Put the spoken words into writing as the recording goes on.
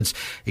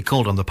He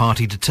called on the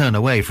party to turn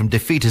away from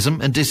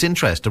defeatism and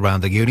disinterest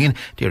around the union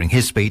during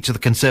his speech at the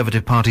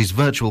Conservative Party's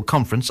virtual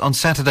conference on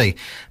Saturday.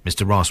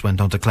 Mr Ross went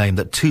on to claim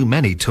that too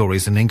many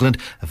Tories in England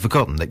have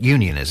forgotten that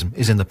unionism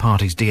is in the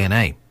party's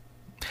DNA.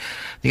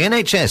 The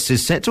NHS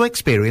is set to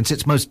experience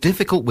its most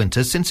difficult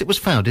winter since it was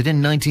founded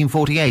in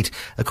 1948,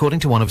 according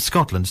to one of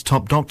Scotland's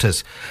top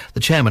doctors. The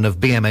chairman of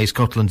BMA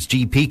Scotland's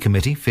GP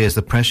committee fears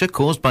the pressure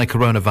caused by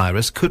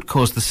coronavirus could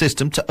cause the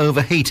system to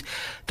overheat.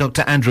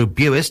 Dr Andrew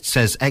Buist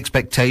says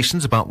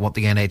expectations about what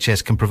the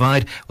NHS can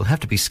provide will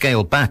have to be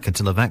scaled back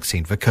until a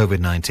vaccine for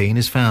COVID-19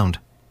 is found.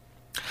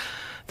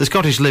 The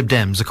Scottish Lib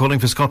Dems are calling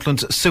for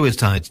Scotland's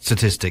suicide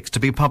statistics to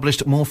be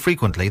published more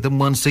frequently than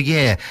once a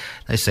year.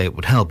 They say it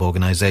would help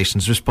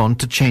organisations respond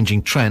to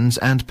changing trends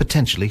and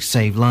potentially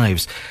save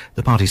lives.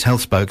 The party's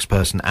health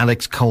spokesperson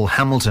Alex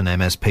Cole-Hamilton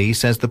MSP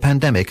says the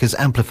pandemic has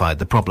amplified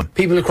the problem.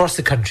 People across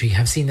the country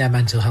have seen their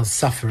mental health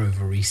suffer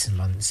over recent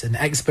months, and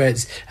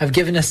experts have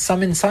given us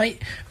some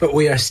insight, but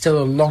we are still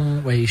a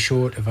long way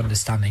short of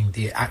understanding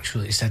the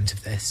actual extent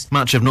of this.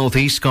 Much of North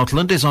East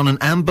Scotland is on an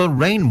amber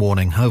rain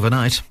warning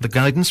overnight. The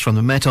guidance from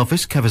the Met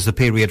Office covers the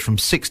period from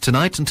 6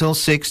 tonight until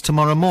 6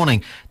 tomorrow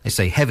morning. They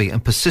say heavy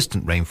and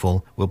persistent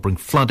rainfall will bring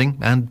flooding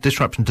and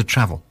disruption to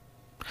travel.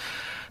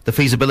 The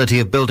feasibility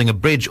of building a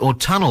bridge or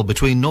tunnel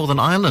between Northern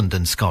Ireland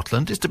and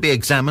Scotland is to be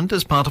examined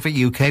as part of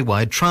a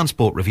UK-wide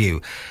transport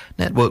review.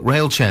 Network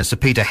Rail Chair Sir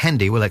Peter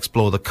Hendy will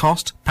explore the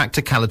cost,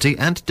 practicality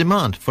and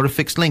demand for a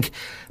fixed link.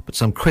 But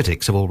some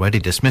critics have already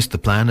dismissed the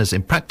plan as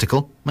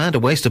impractical and a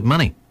waste of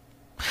money.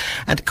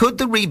 And could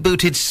the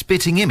rebooted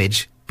Spitting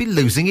Image be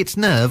losing its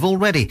nerve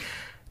already?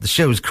 The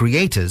show's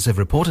creators have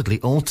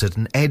reportedly altered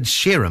an Ed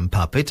Sheeran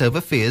puppet over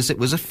fears it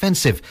was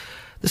offensive.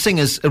 The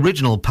singer's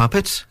original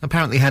puppet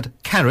apparently had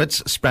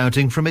carrots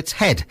sprouting from its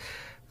head.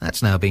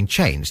 That's now being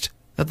changed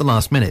at the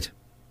last minute.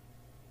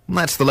 And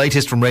that's the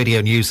latest from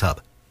Radio News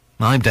Hub.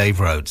 I'm Dave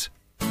Rhodes.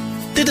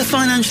 Did a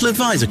financial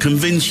advisor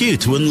convince you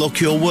to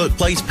unlock your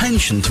workplace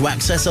pension to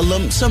access a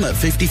lump sum at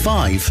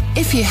 55?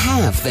 If you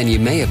have, then you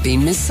may have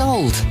been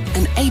missold,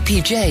 and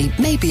APJ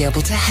may be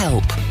able to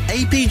help.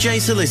 APJ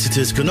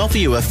Solicitors can offer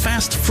you a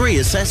fast, free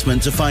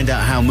assessment to find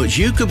out how much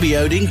you could be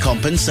owed in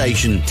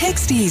compensation.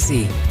 Text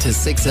EASY to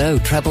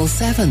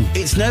 60777.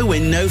 It's no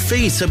win, no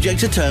fee, subject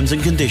to terms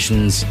and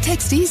conditions.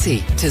 Text EASY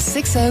to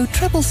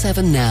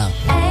 60777 now.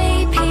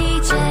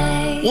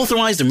 APJ.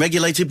 Authorised and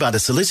regulated by the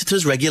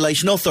Solicitors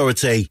Regulation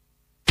Authority.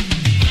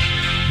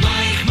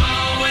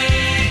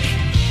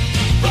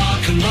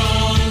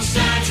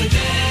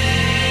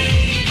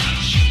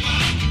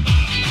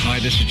 Hi,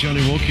 this is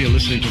Johnny Walker. You're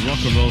listening to Rock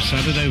and Roll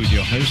Saturday with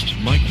your host,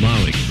 Mike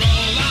Marwick.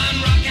 Roll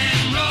on, rock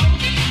and roll.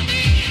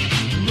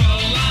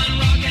 Roll on,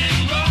 rock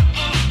and roll.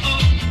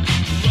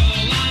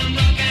 Roll on,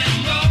 rock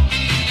and roll.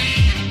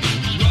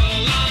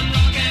 Roll on,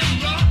 rock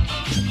and roll.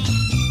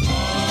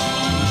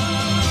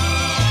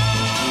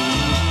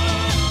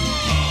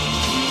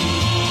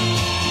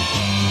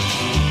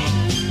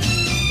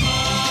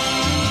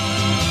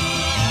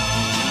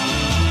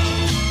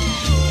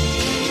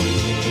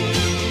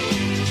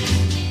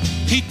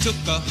 He took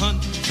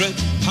 100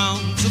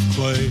 pounds of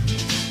clay,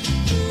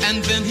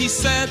 and then he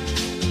said,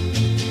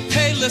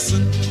 hey,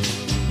 listen,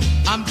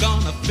 I'm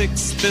gonna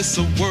fix this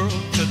world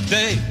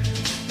today,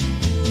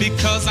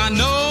 because I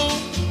know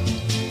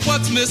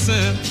what's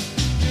missing.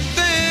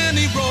 Then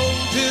he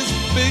rolled his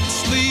big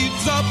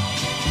sleeves up,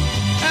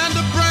 and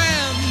a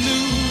brand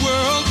new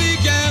world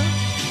began.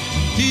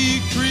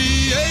 He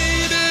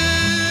created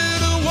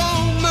a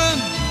woman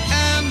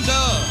and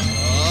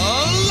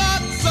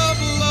lots of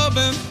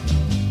loving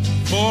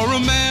for a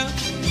man.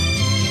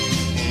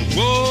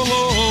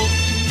 Whoa,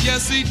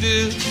 yes he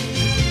did.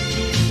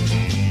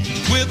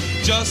 With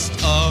just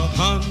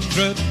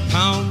 100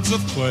 pounds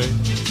of clay,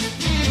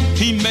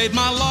 he made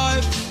my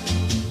life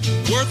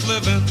worth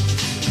living,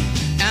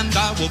 and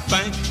I will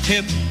thank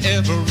him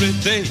every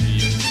day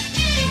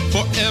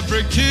for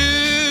every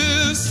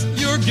kiss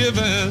you're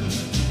giving,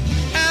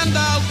 and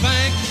I'll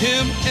thank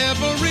him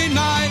every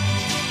night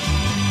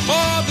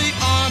for the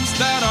arms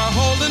that are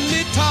holding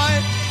me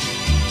tight.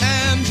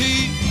 And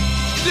he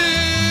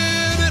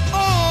did it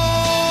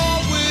all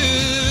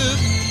with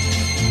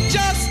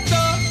just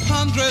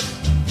 100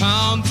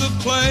 pounds of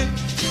clay.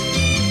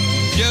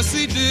 Yes,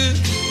 he did.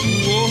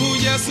 Oh,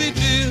 yes, he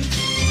did.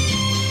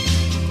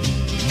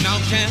 Now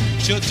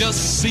can't you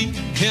just see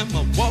him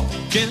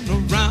walking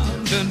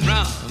around and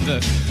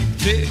round,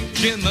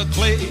 picking the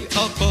clay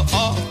up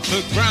off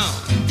the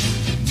ground,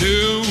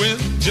 doing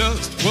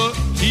just what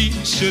he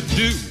should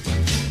do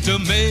to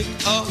make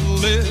a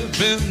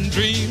living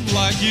dream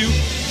like you.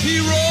 He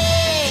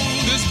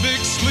rolled his big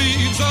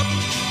sleeves up,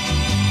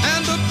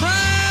 and a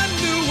brand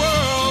new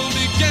world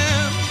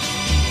began.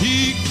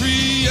 He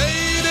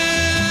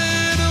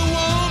created a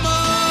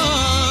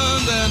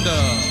woman and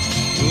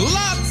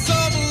lots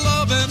of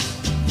loving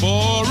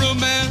for a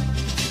man.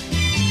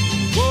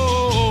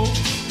 Whoa,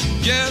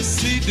 yes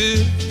he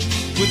did,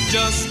 with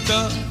just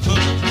 100.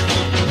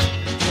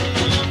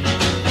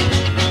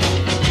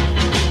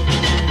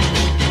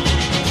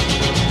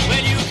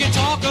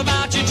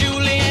 About your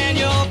Julie and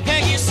your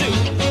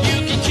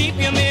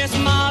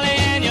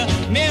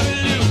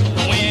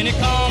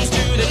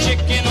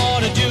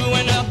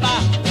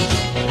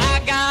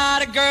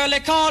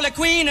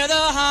queen of the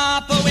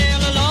hop. Well,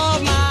 I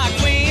love my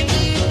queen.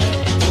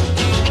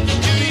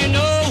 Do you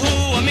know who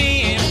I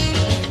mean?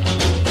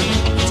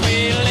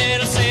 Sweet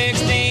little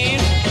 16.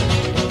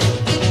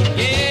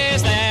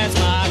 Yes, that's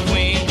my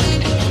queen.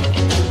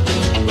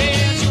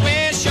 Well, she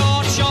wears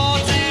short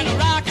shorts and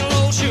rock and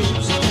roll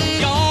shoes.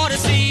 You ought to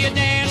see her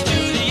dance to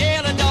the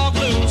Yellow Dog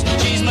Blues.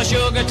 She's my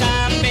sugar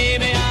time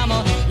baby, I'm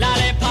a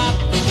lollipop.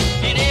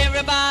 And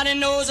everybody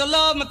knows I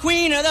love my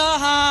queen of the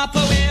hop.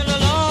 Well, I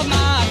love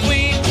my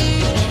queen.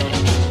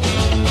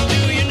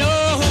 Do you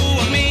know who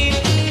I mean?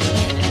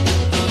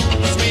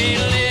 Sweet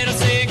little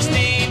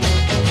 16.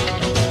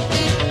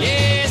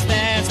 Yes,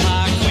 that's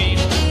my queen.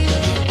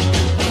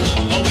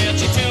 Oh, well,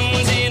 she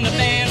tunes in the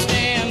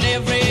bandstand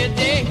every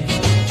day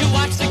to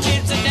watch the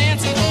kids a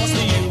dance across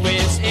the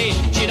USA.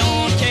 She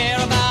don't care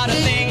about a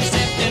thing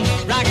except in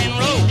rock and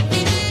roll.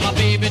 My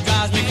baby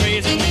drives me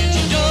crazy when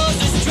she does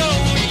the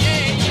stroll.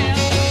 Yeah, yeah.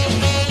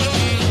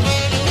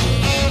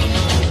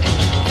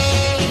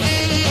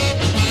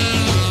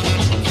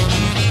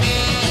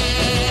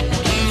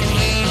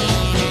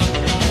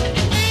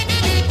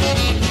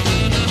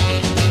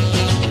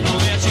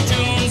 Well, she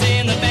tunes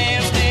in the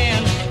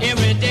bandstand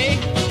every day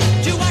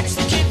to watch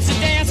the kids a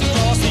dance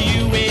across the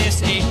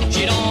USA.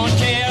 She don't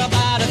care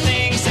about a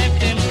thing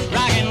except in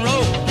rock and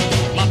roll.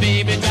 My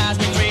baby drives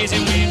me crazy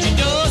when she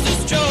does the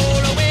stroll.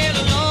 Oh, well,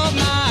 I love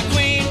my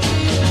queen.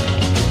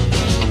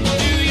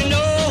 Do you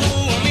know who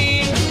I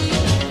mean?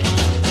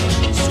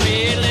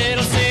 Sweet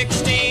little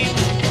 16.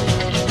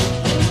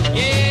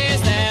 Yes,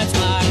 that's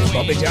my queen.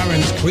 Bobby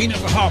Darin's Queen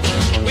of the Hop.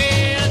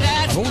 Well,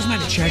 that's I've always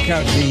meant to check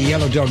out the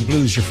Yellow Dog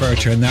Blues referred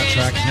to in that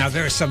track. Now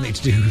there's something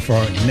to do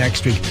for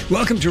next week.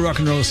 Welcome to Rock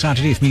and Roll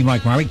Saturday with me,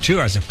 Mike Marwick. 2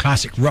 hours of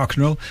classic rock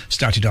and roll.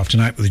 Started off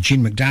tonight with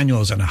Gene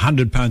McDaniels and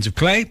 100 Pounds of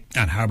Clay.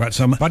 And how about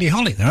some Buddy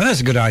Holly? Now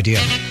that's a good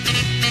idea.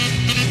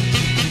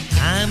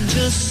 I'm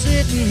just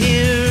sitting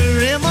here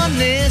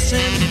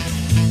reminiscing,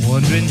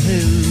 wondering who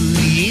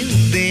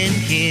you've been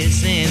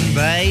kissing,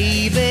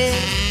 baby.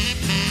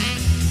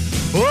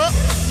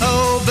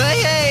 Oh,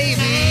 baby.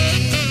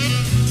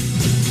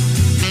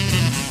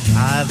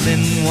 I've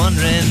been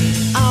wondering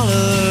all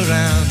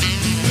around.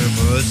 There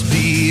must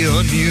be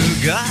a new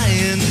guy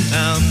in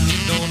town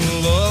that don't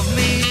love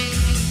me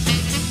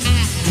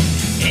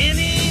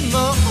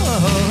anymore.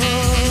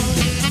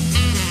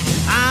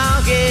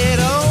 I'll get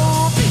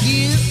over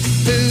you,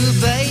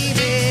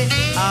 baby,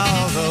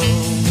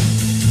 although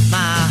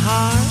my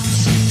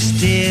heart's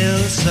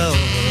still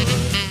sore.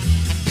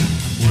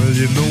 Well,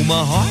 you know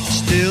my heart's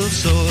still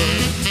sore.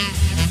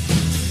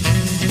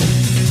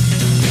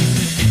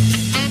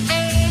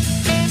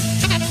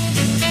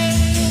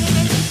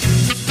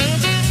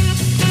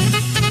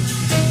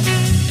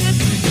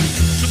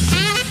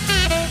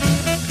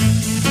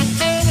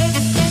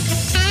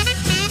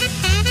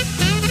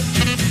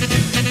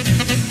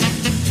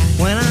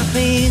 When I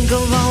think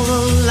of all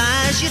the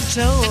lies you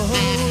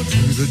told to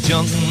the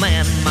junk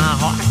man, my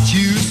heart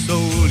you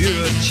sold.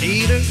 You're a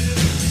cheater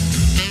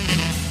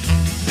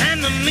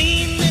and a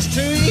mean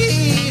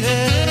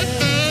mistreater.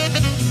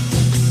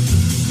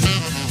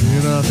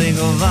 And I think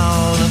of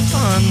all the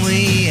fun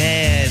we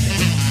had,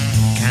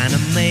 kinda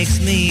makes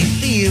me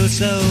feel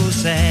so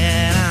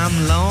sad.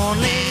 I'm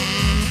lonely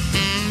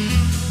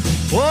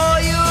for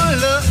your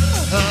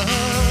love,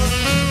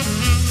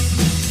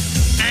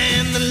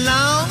 and the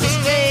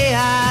longest day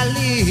I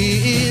live,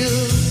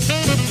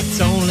 it's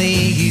only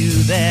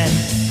you that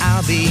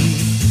I'll be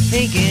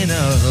thinking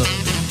of.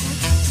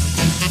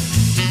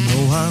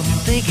 Oh, I'm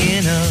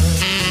thinking of.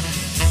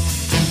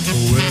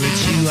 Well,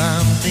 it's you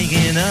I'm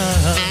thinking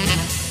of.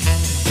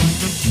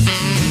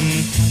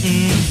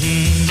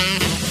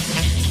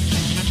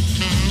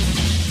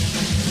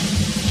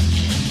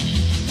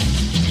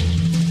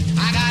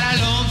 I got a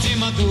lump in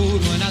my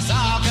throat when I saw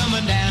her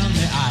coming down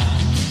the aisle.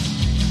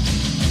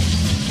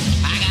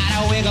 I got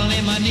a wiggle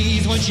in my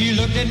knees when she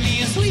looked at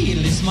me and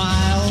sweetly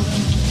smiled.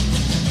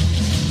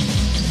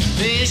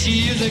 There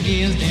she is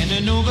again,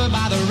 standing over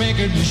by the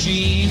record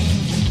machine,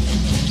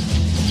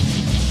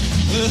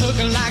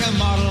 looking like a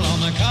model on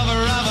the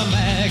cover of a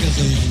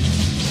magazine.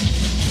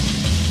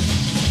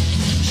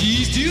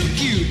 She's too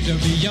cute to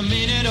be a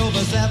minute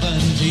over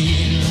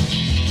 17.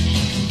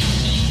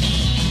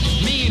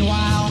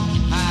 Meanwhile,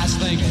 I was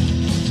thinking,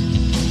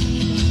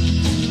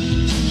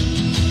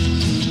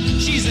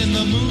 she's in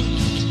the mood,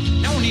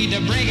 no need to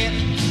break it.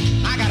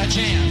 I got a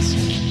chance,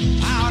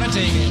 I ought to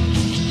take it.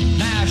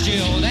 Now if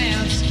she'll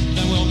dance,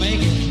 then we'll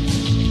make it.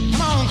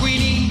 Come on,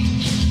 Queenie,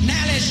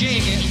 now let's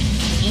shake it.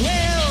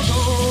 Well,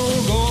 go,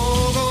 go,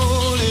 go,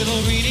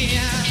 little Queenie.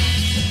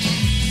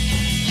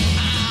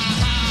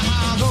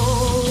 Go,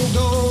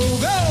 go,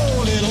 go,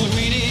 little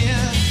Queenie.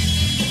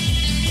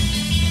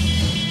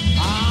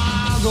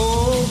 Go,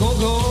 go,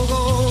 go,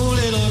 go,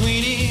 little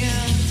Queenie.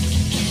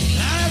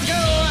 Let's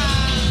go.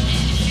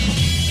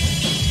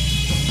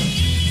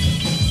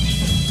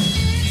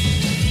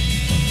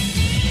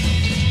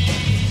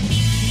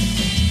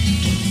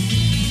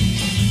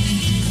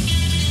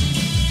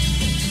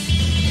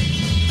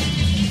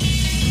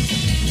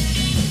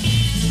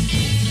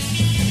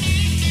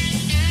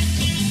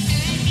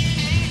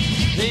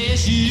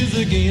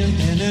 again,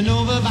 bending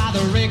over by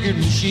the record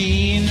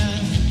machine.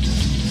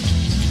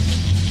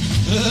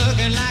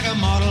 Looking like a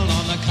model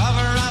on the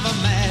cover of a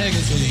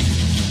magazine.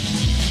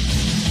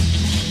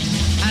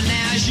 And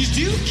now she's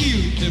too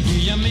cute to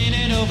be a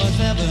minute over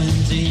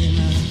 17.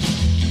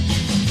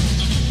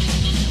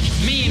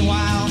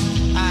 Meanwhile,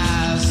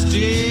 I'm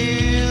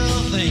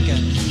still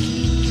thinking,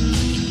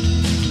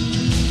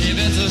 if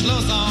it's a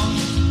slow song,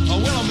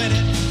 we'll omit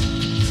it.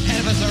 And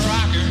if it's a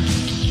rocker,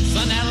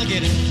 son, that'll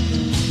get it.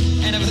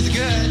 And if it's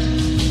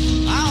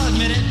good, I'll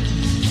admit it.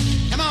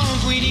 Come on,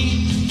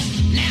 Queenie,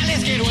 now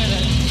let's get with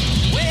it.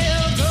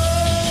 Well, go,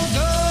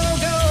 go,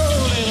 go,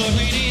 little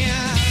Queenie.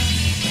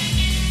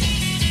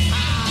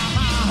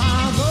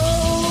 Go,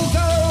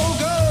 go,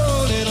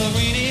 go, little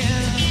Queenie.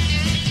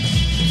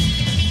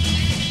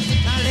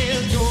 Now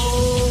let's go,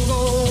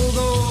 go,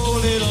 go,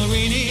 little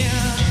Queenie.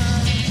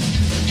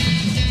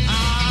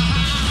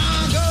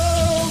 Go,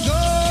 go,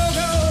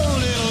 go,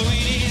 little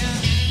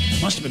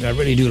Queenie. Must admit, I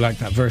really do like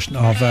that version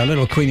of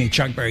Little Queenie,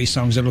 Chuck Berry's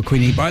songs Little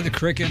Queenie by the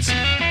Crickets.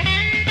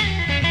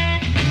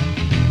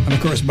 And of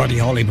course Buddy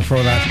Holly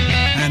before that,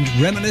 and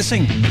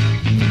Reminiscing.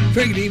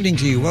 Very good evening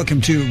to you.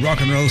 Welcome to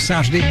Rock and Roll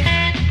Saturday.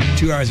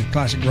 2 hours of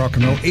classic rock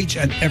and roll each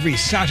and every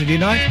Saturday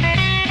night.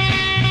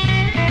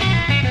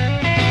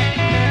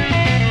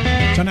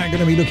 Tonight I'm going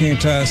to be looking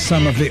at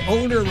some of the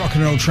older rock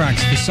and roll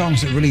tracks, the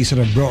songs that really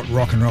sort of brought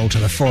rock and roll to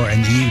the fore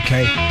in the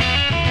UK.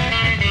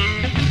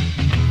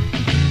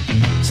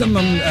 Some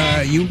of them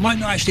you might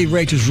not actually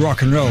rate as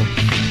rock and roll,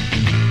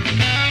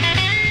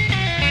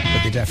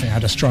 definitely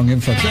had a strong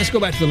influence. Let's go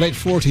back to the late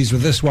 40s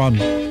with this one.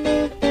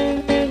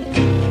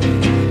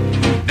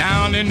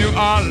 Down in New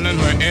Orleans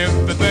where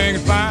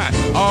everything's fine,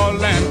 all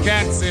them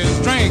cats is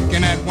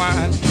drinking that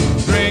wine,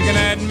 drinking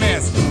that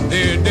mess,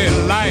 their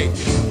delight.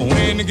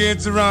 When they get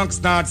drunk,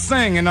 start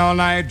singing all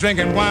night,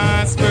 drinking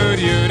wine,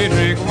 spooty, they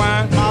drink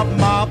wine, mop,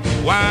 mop,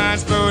 wine,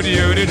 spooty,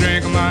 they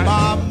drink wine,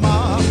 mop,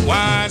 mop,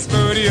 wine,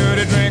 spooty,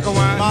 they drink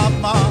wine, mop,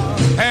 mop,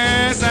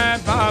 pass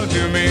that bottle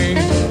to me.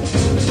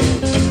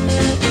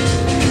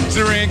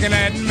 Drinking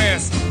that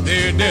mess,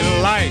 their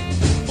delight.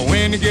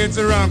 When they get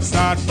drunk,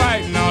 start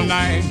fighting all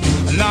night,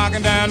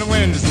 knocking down the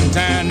windows and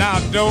tearing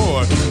out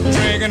doors,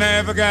 drinking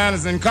half a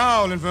gallons and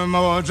calling for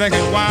more,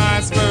 drinking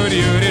wine,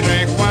 spooty, they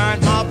drink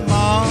wine, mop,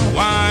 mop,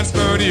 wine,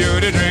 spooty,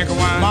 they drink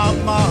wine, mop,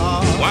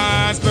 mop,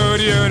 wine,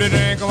 spooty, they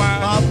drink wine,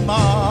 mop,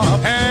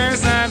 mop, pass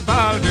that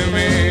bottle to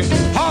me.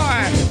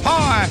 Hoy,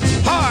 hoy,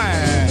 hoy,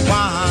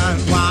 wine,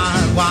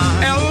 wine,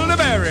 wine,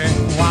 elderberry,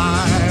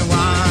 wine,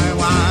 wine,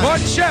 wine, or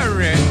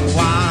cherry,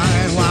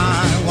 wine,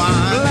 wine,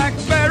 wine,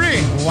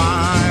 blackberry,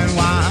 wine,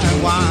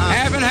 wine, wine,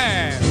 half and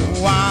half,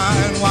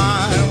 wine,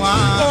 wine,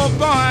 wine. Oh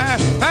boy,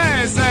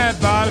 pass that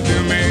bottle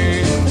to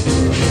me.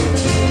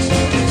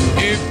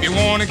 If you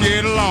wanna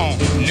get along,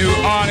 New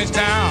Orleans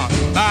town,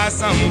 buy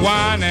some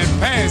wine and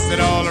pass it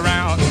all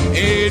around.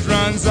 Age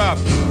runs up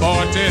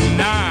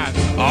 49.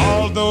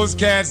 All those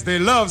cats, they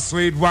love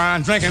sweet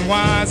wine, drinking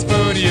wine,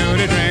 spooty,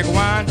 they drink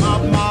wine,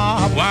 mop,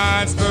 mop,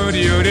 wine,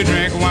 spooty, they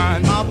drink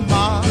wine, mop,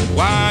 mop,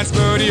 wine,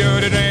 spooty,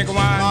 they drink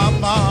wine, mop,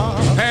 mop,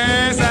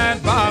 pass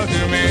that bottle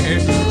to me.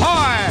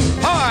 Hoy,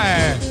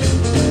 hoy,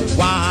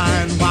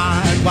 wine,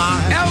 wine,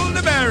 wine,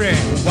 elderberry,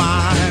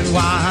 wine,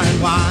 wine,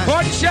 wine,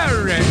 or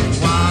cherry,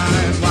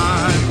 wine,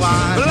 wine,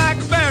 wine,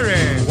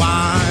 blackberry,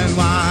 wine,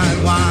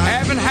 wine, wine,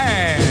 half and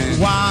half,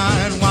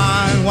 wine,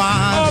 wine,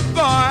 wine. Oh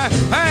boy,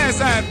 pass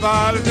that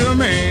bottle to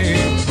me.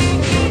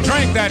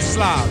 Drink that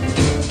slop.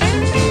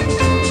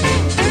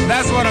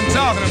 That's what I'm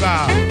talking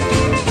about.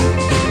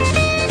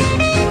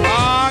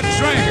 Ah,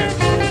 drink it.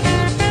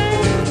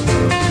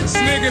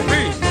 Sneaky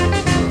Pete.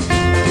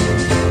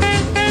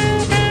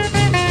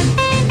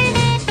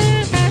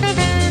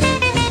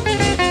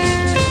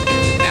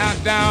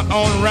 Down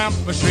on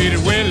Rampart Street at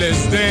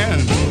Willie's Den,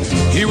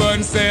 he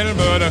wasn't selling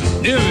but a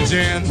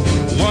diligent.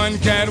 One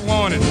cat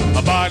wanted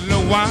a bottle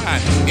of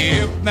wine.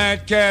 If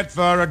that cat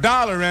for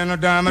 $1 and a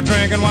dime, a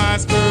drinking wine,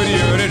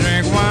 spooty, they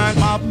drink wine,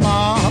 mop,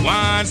 mop,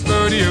 wine,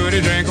 spooty,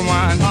 they drink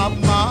wine, mop,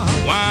 mop,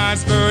 wine,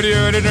 spooty,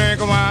 they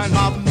drink wine,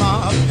 mop,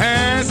 mop,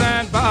 pass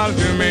that bottle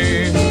to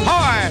me.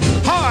 Hoy,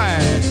 hoy,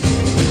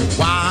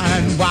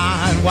 wine,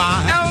 wine,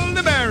 wine,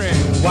 elderberry,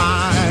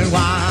 wine,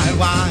 wine,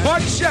 wine, or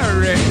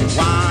cherry,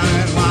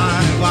 wine,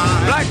 wine,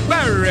 wine,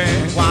 blackberry,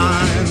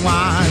 wine,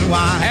 wine,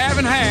 wine, half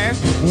and half,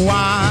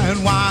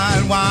 wine,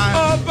 wine, wine.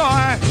 Oh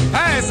boy,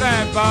 pass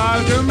that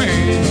bottle to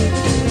me.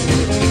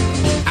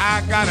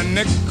 I got a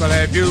nickel,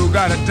 have you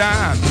got a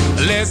dime?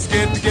 Let's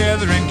get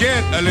together and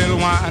get a little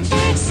wine.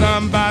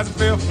 Some buys a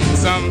fifth,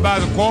 some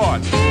buys a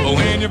quart. But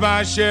when you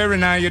buy sherry,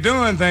 now you're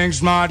doing things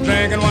smart.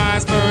 Drinking wine,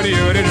 spooty,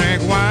 they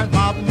drink wine,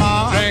 mop,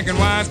 mop. Drinking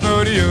wine,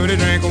 spooty, they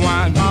drink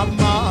wine, mop,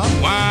 mop.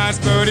 Wine,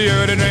 spooty,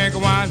 they drink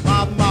wine,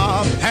 mop,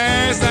 mop.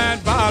 Pass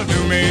that bottle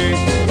to me.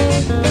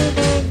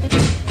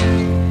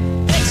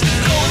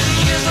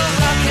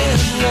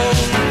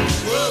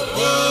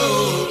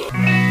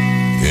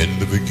 In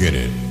the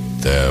beginning,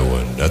 there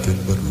were nothing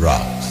but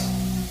rocks.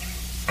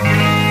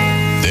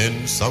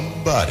 Then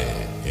somebody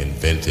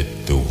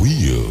invented the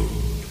wheel,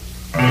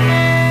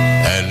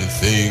 and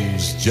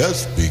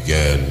just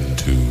began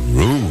to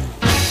rule.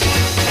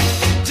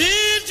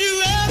 Did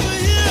you ever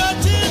hear a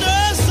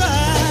tenor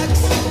sax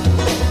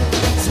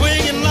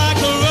swinging like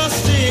a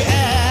rusty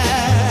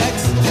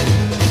axe,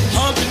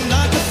 humping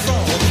like a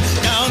frog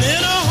down in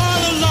a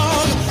hollow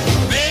log?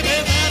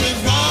 Baby, that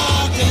is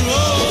rock and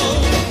roll.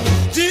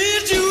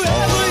 Did you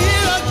ever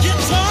hear a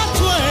guitar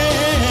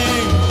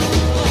twang?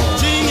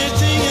 Jingy,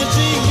 jingy,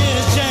 jingy,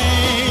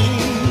 jang.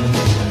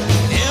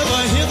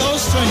 Ever hear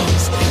those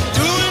strings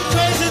doing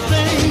crazy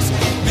things?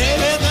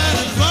 Baby, that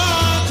is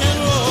rock and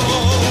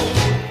roll.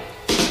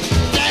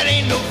 That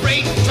ain't no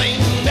freight train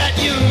that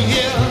you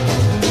hear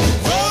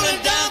rolling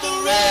down the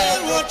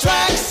railroad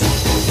tracks.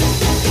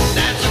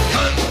 That's a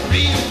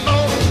country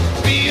road,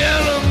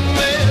 BLM,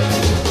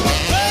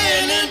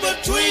 playing in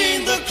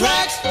between the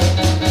cracks.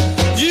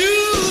 You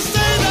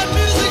say that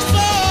music's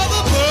for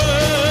the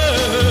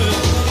birds.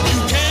 You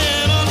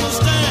can't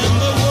understand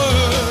the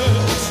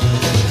words.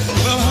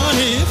 Well,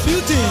 honey, if you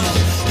did,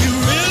 you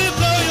really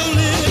blow your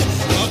lid.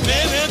 'Cause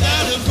baby,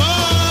 that is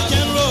rock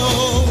and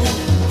roll.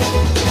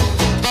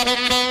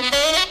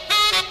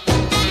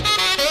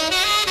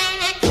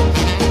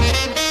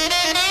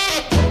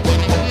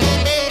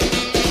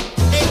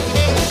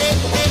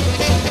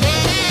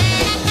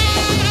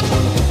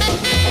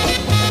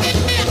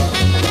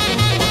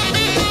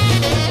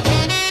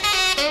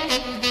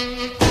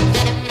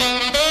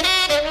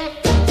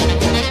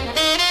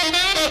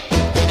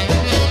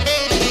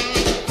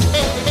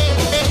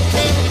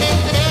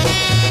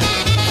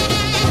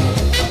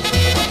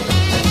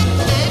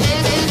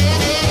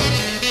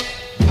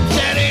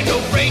 That ain't no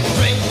freight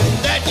train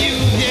that you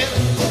hear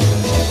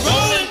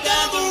rolling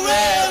down the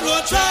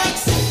railroad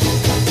tracks.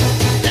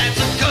 That's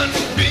a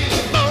country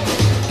road,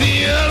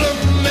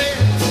 BLM,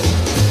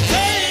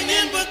 playing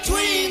in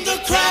between the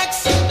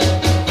cracks.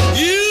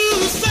 You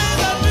say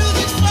that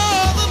music's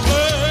for the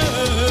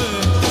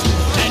birds,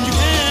 and you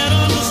can't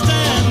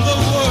understand the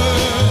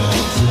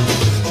words.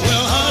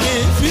 Well, honey,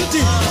 if you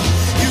did,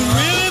 you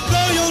really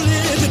blow your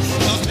lid.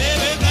 'Cause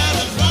baby, that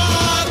is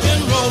rock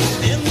and roll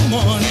in the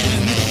morning.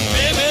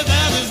 Baby,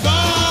 that is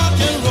rock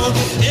and roll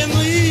in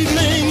the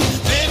evening.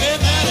 Baby,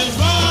 that is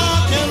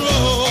rock and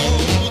roll.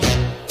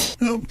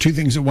 Oh, two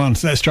things at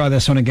once. Let's try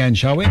this one again,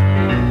 shall we? It's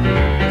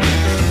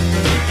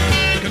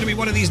going to be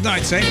one of these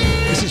nights, eh?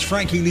 This is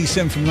Frankie Lee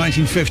Sim from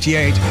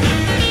 1958.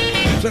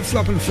 Flip,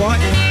 Flop and Fly.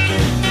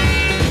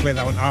 Play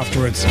that one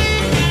afterwards.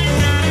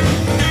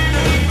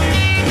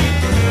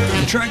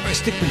 The track by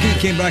Stick McGee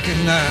came back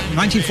in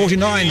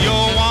 1949. You're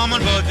a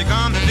woman, but you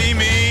come to see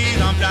me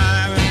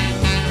sometime.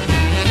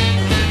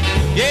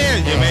 Yeah,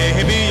 you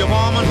may be a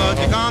woman, but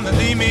you come to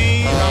see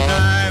me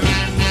sometime.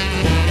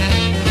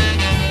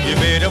 You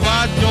better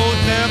watch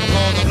yourself,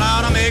 because I'm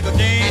liable to make a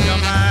change of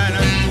mind.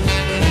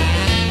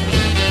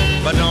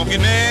 But don't get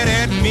mad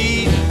at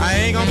me, I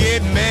ain't gonna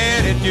get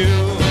mad at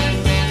you.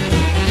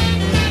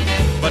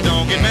 But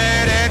don't get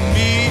mad at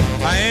me,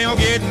 I ain't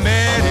gonna get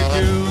mad at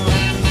you.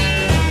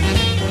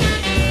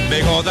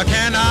 Because I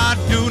cannot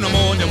do no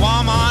more than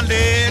woman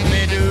let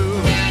me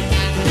do.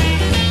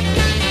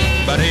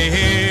 But hey,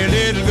 hey,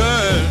 little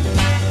girl,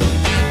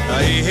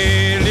 hey,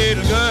 hey,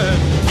 little girl,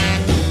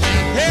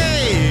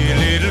 hey,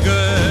 little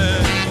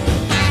girl,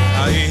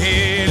 hey,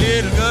 hey,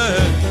 little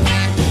girl,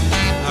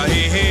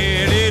 hey,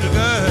 hey, little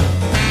girl.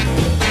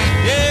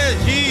 Yeah,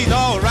 she's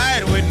all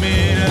right with me.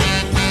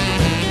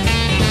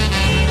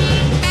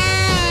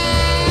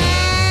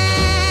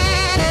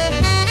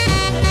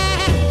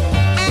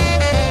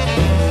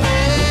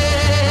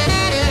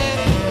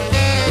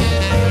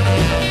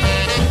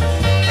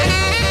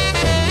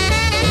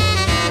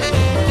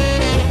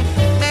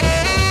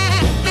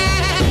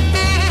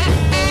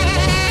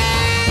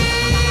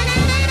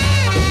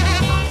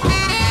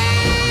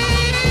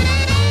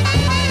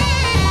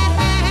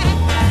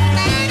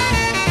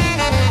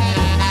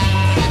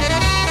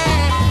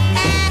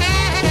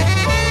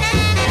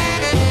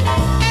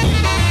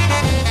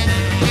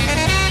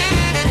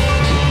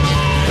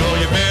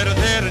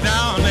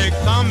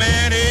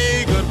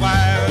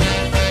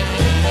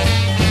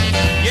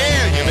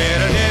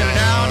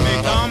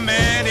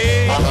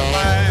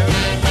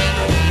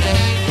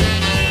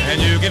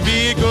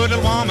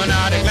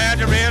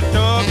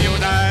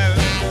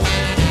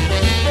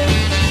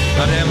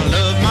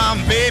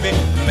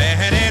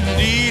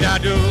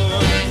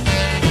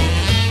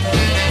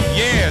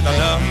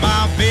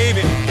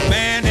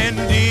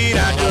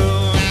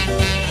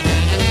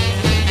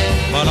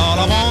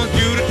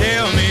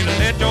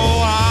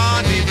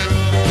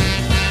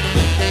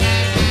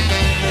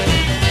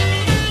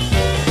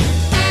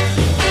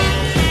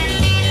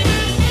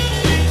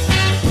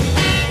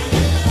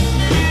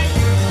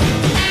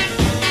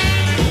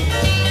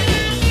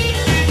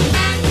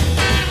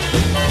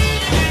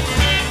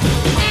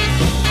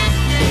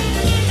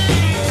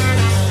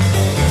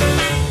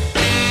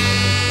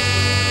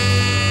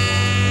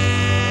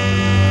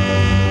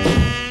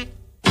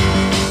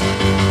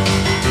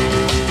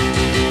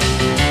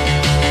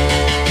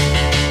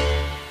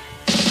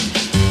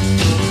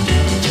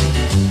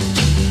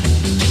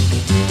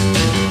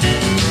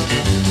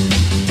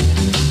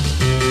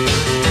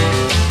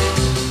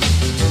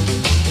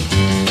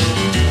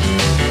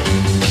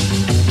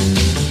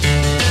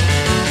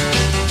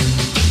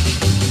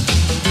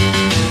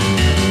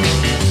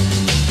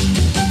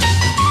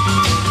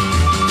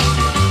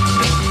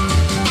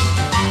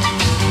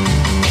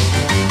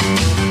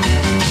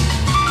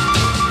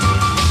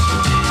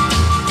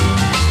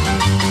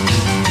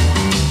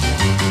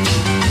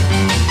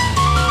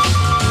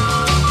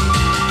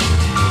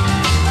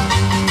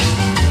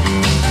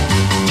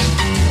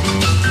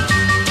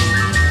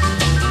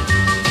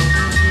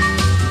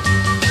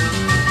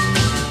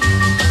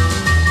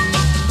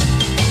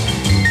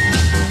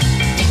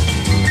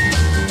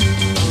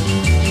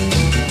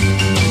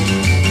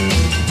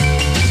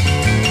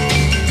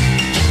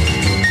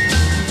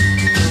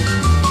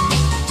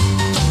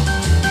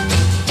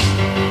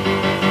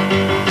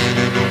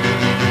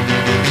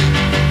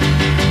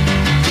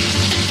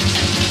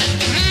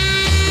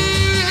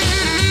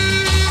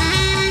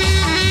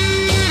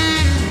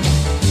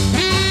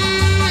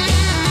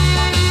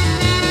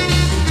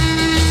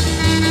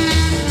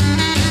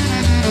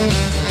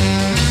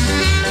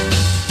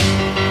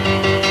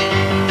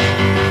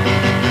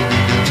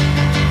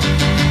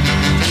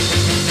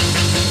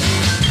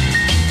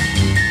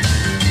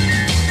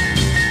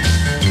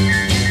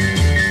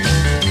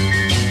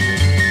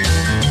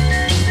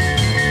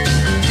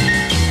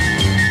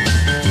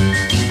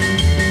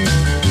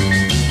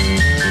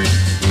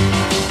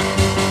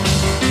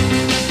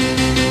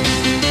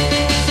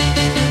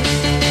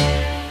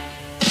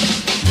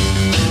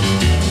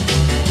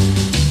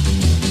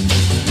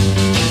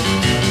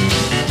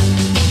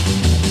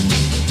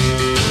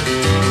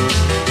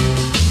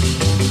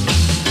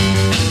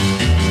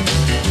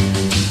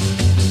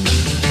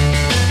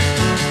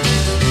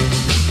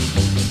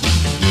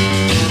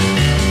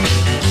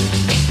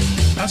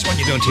 That's one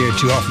you don't hear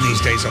too often these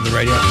days on the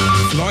radio.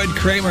 Floyd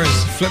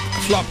Kramer's Flip,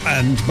 Flop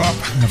and Bop.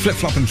 Flip,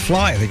 Flop and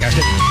Fly, I think that's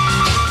it.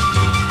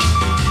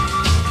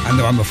 And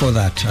the one before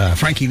that,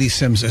 Frankie Lee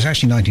Sims. It's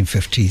actually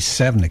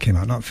 1957 it came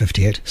out, not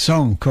 58.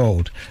 Song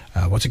called,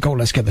 what's it called?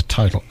 Let's get the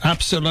title.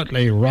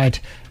 Absolutely right.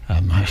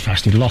 I've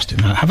actually lost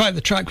it now. How about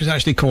the track was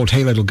actually called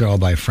Hey Little Girl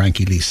by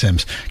Frankie Lee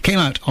Sims. Came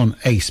out on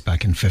Ace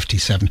back in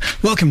 57.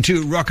 Welcome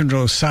to Rock and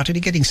Roll Saturday.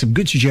 Getting some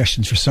good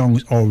suggestions for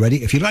songs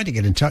already. If you'd like to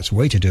get in touch, the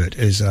way to do it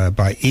is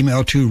by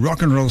email to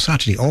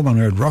rockandrollsaturday, all one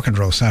word,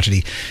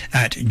 rockandrollsaturday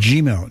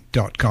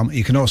 @gmail.com.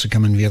 You can also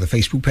come in via the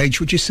Facebook page,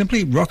 which is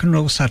simply Rock and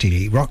Roll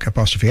Saturday. Rock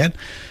apostrophe N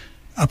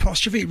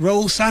apostrophe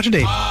Roll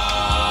Saturday.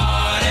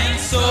 Heart and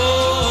soul.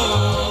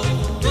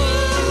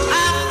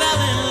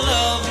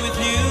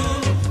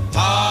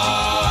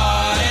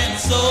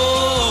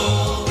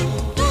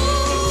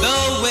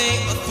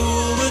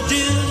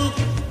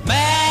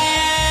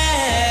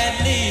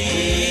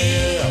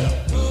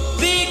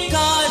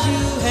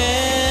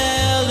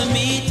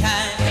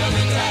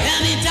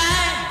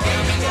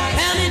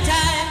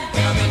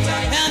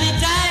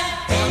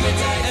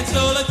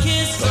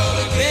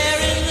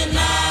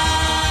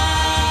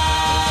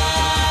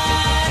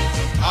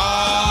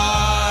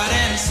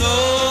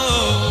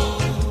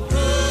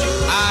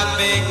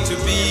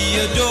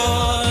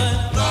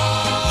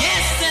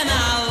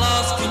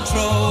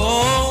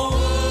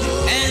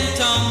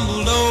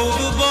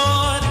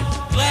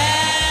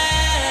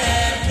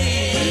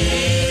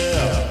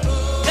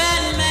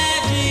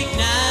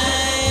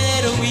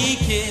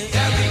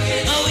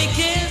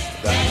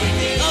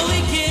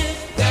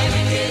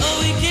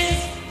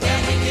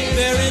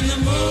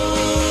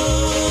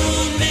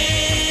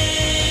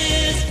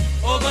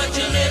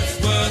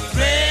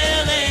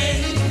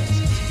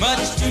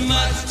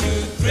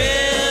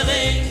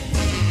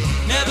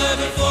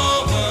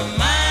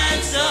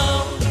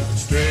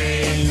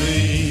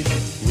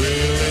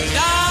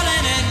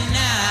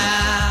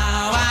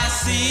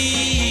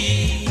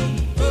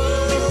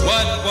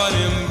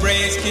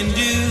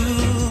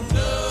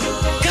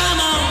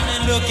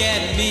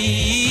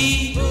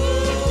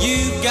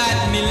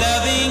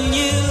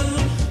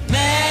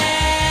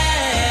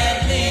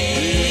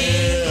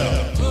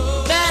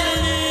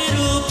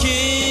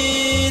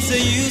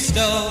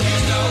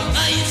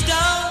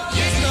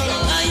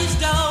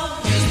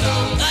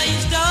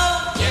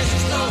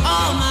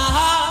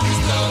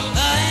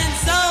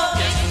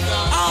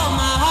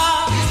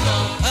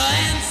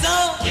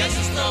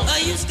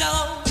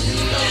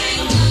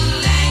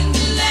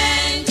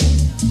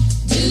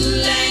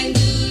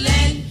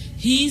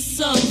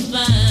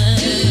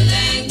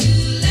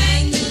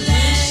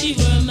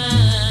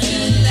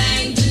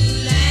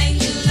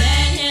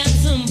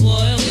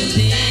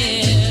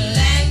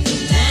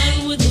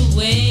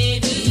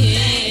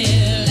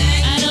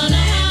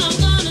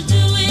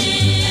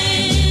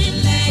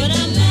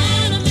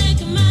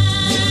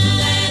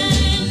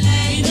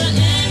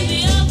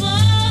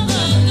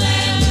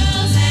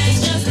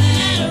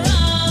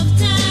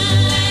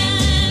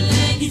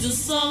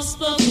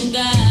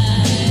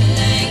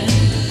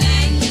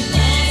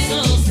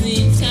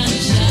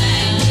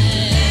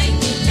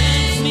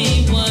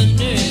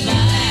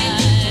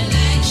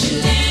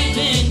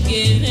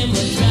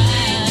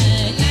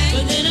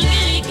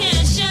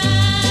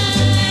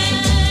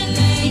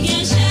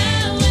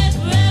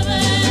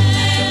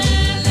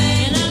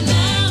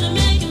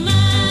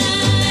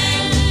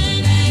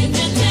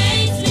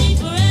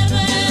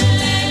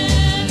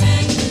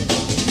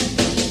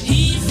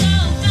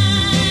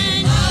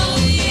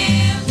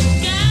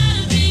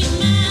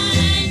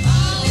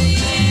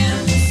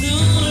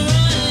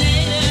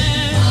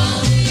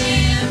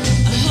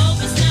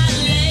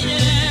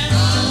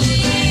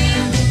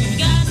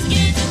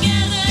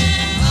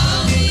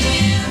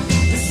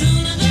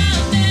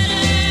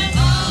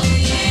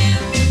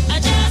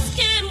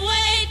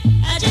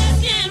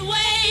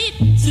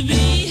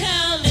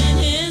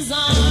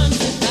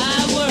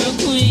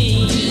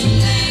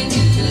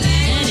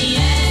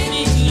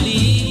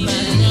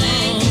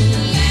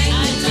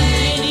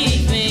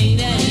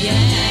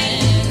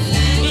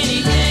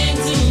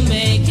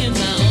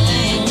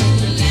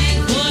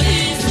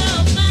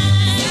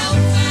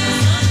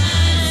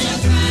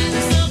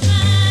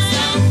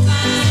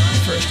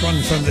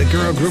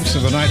 Groups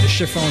of the night, the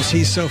Chiffons,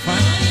 He's So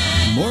Fine.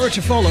 More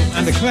to follow,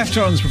 and the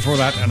Cleftones before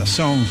that, and a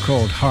song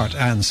called Heart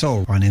and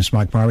Soul. My name's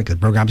Mike Marwick. The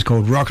program's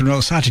called Rock and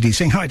Roll Saturday.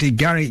 Saying hi to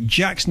Gary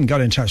Jackson.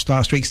 Got in touch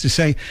last week to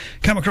say,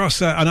 come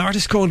across an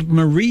artist called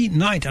Marie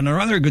Knight and a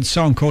rather good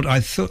song called I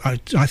Thought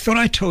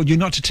I Told You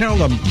Not to Tell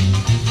Them.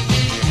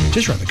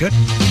 Just rather good.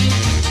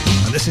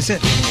 And this is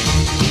it.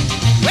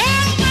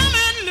 Well,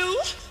 Mama and Lou,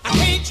 I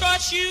can't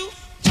trust you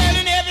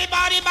telling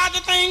everybody about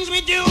the things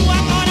we do. I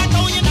thought I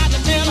told you not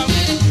to tell them.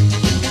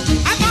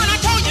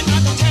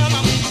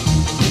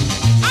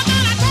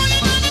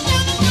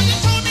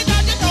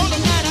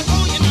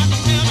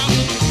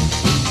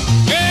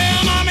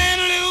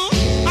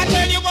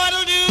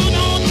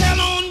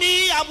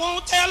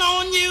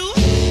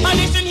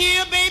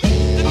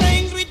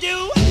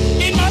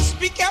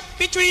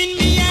 Between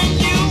me and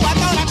you, I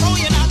thought I told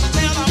you not.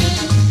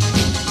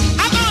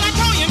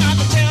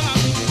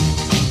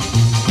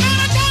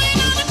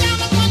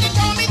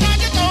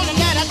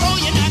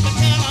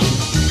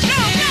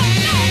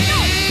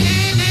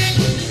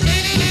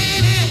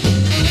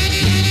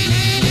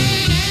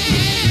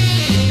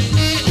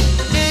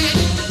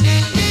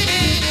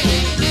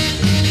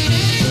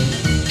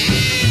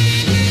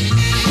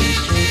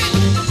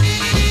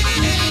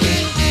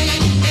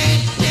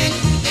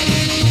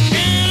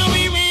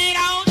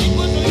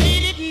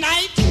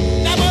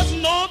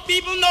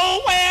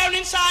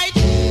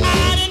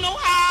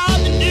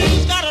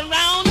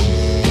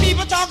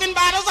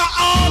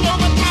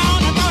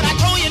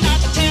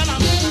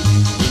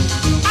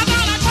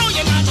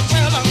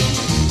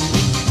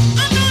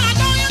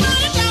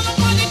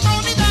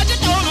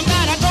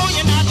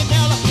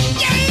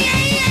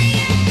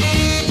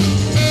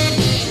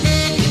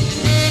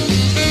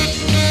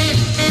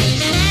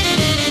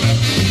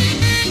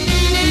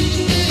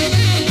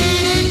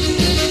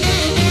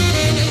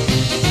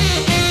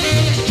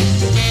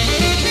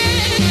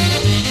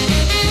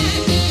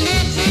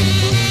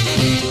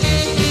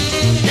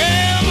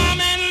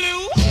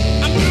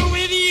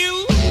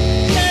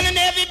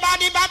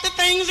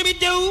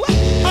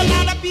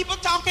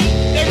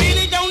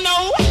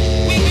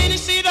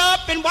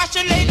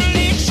 watch a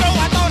late show.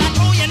 I thought I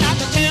told you not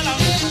to tell them.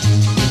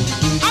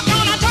 I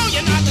thought I told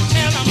you not to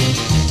tell them.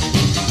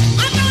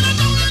 I thought I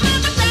told you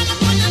not to tell them.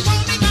 When you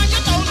told me that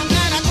you told them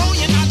that I told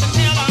you not to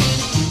tell them.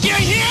 You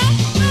hear?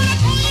 I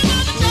told you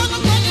not to tell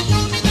them. When you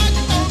told me that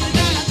you told me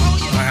that I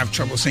told you. I have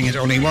trouble singing it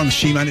only once.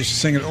 She managed to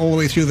sing it all the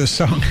way through the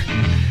song.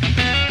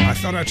 I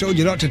thought I told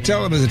you not to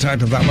tell them is the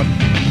type of that one.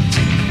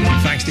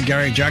 Thanks to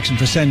Gary Jackson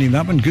for sending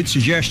that one. Good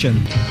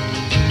suggestion.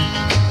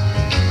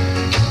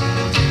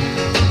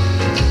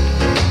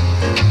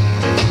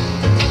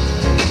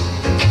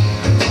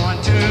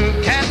 Going to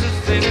Kansas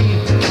City,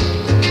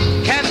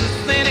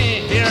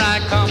 here I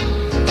come.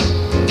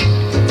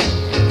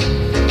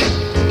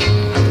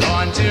 I'm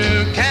going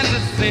to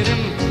Kansas City,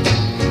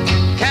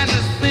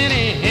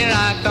 here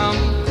I come.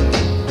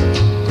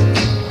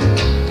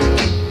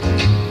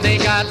 They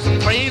got some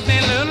crazy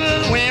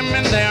little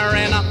women there,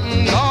 and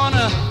I'm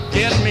gonna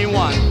get me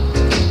one.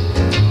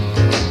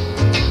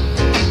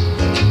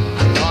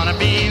 I'm gonna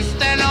be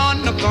standing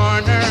on the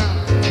corner,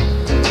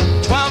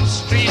 12th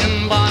Street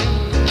and Bond.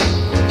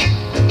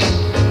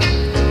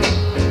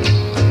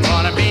 I'm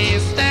gonna be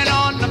standing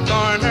on the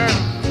corner,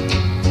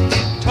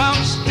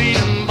 12th Street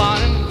and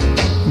Bond.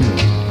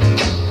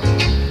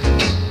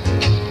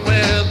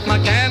 With my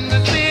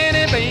Kansas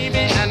City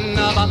baby and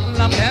a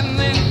bottle of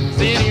Kansas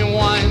City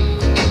wine.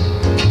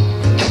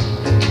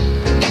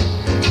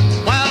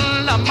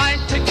 Well, I might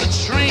take the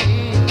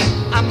train,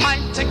 I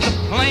might take the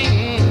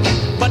plane,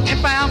 but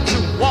if I have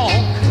to walk,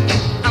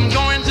 I'm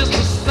going just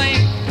the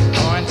same.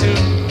 Going to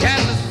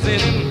Kansas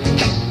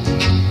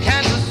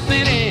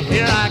City,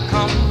 here I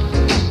come.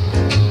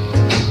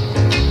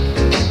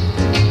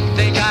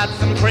 They got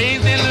some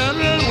crazy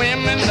little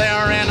women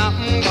there, and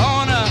I'm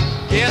gonna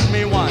get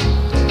me one.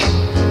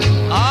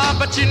 Ah,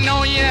 but you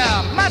know,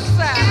 yeah, my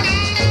side.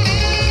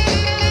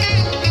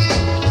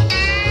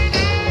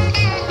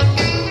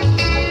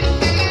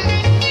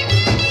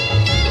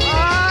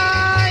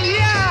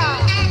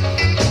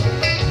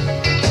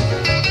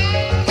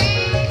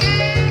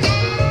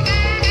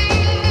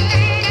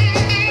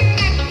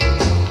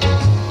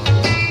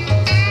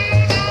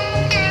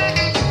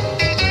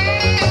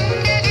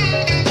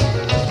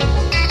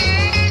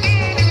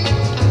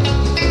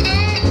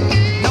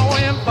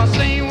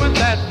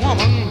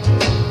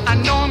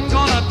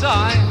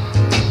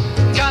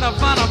 Gotta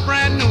find a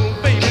brand new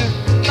baby,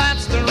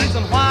 that's the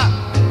reason why.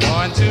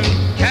 Going to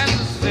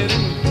Kansas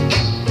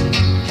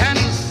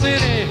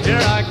City,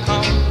 here I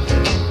come.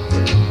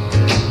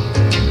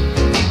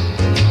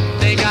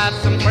 They got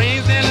some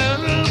crazy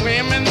little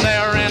women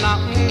there, and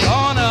I'm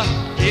gonna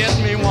get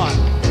me one.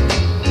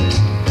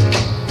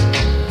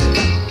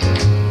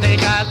 They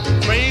got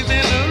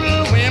crazy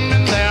little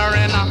women there,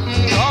 and I'm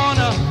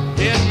gonna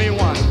get me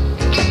one.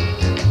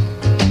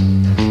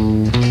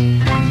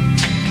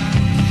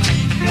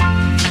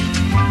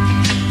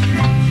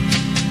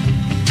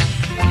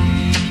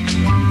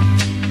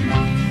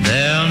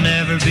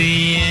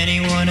 Be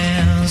anyone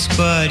else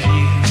but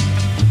you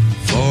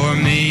for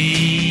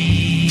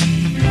me.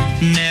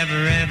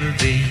 Never ever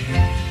be,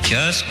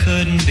 just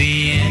couldn't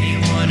be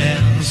anyone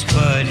else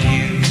but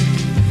you.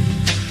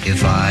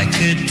 If I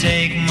could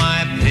take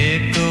my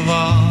pick of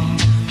all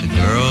the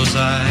girls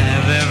I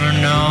have ever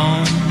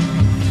known,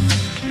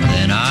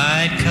 then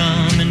I'd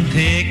come and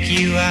pick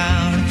you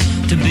out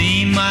to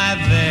be my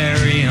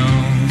very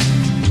own.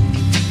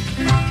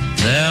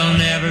 There'll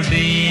never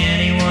be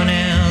anyone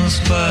else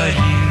but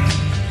you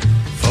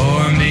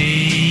for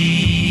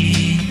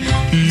me.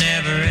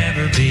 Never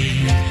ever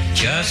be,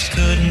 just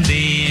couldn't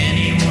be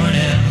anyone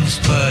else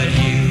but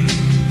you.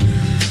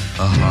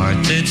 A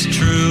heart that's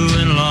true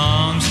and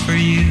longs for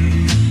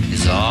you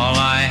is all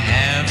I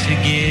have to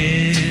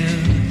give.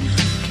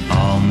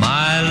 All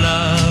my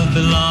love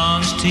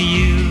belongs to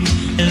you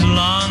as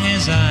long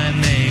as I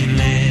may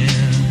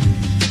live.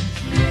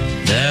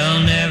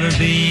 There'll never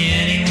be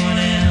anyone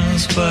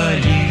else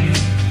but you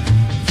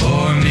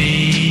for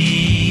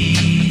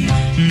me.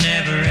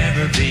 Never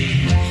ever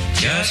be,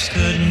 just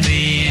couldn't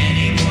be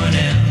anyone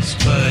else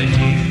but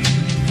you.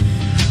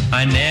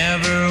 I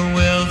never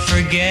will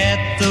forget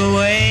the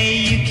way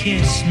you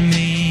kissed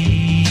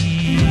me.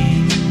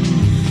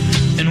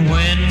 And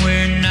when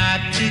we're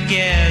not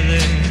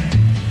together,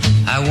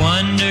 I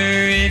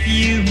wonder if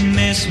you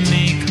miss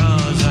me,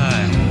 'cause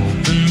I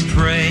hope and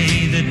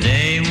pray the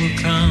day will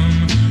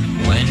come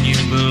when you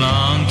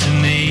belong to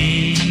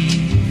me.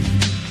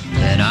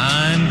 Then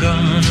I'm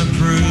gonna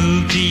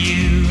prove to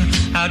you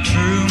how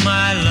true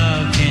my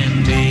love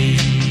can be.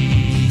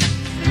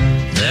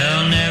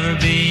 There'll never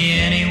be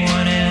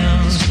anyone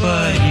else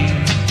but you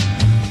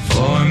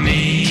for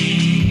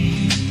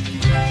me.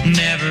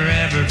 Never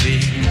ever be,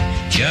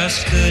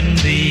 just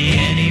couldn't be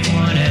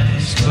anyone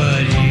else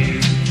but you.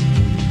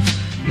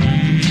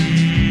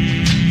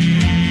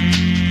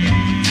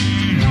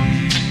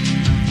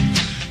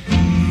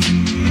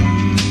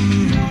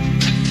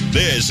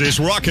 This is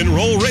Rock and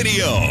Roll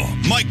Radio.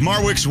 Mike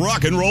Marwick's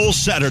Rock and Roll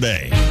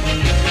Saturday.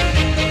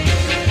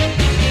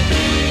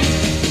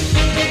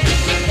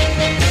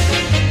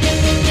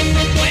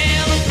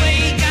 Well, way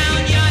down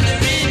yonder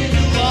in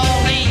New Orleans.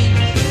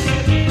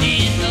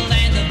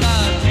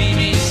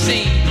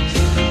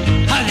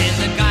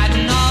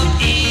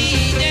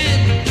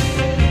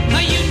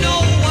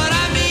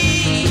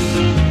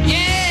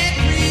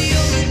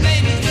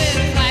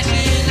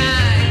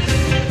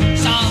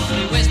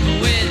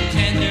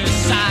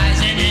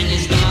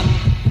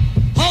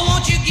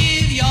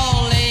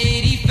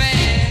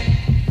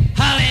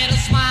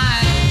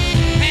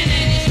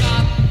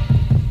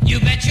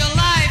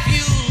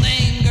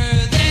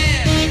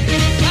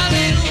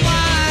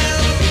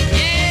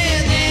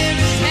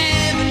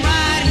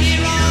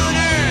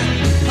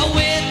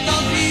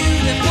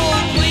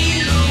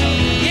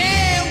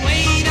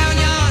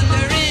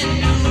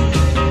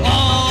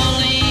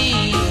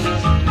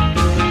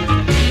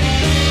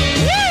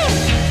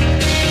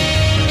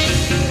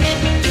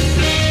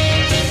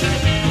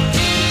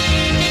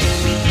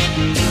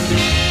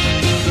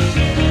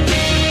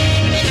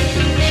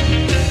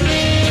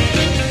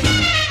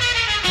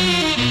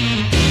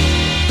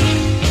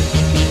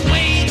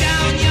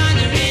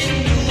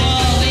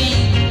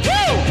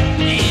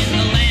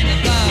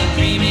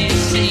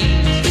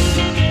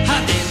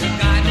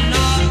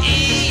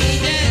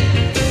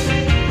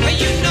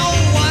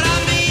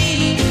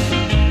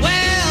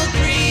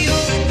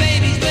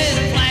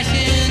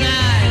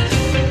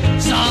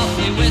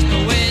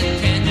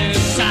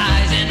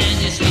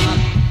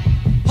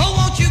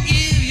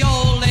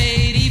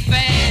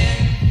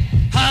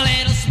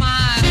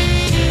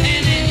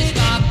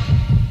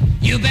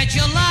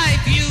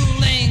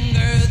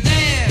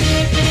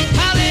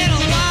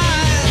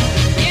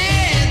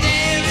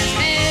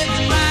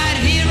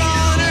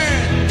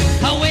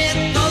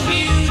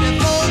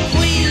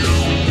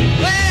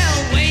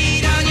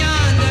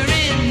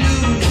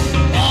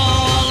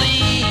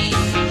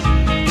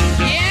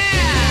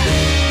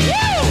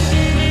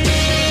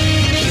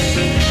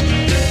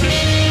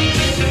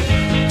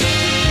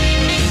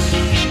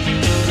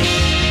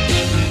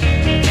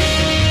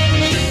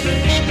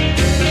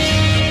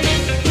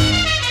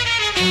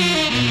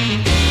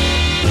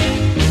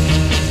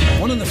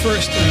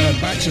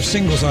 first batch of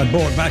singles I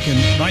bought back in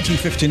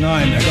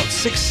 1959. I got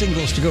 6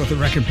 singles to go with the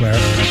record player,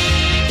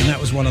 and that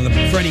was one of the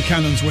Freddie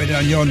Cannon's Way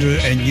Down Yonder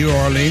in New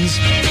Orleans.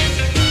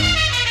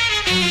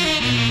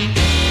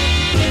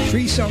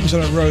 3 songs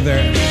in a row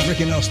there.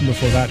 Ricky Nelson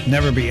before that,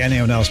 Never Be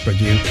Anyone Else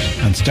But You,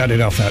 and started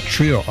off that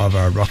trio of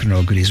our rock and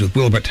roll goodies with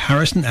Wilbert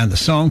Harrison and the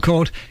song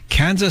called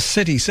Kansas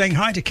City. Saying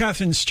hi to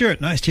Catherine Stewart.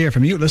 Nice to hear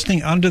from you,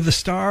 listening under the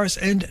stars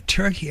in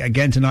Turkey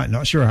again tonight.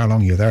 Not sure how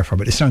long you're there for,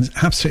 but it sounds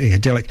absolutely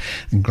idyllic,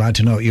 and glad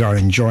to know you are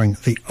enjoying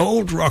the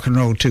old rock and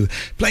roll too.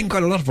 Playing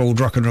quite a lot of old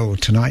rock and roll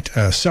tonight,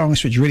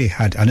 songs which really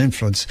had an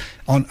influence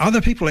on other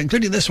people,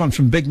 including this one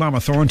from Big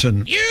Mama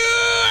Thornton. You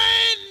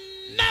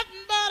ain't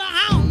nothing but a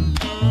hound.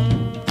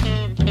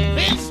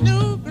 Been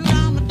snooping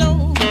around my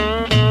door.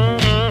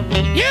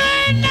 You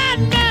ain't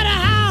nothing but a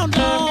hound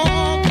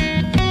dog.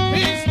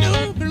 Been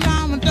snooping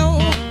around my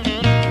door.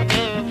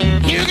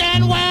 You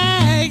can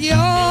wag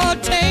your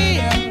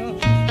tail,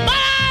 but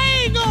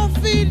I ain't gonna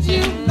feed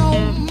you no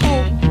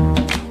more.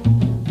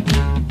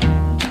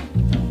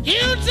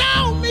 You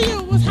told me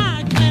it was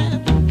high class,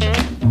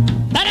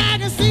 but I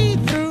can see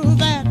through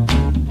that.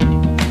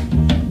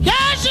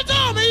 Yes, you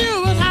told me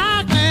you was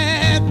high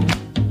class,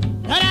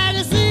 but I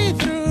can see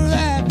through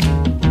that.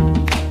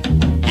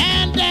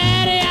 And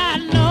Daddy, I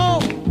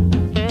know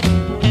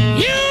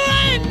you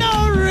ain't no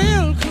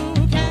real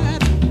cool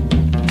cat.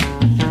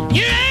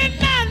 You ain't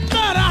nothing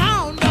but a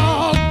hound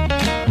dog,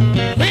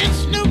 been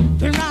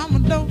snooping around my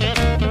door.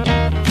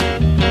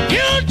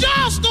 You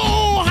just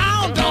old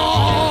hound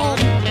dog,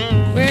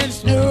 been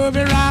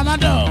snooping around my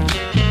door.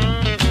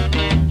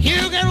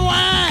 You can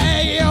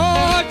wag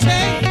your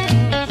tail,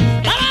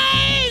 but I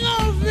ain't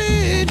gonna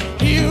feed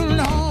you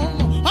no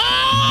more.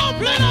 Oh,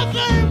 plenty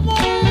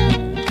more.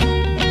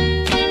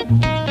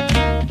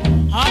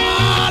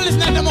 Oh, listen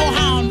to them old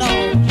hound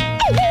dogs.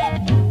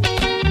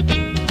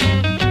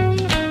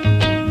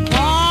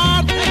 Oh,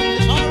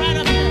 it's all right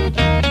up here.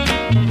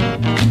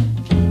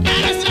 Now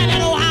listen to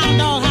that old hound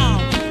dog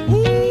howl.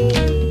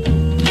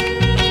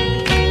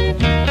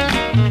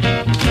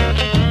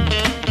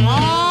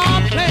 Oh,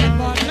 play it,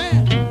 boy, play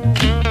it.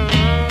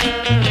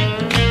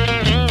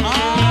 Oh,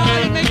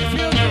 you make me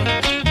feel good.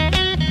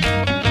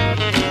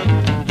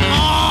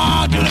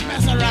 Oh, do the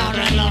mess around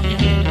right along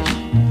here.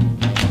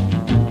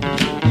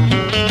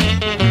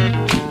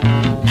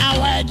 Now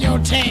wag your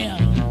tail.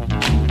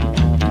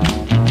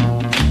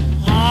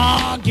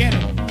 Oh, get it.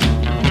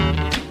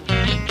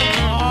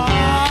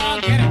 Oh,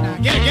 get it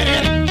now. Get it, get it, get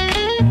it.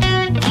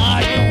 Oh,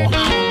 you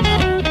hound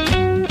dog.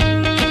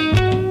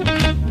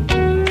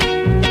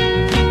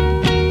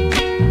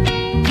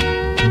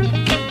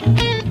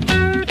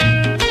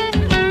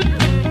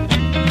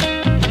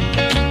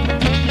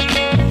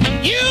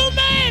 You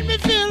made me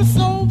feel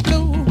so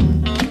blue.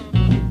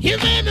 You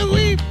made me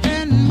weep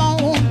and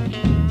moan.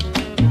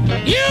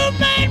 You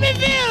made me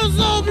feel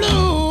so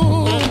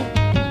blue.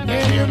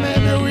 Yeah, you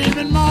made me weep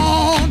and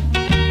moan.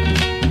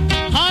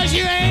 'Cause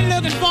you ain't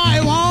looking for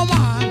a woman.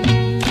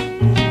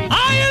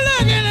 All you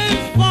looking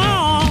is for.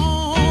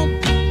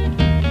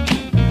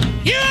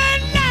 You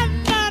ain't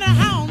nothing but a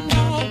hound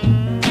dog,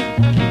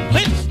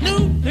 quit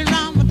snooping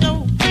around my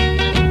door.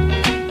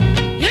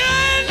 You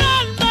ain't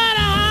nothing but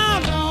a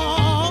hound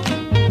dog,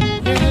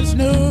 quit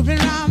snooping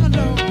around my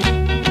door.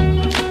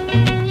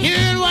 You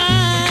can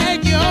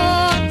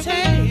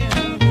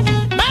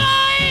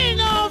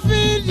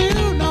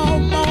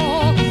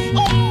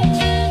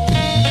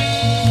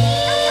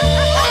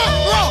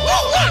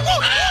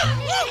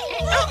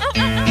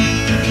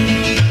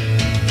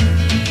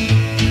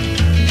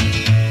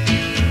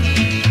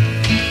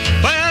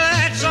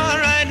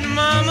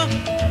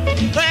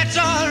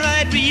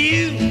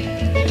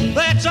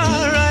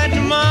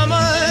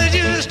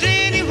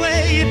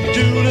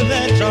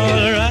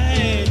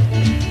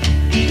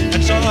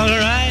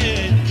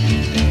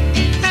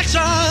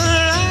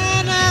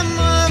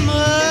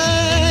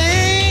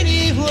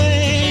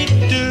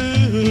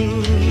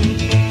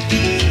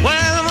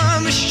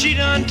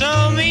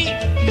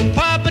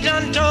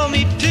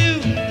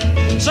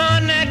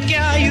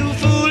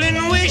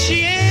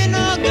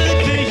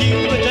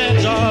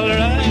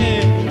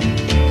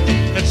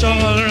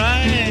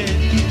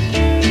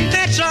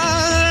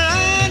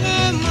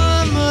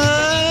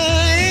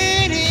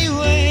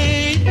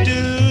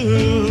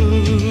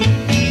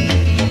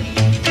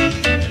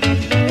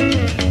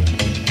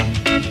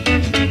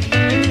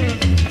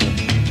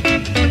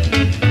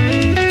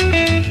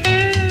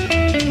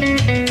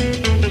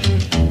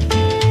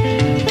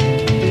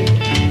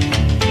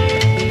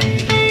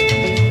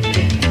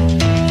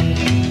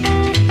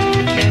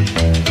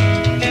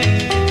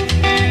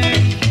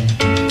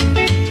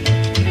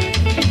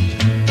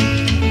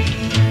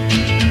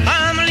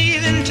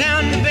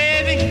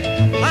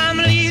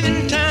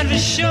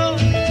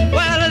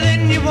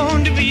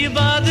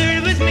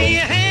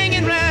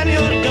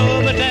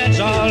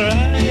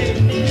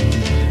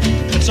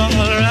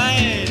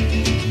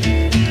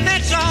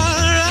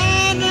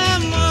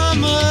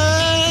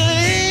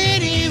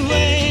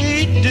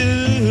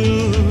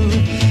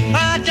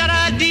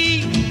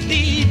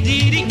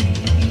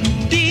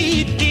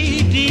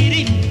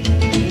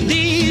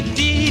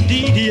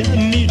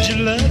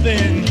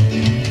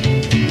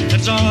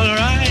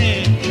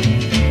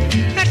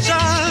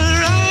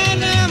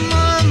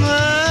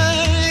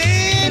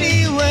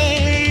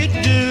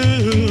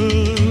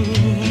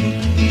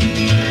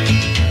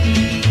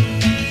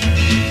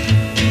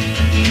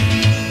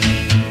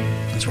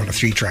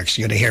three tracks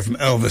you're going to hear from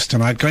Elvis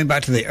tonight. Going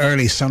back to the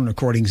early Sun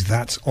recordings,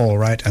 That's All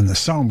Right, and the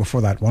song before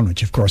that one,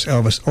 which of course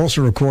Elvis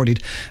also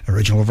recorded,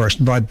 original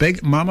version by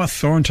Big Mama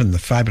Thornton, the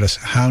fabulous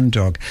Hound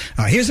Dog.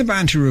 Here's a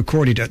band who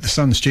recorded at the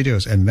Sun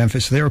Studios in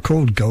Memphis. They were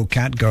called Go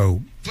Cat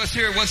Go. Let's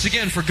hear it once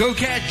again for Go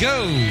Cat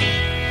Go.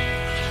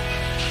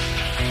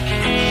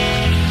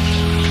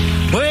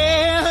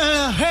 Well,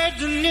 I heard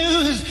the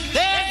news,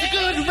 there's a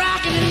good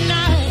rockin'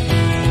 tonight.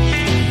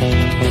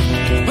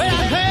 Well,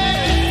 I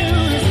heard the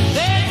news,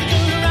 there's a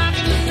good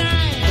rockin'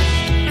 tonight.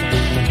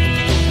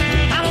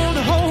 I want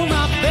to hold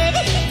my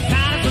baby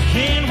tight as I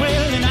can,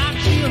 well, and I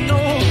feel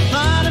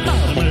nobody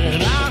but me.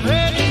 And I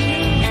heard the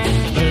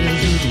news, there's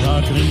a good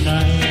rockin'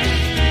 tonight.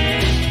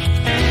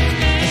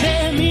 I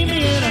said, meet me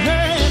in a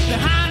hurry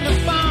behind the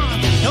farm.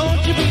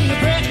 Don't you be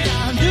afraid,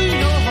 I'll do you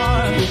no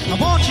harm. I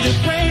want you to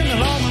bring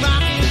along the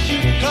rockin'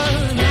 shoe,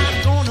 'cause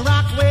I'm gonna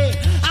rock away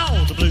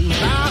all the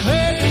blues. I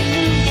heard the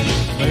news,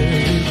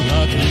 there's a good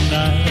rockin'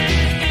 tonight.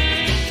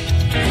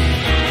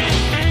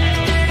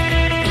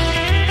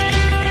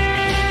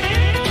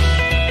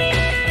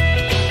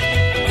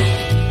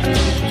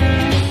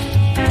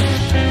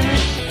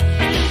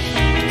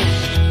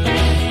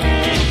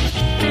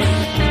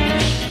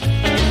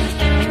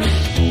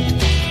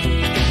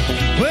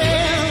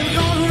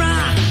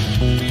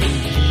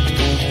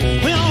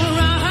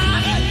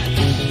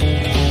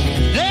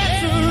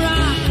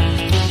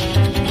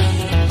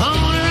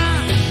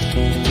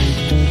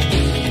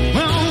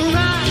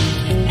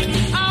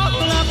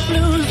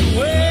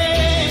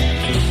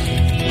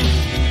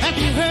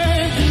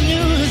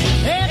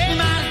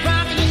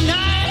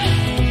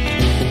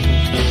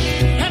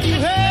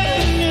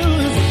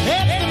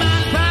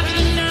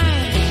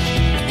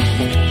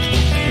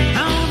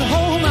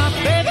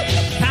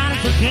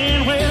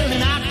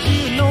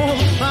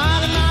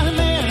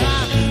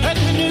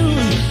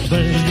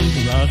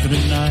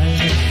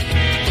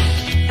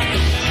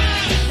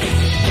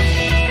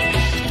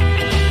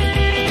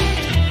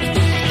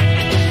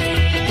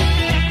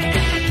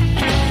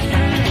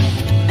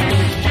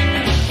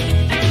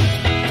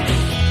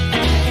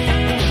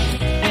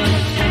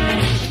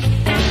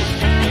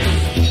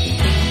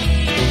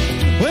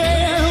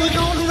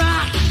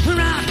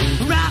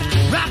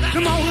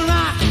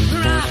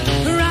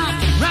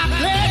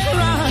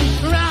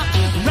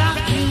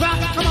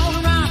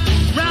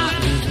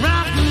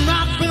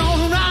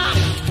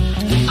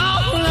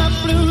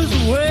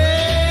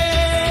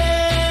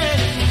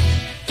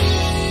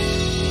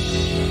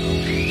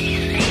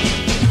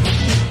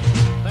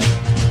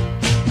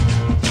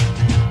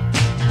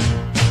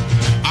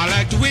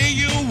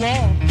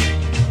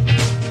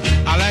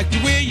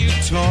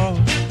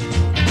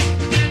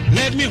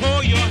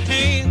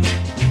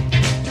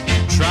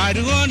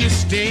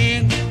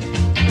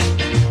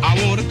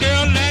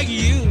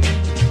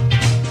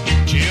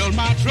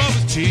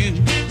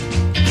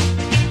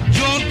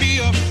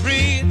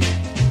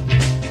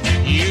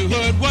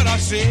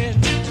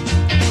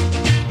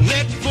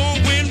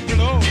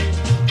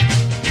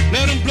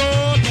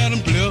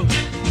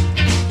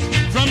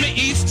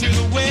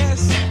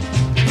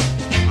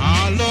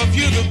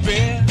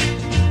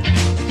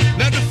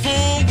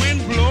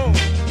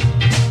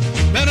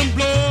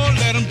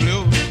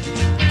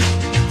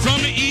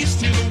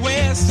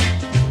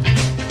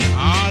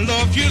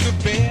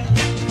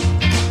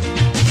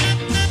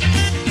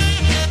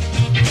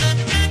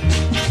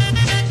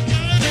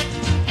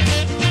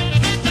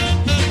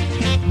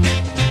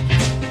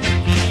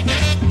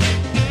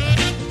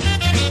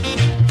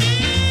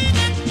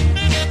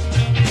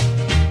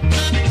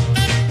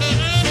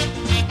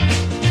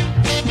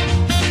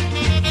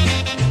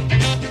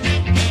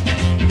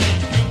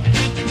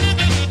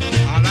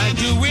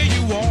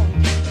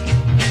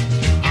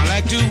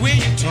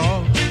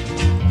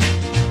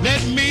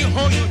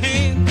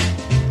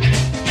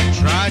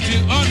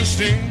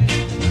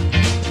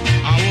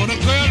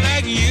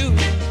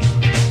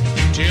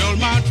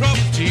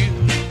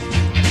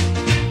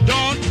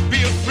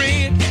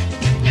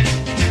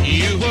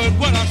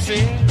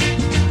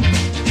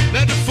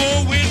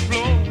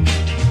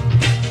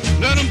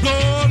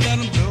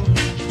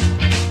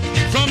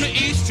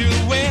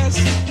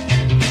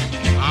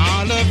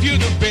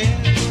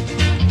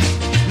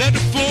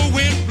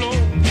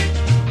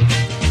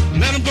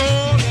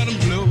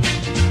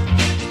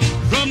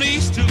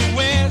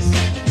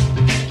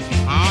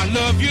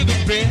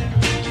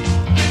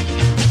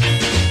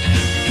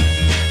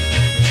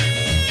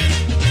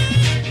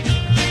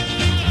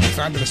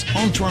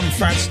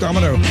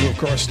 Domino, who of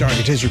course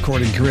started his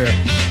recording career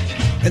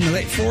in the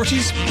late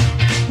 40s.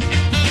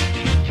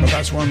 Well,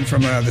 that's one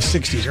from the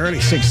 60s, early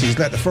 60s,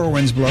 Let the Four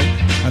Winds Blow.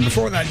 And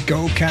before that,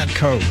 Go Cat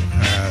Co.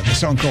 The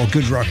song called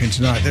Good Rockin'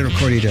 Tonight. They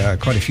recorded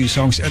quite a few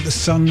songs at the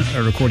Sun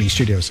recording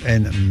studios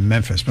in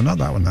Memphis, but not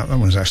that one. That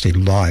one was actually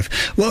live.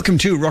 Welcome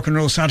to Rock and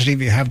Roll Saturday.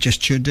 If you have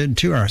just tuned in,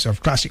 2 hours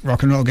of classic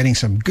rock and roll, getting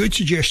some good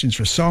suggestions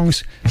for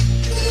songs,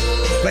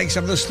 playing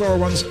some of the slower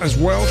ones as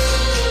well.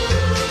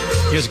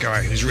 Here's a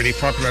guy who's really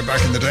popular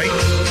back in the day.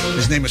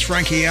 His name was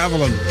Frankie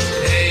Avalon.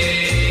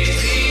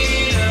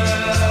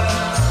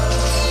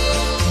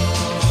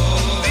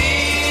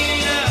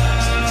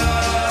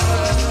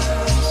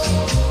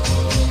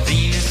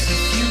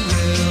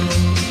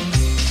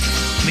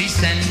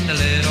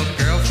 little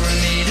girl for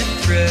me to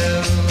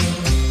thrill.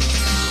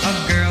 A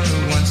girl who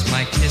wants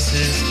my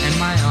kisses and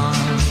my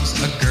arms.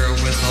 A girl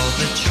with all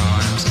the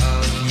charms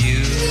of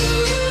you.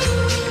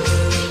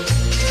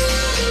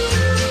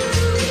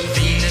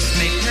 Venus,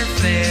 make her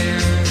fair.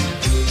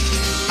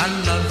 I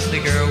love the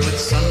girl with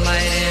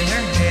sunlight in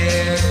her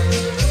hair.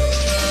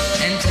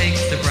 And take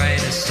the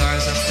brightest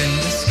stars up in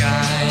the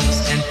skies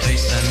and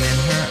place them in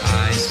her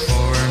eyes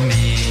for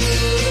me.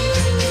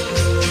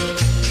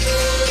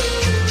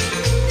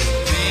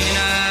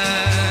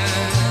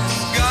 Venus,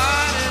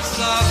 goddess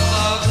of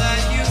love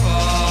that you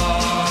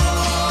are.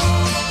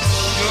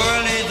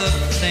 Surely the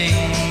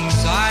things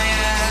I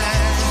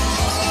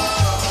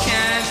ask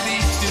can't be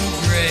too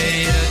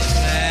great a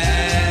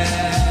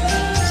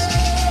task.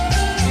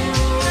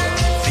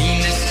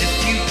 Venus, if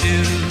you do,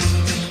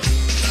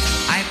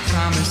 I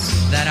promise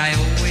that I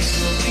always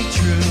will be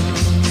true.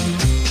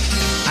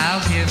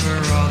 I'll give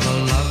her all the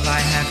love I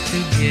have to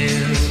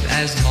give,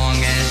 as long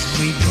as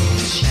we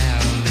both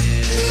shall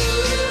live.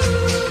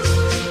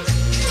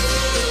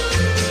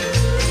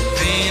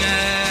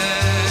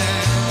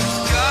 Venus,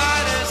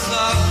 goddess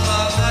of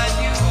love that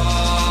you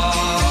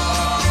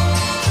are.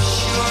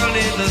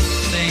 Surely the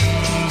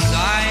things I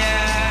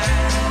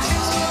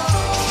ask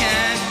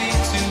can't be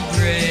too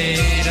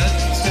great a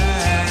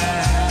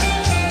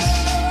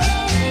task.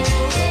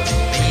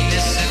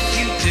 Venus, if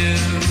you do,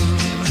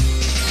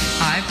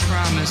 I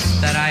promise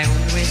that I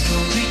always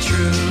will be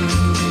true.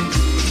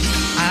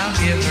 I'll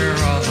give her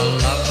all the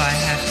love I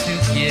have to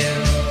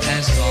give,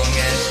 as long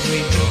as we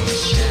both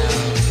shall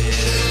live.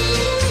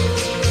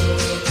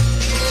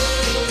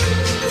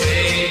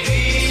 Hey,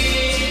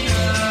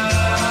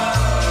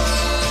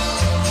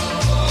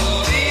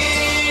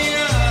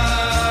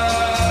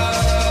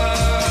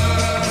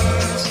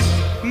 Venus,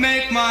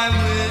 make my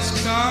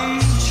wish come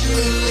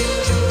true.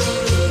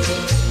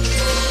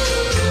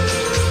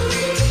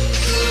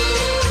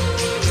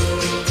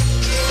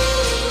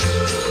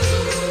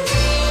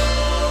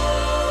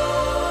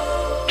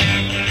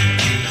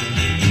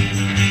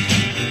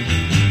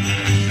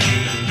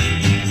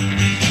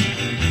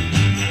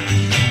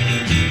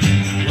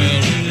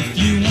 Well, if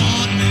you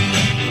want me,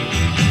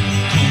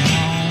 come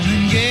on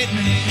and get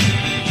me.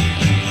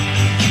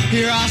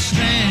 Here I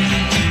stand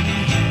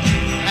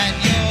at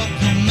your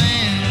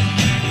command.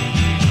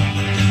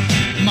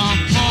 My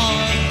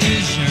heart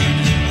is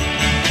yearning,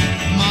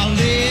 my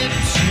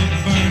lips are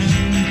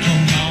burning.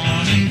 Come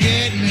on and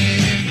get me.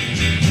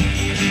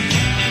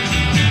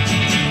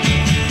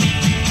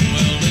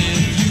 Well, if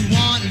you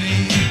want me,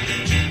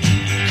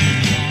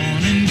 come on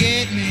and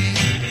get me.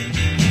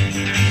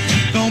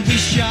 Don't be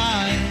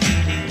shy.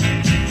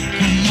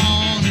 Come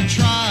on and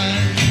try.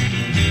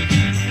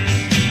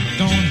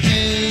 Don't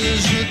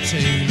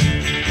hesitate,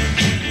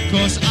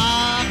 'cause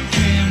I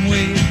can't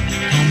wait.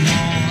 Come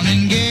on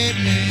and get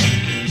me.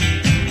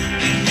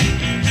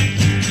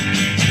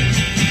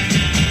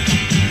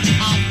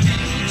 I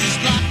feel just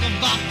like a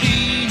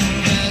volcano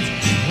that's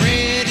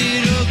ready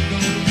to go.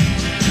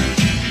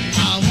 I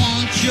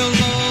want your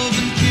love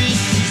and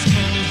kisses,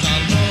 'cause I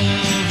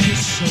love you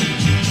so.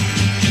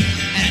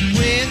 And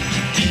with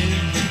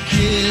every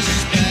kiss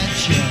that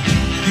you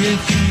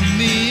give to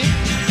me,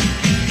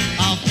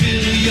 I'll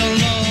fill your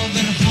love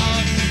and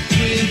heart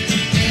with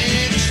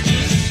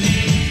ecstasy.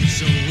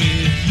 So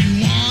if you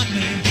want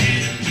me,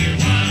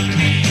 come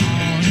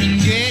on and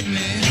get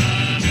me.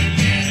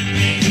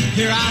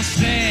 Here I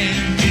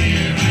stand,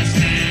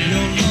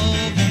 your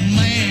lover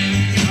man.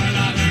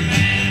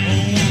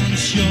 Oh,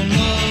 want your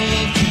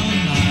love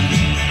tonight.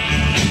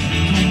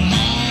 Come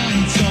on,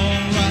 it's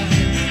alright.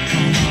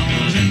 Come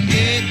on and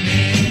get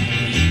me.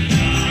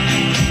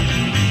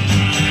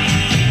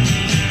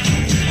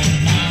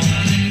 Come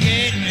on and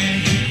get me.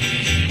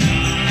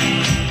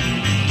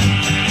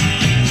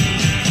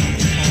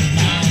 Come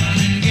on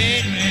and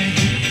get me.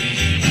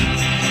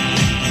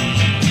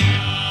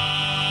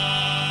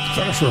 So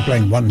if we're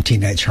playing one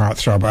teenage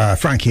heartthrob,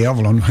 Frankie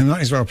Avalon, we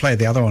might as well play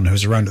the other one who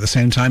was around at the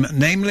same time,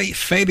 namely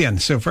Fabian.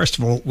 So first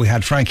of all, we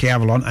had Frankie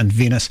Avalon and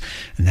Venus,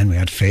 and then we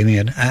had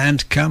Fabian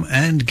and Come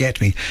and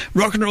Get Me.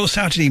 Rock and Roll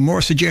Saturday,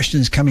 more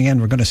suggestions coming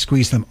in. We're going to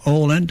squeeze them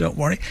all in, don't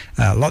worry.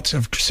 Lots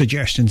of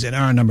suggestions in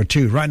hour number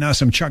 2. Right now,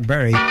 some Chuck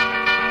Berry.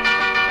 Riding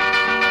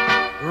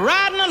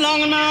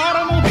along in my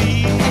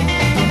automobile,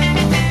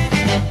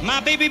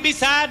 my baby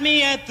beside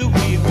me at the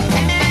wheel.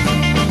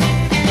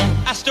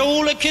 I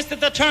stole a kiss at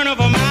the turn of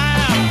a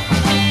mile,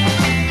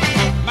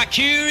 my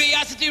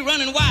curiosity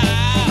running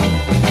wild,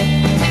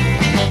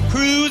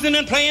 cruising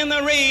and playing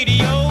the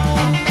radio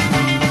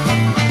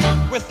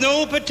with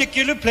no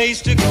particular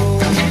place to go.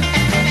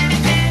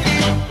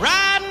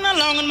 Riding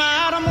along in my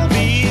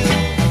automobile,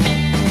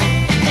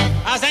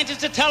 I was anxious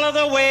to tell her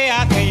the way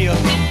I feel.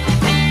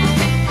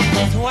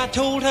 So I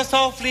told her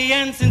softly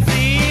and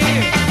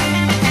sincere,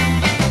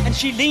 and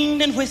she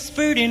leaned and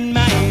whispered in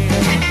my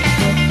ear,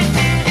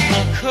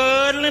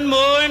 cuddling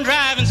more and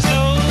driving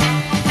slow,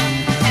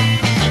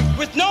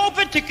 with no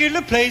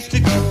particular place to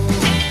go.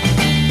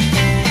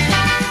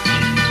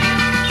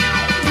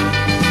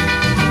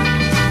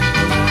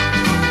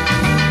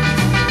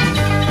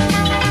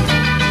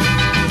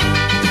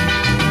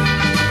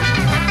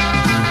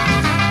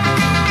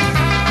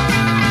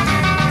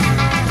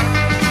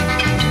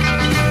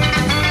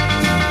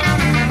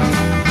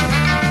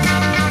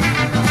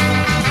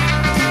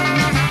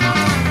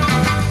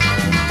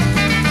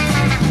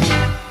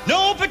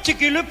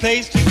 particular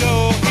place to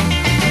go.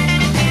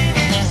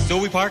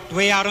 So we parked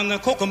way out on the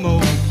Kokomo.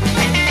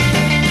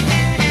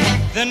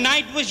 The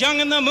night was young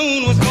and the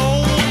moon was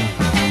gold.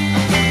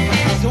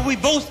 So we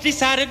both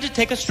decided to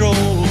take a stroll.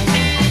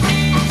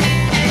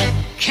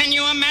 Can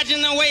you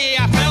imagine the way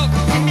I felt?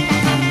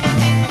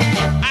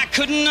 I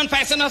couldn't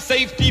unfasten a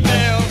safety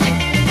belt.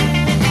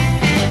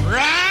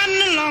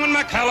 Riding along in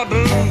my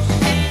calaboose,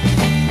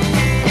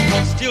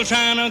 still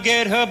trying to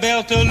get her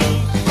belt to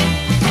loose.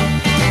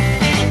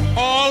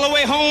 All the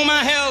way home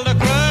I held a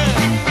grudge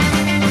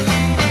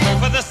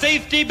for the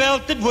safety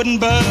belt that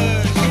wouldn't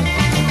budge.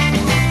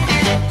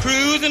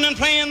 Cruising and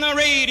playing the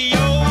radio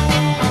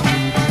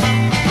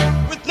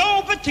with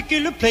no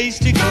particular place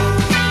to go.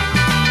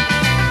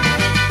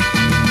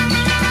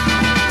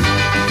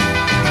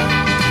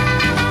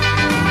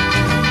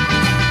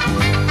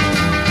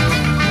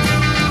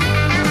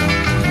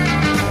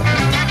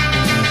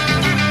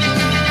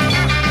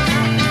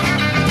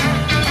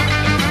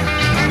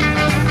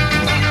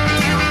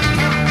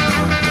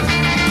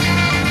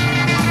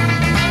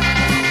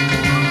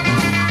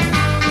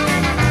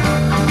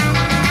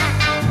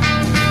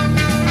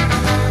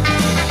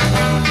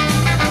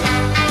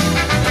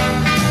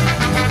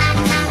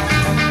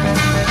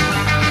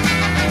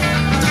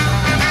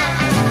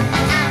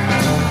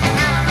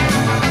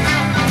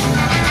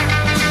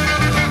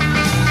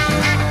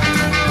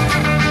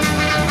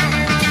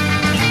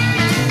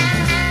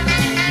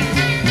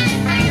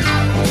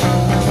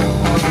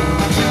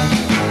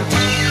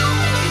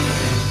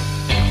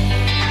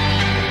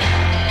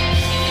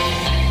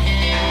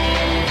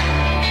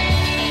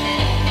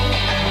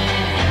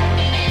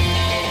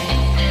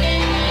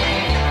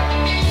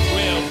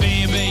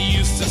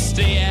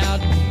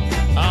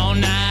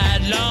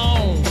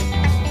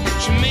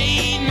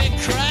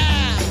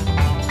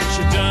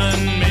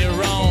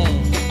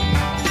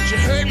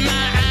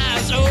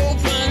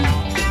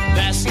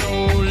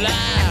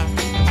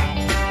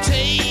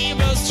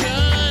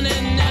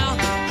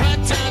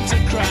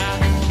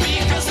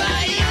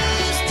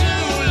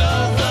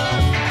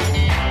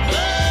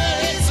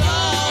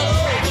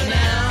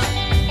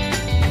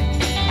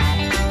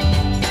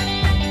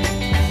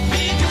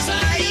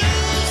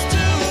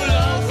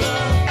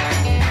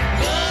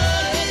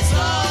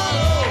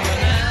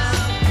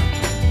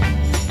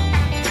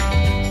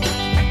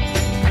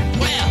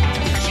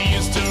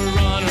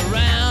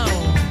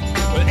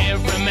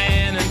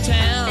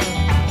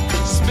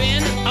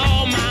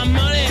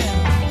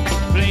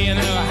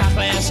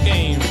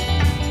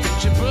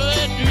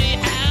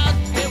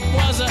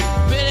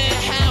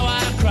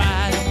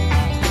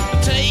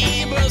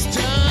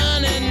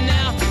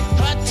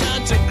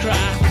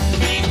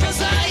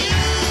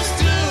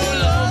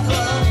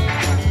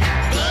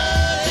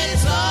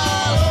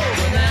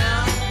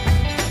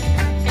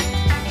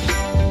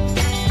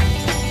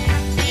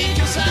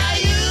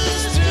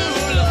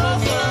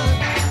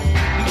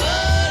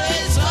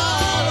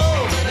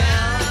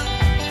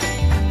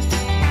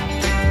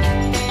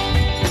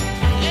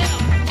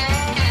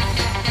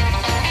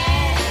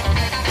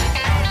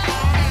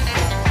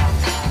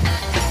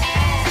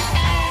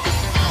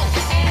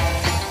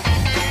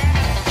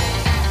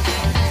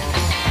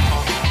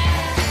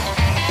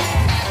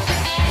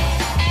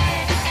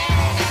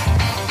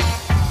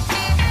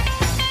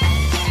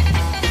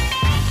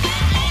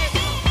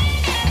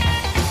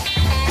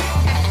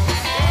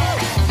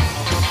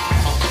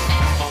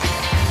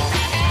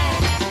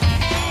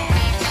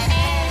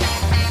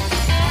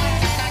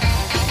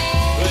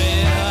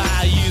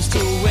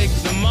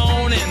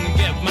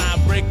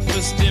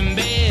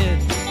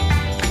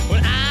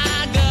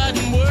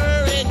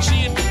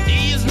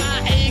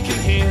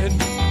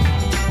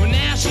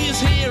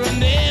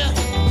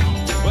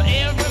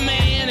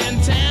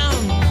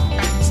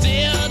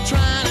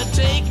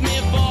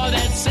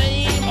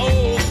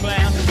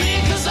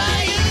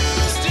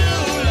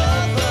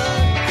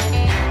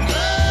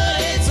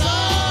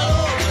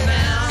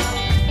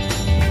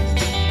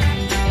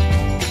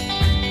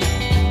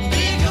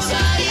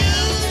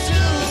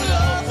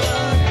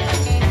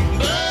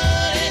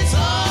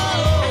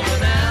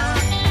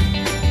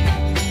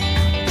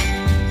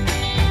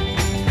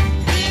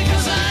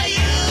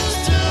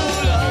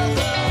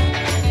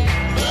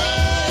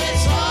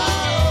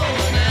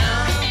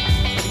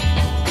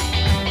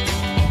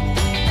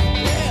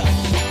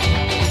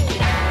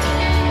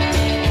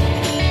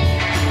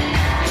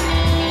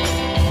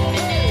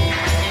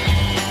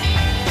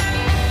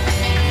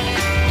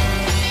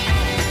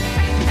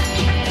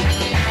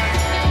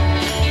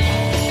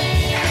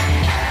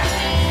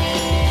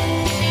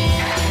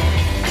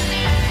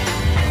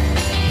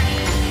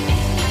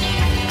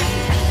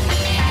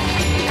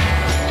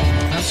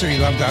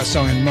 Love that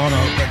song in mono,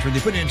 but when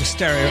you put it into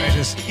stereo, it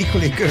is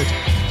equally good.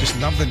 Just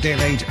love the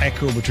delayed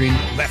echo between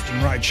left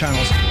and right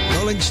channels.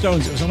 Rolling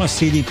Stones, it was on a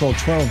CD called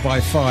 12 by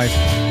 5.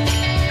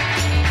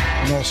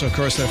 And also, of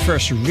course, their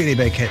first really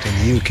big hit in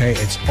the UK,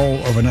 It's All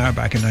Over Now,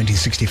 back in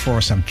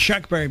 1964. Some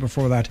Chuck Berry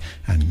before that,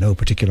 and No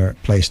Particular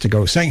Place to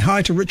Go. Saying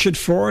hi to Richard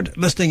Ford,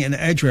 listening in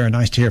Edgware.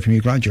 Nice to hear from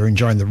you. Glad you're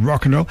enjoying the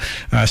rock and roll.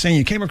 Saying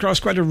you came across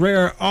quite a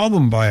rare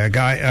album by a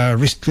guy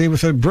recently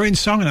with a brilliant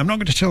song, and I'm not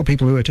going to tell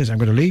people who it is. I'm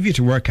going to leave you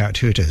to work out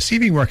who it is. See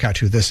if you can work out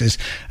who this is,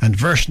 and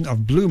version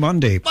of Blue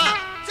Monday. 1,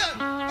 2,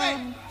 3,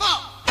 4.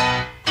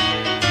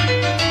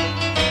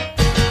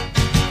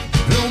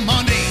 Blue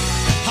Monday,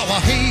 how I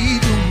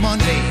hate Blue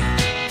Monday.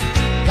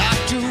 Got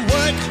to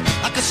work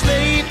like a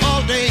slave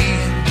all day.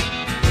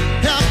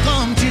 Here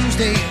come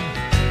Tuesday,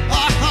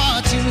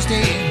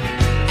 Tuesday.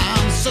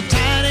 I'm so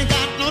tired, ain't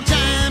got no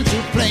time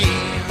to play.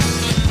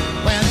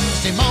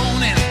 Wednesday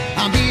morning,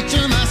 I'm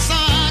beating my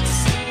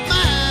socks.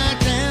 My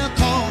girl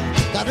called,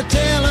 gotta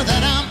tell her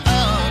that I'm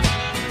up.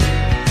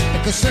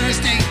 Because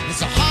Thursday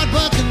is a hard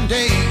working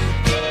day,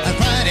 and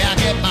Friday I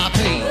get my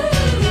pay.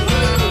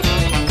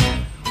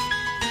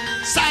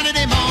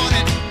 Saturday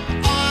morning,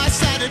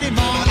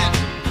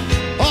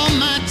 all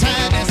my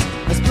tiredness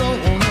is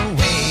blown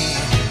away.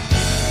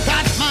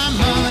 Got my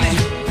money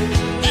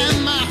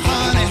and my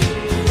honey,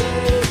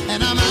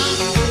 and I'm out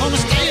on the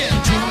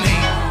stand too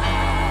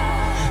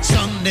late.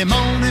 Sunday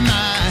morning,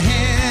 my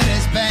head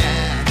is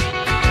bad,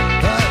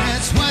 but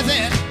it's worth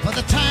it for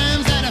the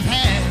times that I've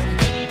had.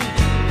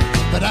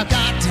 But I've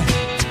got to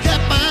get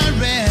my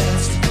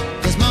rest,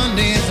 'cause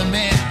Monday is a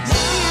mess.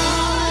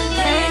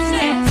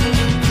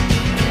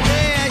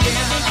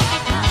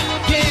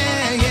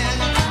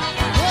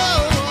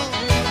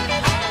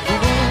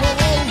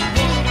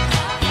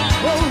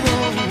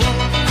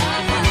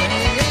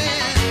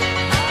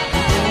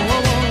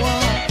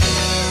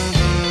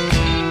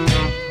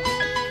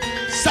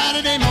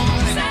 Saturday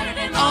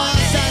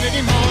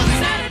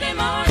morning,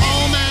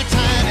 all my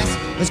tiredness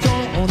is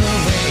gone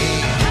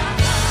away.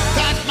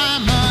 Got my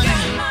money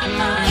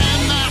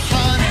and my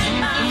honey,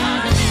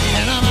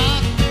 and I'm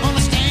out on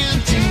the stand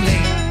too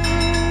late.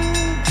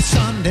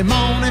 Sunday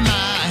morning,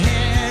 my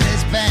head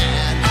is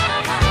bad,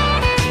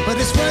 but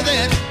it's worth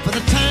it for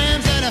the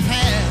times that I've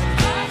had.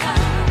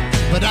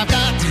 But I've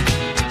got to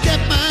get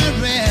my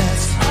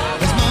rest,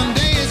 'cause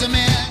Monday is a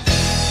mess.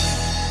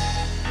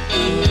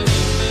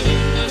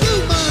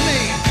 Blue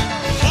Monday,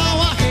 how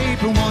I hate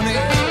Blue Monday.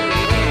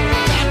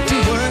 Got to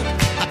work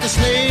like a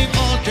slave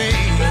all day.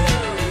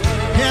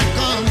 Here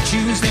come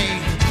Tuesday,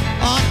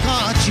 oh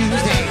God,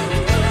 Tuesday.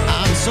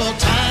 I'm so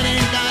tired,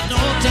 ain't got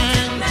no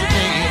time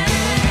today.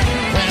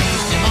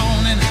 Wednesday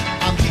morning,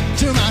 I'm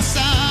to my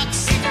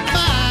socks.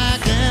 My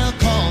girl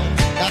called,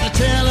 gotta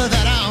tell her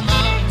that I'm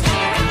out.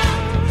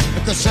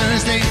 Because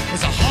Thursday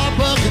is a hard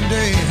working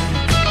day,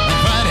 and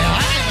Friday I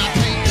ain't got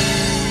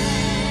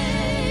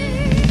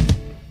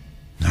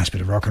Nice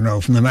bit of rock and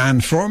roll from the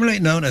man formerly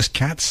known as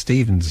Cat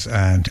Stevens,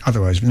 and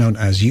otherwise known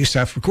as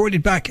Yusuf,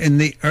 recorded back in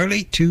the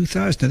early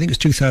 2000s. I think it was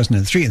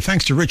 2003. And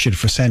thanks to Richard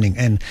for sending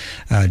in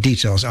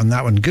details on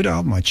that one. Good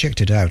album. I checked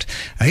it out.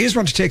 Here's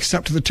one to take us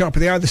up to the top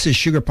of the hour. This is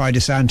Sugar Pie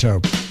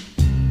DeSanto.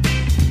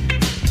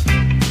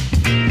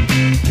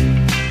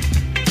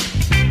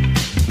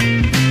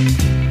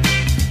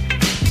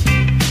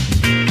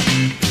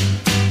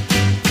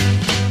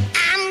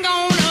 I'm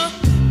gonna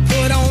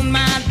put on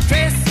my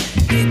dress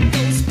with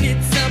those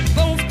slits up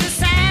both the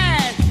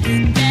sides,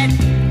 with that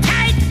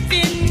tight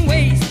thin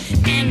waist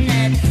and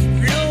that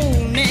low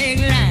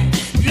neckline.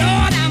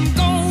 Lord, I'm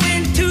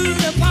going to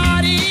the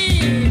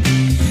party,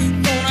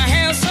 gonna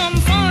have some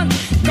fun,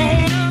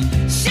 gonna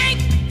shake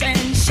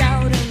and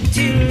shout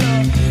until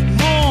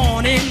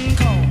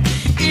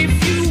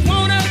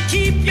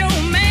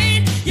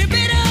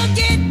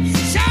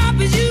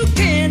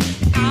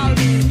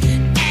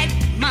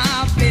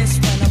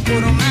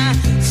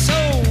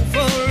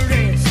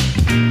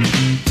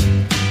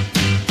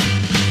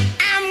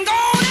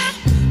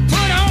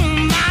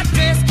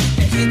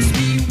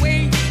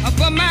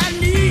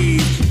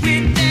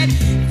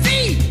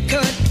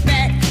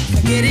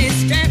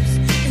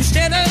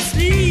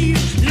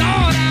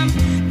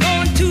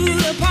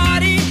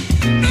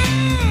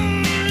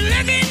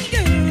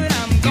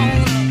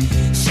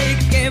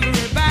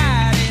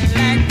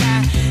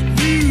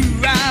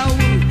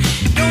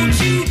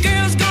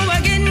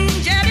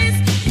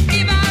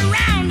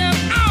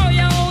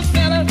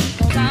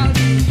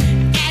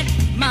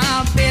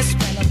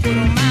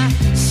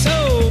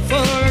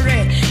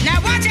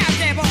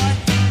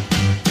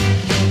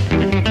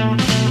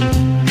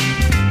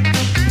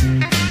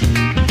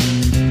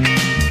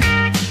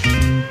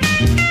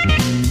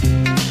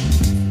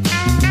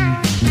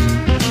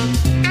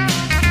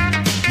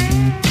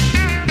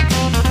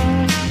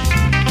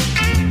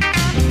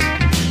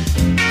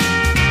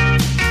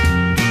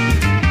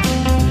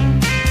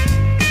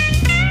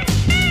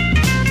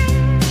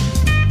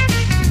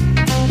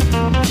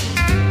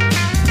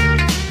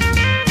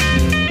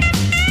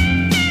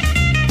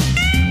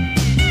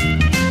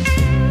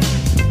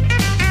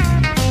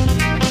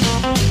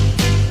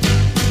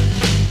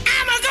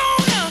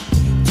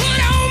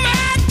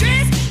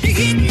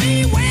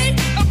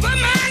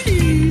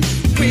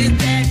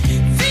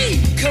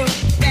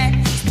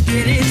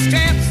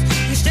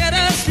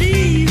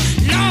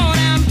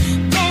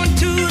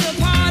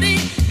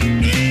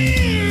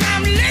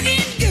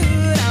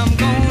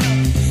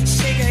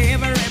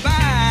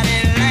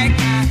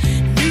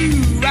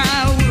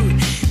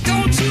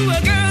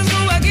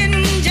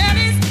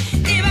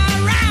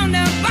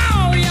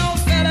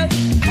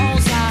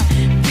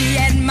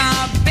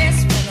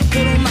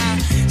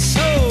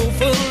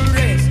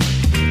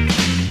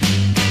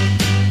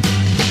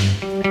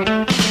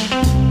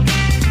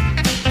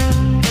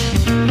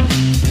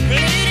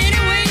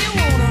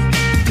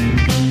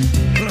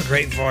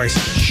great voice.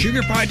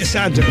 Sugar Pie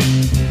DeSanto.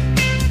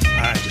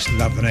 I just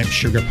love the name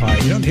Sugar Pie.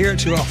 You don't hear it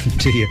too often,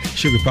 do you?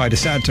 Sugar Pie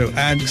DeSanto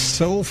and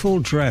Soulful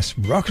Dress.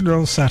 Rock and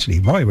Roll Saturday.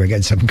 Boy, we're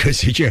getting some good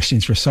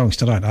suggestions for songs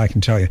tonight, I can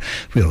tell you.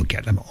 We'll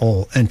get them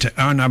all into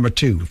hour number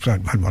 2. We've got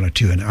one or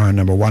two in hour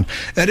number 1.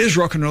 It is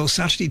Rock and Roll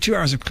Saturday. 2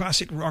 hours of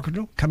classic rock and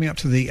roll coming up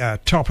to the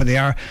top of the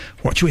hour.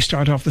 What should we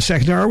start off the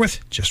second hour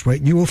with? Just wait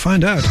and you will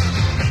find out.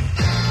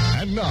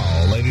 And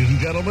now, ladies and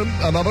gentlemen,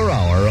 another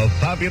hour of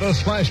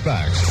fabulous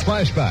flashbacks.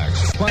 Let's rock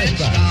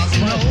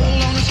and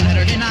roll on a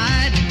Saturday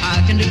night.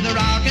 I can do the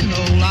rock and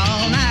roll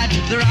all night.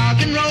 The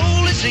rock and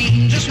roll, it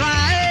seems just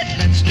right.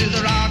 Let's do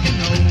the rock and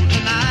roll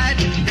tonight.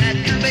 Grab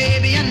your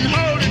baby and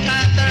hold her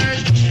tight.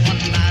 There's just one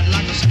night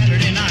like a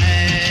Saturday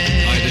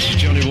night. Hi, this is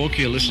Johnny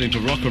Walker. You're listening to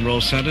Rock and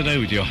Roll Saturday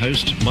with your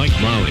host, Mike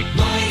Marwick.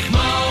 Mike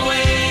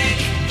Marwick,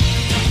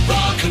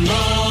 Rock and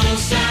Roll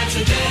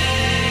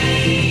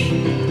Saturday.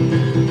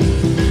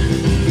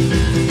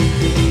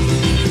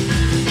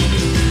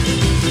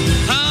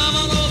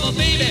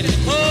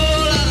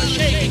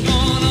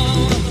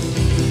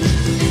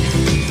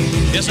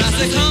 Yes, I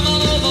say come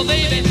on over,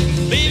 baby.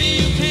 Baby,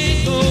 you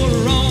can't go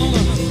wrong.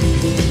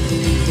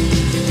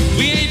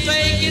 We ain't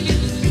faking.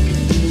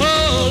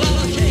 Oh,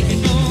 lot of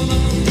shaking going on.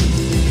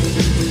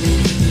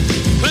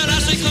 Well, I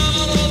say come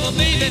on over,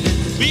 baby.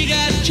 We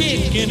got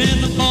chicken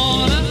in the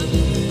corner.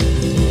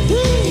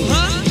 Woo,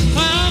 huh?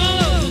 Come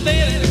on over,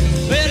 baby.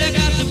 Well, they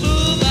got the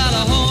bull by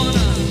the horn.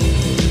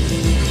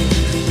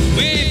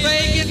 We ain't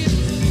faking.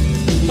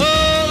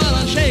 Oh,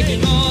 lot of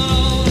shaking going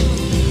on.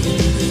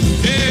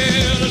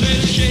 Yeah,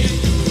 let's shake.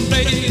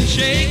 Baby,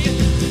 shake it.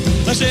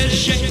 I said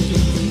shake it,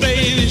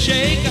 baby,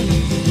 shake it.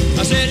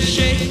 I said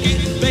shake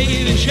it,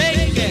 baby,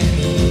 shake it.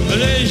 I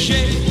said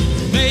shake it,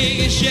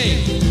 baby,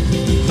 shake it.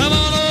 Come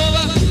on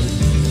over.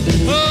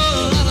 Oh, a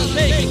lot of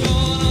shaking going on.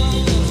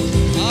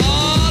 Oh,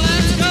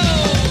 let's go.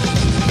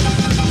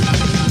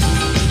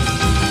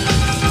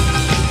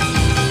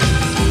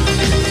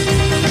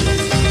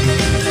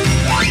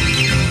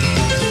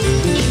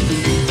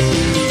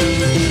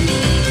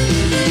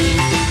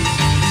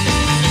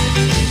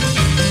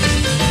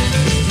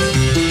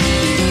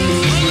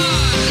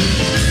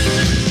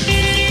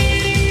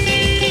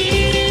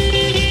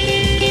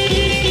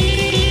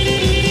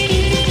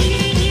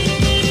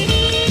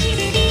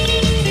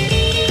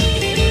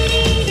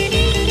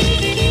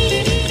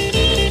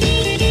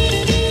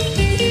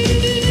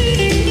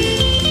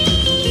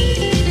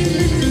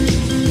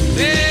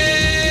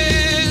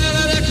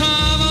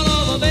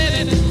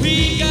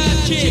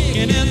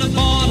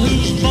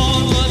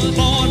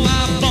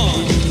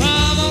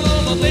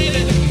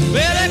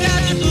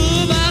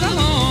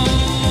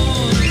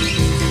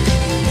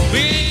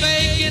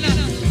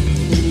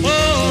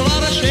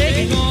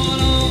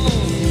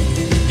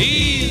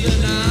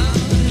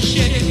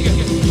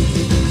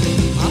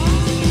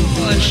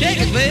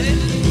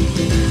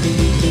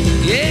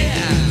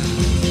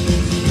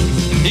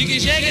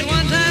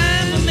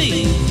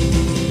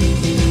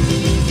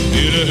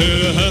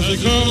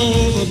 Come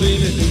over,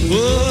 baby. Oh, a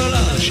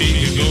lot of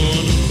shaking going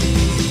on.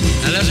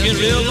 Now let's get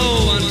real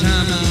low one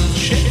time now.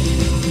 Shake,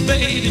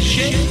 baby,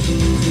 shake.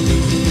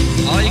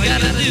 All you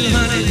gotta do,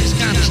 honey, is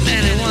kind of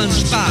stand in one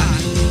spot.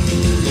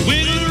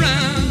 Wiggle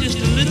around just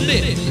a little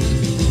bit.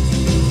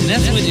 And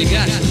that's what you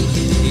got.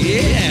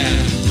 Yeah.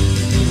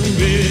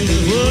 Baby,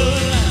 oh, a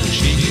lot of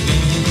shaking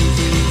going on.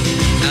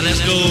 Now let's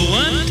go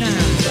one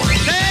time.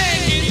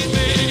 Shake it,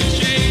 baby,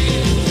 shake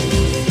it.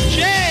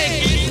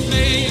 Shake it,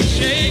 baby,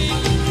 shake it.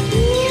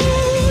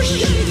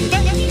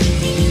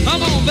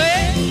 Come on,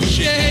 baby,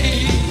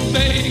 shake,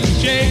 baby,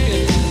 shake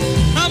it.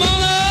 Come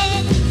on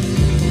up.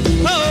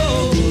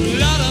 Oh,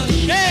 lot of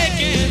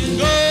shaking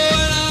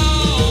going on.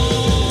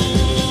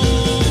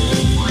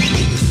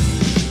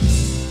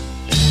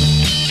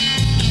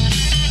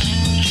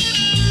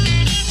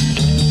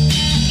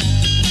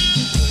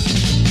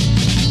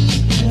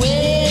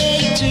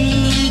 Way to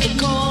the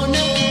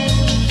corner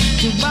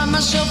to buy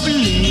myself a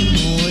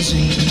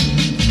limousine.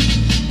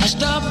 I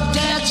stopped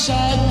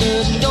outside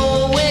the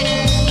doorway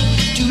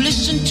to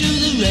listen to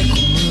the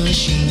record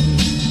machine.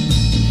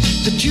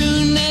 The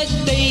tune that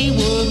they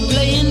were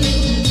playing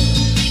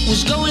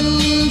was going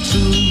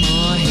through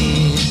my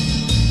head.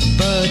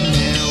 But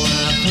now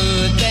I've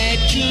heard that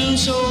tune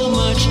so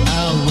much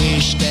I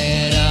wish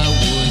that I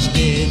was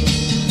dead.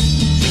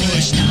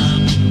 First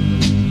time.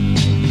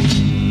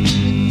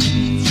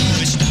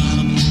 First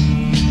time.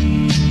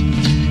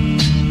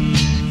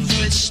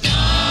 First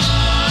time.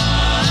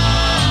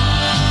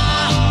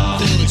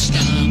 First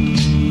time.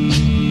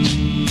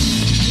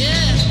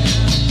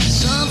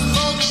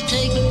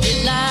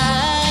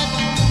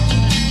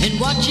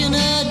 Watching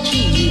a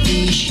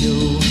TV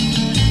show.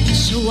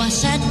 So I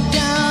sat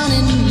down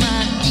in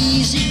my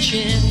easy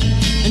chair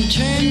and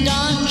turned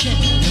on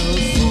channel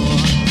 4.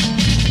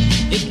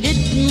 It hit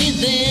me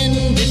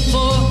then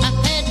before I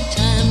had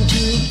time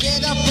to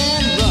get up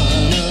and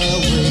run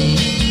away.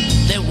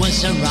 There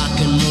was a rock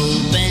and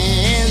roll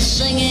band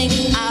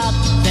singing out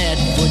that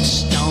foot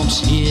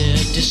stomps here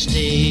to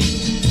stay.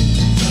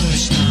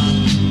 First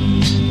time.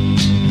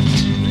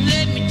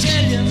 Let me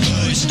tell you.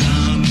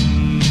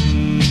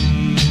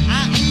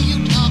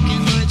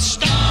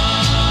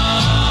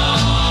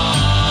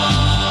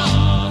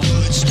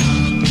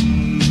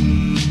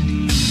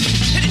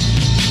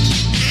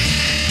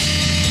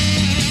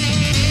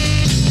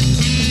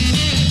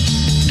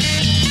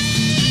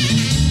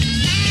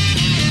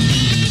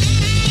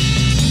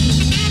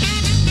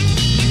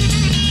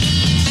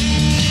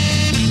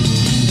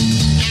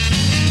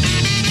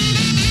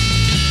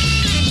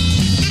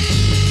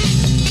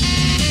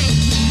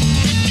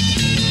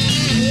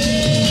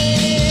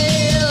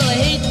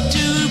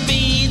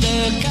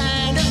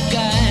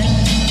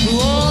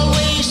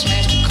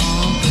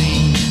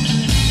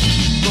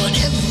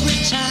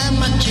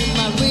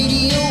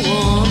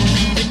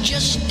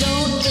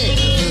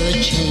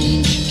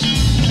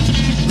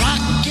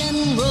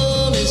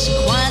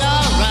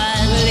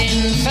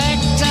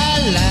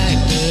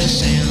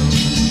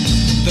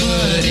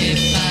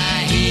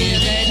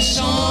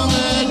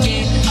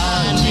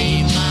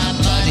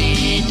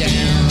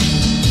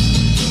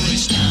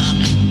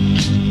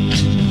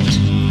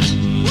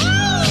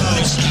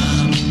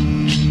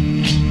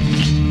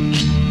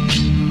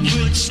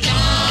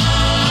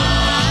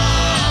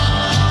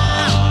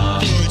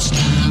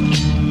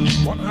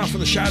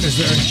 Shadows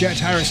there, Jet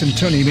Harris and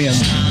Tony Meehan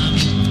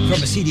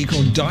from a CD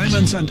called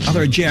Diamonds and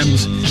Other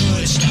Gems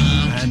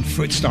and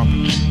Fruit Stomp.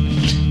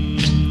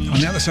 On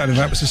the other side of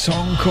that was a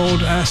song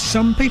called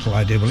Some People,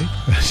 I do believe.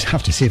 I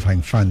have to see if I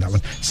can find that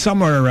one.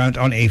 Somewhere around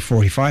on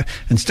A45.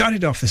 And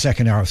started off the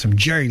second hour with some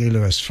Jerry Lee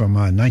Lewis from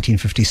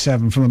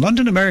 1957, from a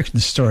London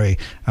American Story,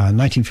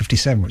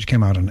 1957, which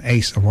came out on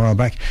Ace a while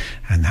back.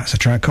 And that's a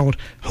track called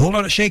Whole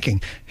Lot of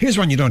Shaking. Here's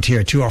one you don't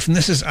hear too often.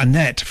 This is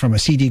Annette from a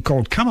CD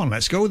called Come On,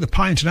 Let's Go, the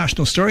Pie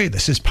International Story.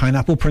 This is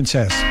Pineapple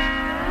Princess.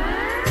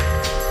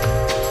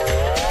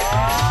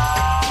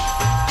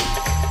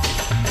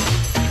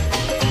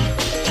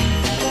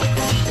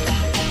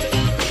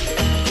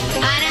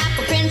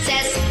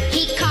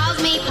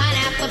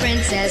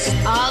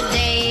 All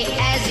day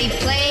as he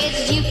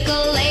plays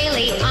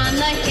ukulele on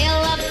the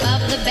hill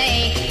above the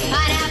bay.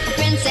 Pineapple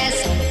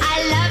Princess,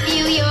 I love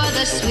you, you're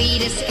the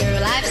sweetest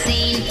girl I've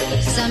seen.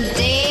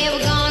 Someday we're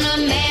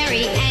gonna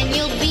marry and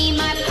you'll be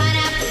my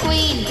pineapple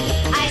queen.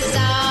 I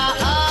saw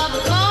a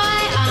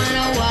boy on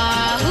a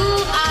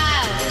wahoo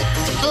isle,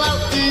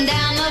 floating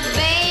down the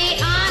bay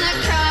on a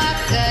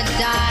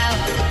crocodile.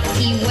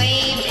 He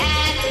waved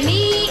at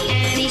me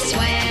and he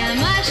swam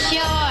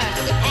ashore,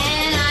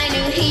 and I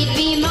knew he'd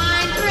be mine.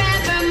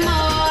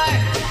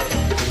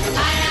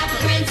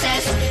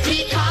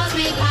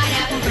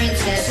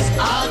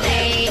 All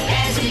day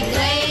as he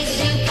plays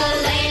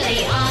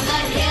ukulele on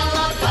the hill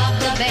above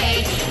the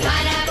bay.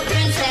 Pineapple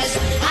Princess,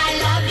 I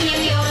love you,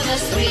 you're the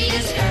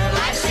sweetest girl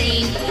I've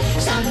seen.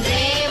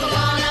 Someday we're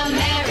gonna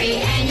marry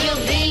and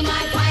you'll be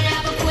my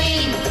pineapple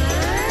queen.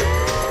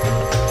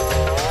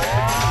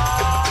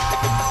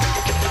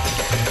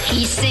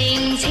 He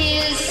sings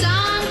his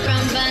song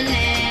from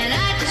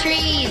banana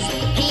trees.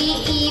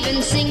 He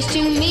even sings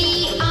to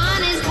me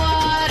on his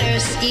water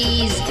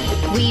skis.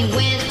 We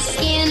went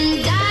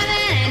skin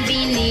diving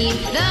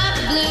beneath the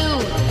blue.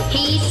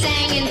 He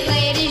sang and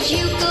played his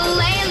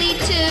ukulele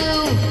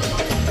too.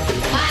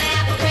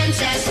 Pineapple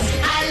Princess,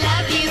 I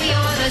love you,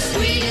 you're the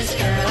sweetest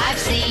girl I've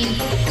seen.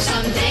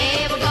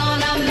 Someday we're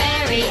gonna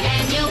marry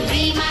and you'll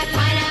be my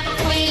pineapple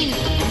queen.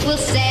 We'll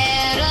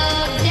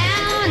settle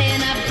down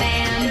in a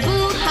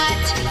bamboo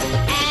hut,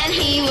 and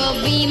he will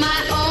be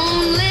my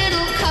own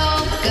little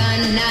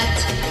coconut.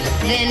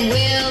 Then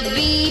we'll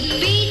be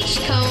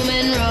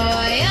beachcombing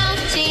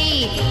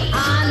royalty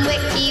on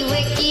Wiki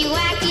Wiki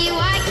Wacky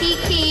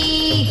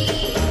Waikiki.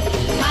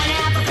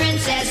 Pineapple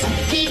Princess,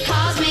 he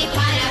calls me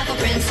Pineapple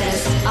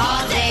Princess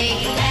all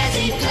day as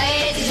he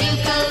plays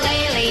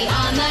ukulele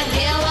on the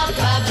hill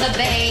above the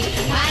bay.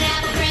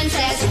 Pineapple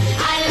Princess,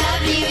 I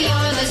love you,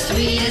 you're the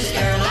sweetest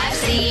girl I've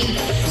seen.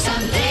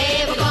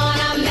 Someday we're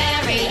gonna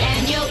marry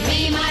and you'll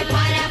be my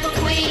pineapple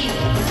queen.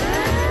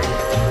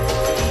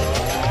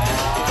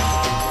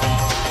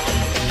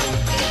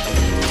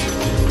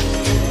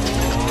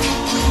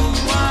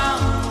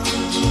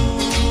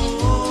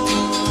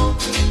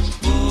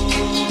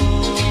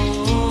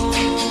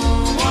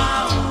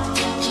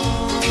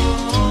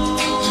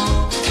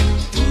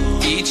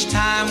 Each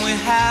time we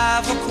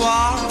have a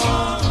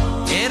quarrel,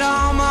 it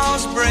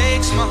almost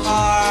breaks my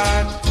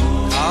heart,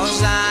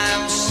 'cause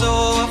I'm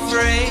so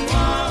afraid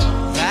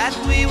that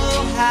we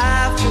will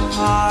have to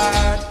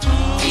part.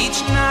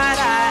 Each night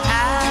I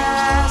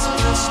ask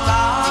the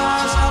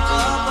stars up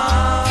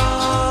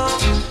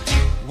above,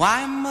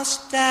 why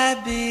must I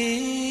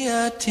be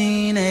a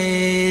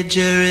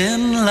teenager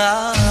in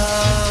love?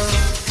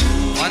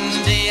 One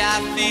day I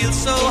feel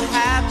so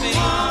happy,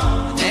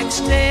 the next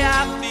day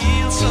I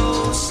feel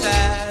so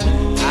sad.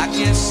 I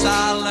guess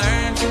I'll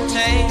learn to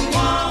take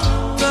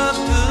the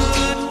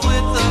good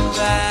with the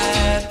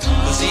bad,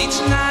 'cause each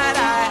night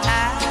I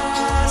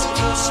ask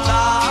the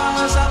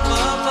stars up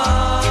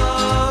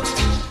above,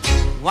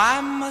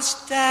 why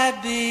must I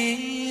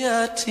be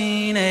a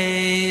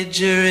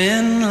teenager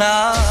in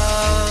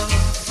love?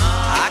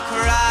 I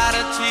cried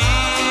a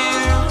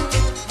tear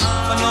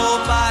for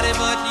nobody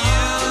but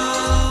you.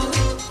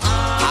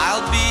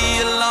 I'll be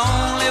a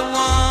lonely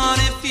one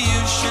if you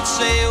should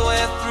say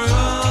we're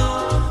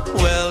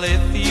through. Well,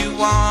 if you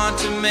want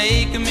to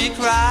make me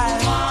cry,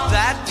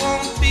 that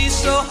won't be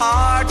so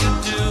hard to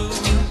do.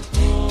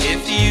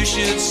 If you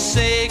should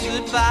say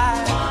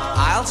goodbye,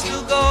 I'll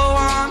still go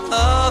on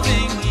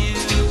loving you.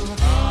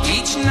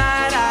 Each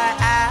night I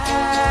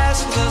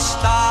ask the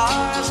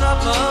stars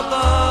up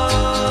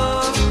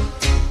above,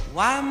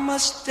 why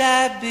must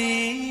I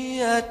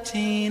be a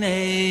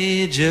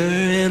teenager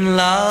in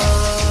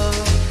love?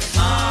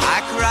 I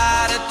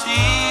cried a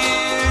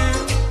tear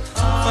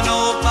for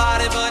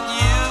nobody but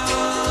you.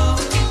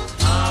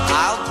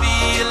 I'll be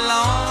a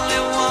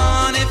lonely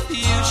one if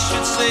you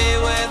should say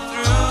we're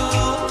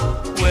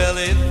through. Well,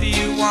 if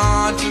you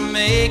want to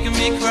make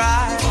me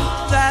cry,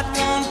 that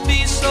won't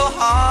be so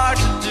hard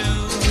to do.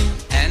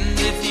 And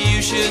if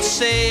you should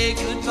say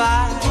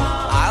goodbye,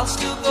 I'll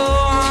still go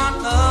on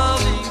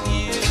loving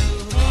you.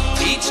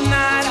 Each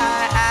night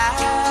I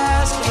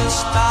ask the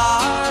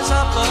stars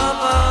up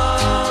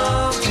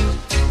above,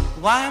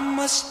 why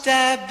must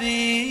I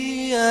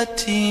be a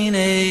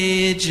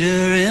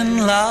teenager in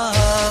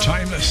love?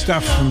 Timeless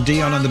stuff from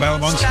Dion and the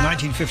Belmonts.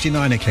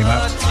 1959 it came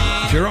out.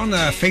 If you're on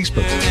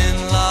Facebook,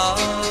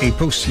 he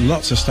posts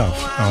lots of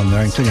stuff on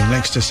there, including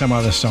links to some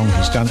other songs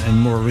he's done in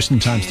more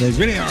recent times. They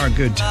really are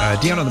good.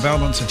 Dion and the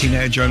Belmonts, A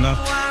Teenager in Love.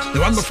 The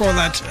one before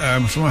that,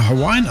 from a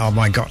Hawaiian album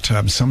I got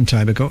some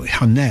time ago,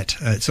 Hanette.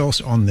 It's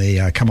also on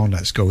the Come On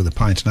Let's Go, the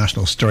Pie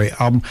International Story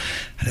album,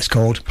 and it's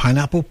called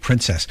Pineapple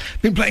Princess.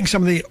 Been playing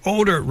some of the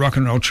older rock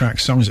and roll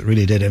tracks, songs that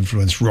really did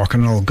influence rock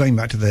and roll, going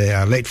back to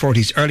the late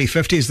 40s, early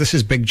 50s. This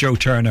is Big Joe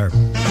Turner.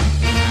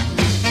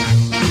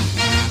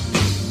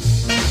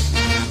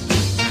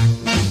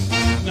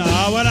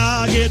 Now when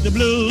I get the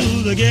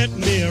blues, I get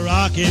me a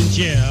rocking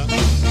chair.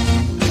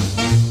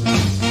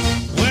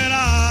 When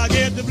I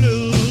get the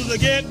blues, I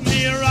get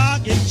me a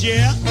rocking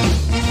chair.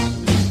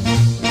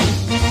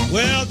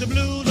 Well, the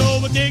blues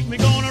overtake me,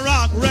 gonna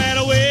rock right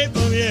away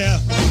from here.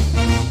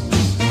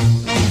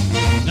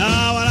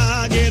 Now when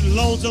I get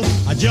lonesome,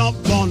 I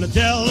jump on the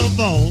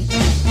telephone.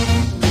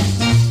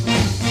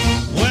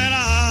 When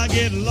I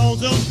get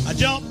lonesome, I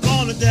jump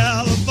on the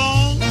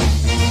telephone.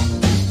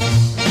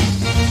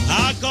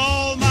 I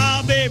call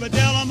my baby,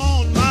 tell I'm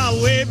on my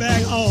way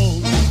back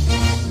home.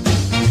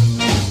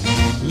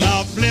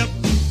 Now flip,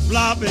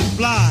 flop, and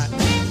fly.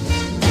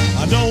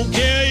 I don't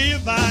care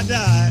if I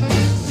die.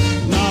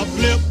 Now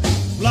flip,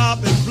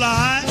 flop, and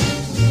fly.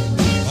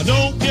 I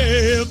don't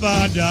care if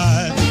I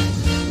die.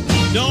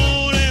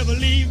 Don't ever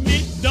leave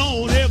me,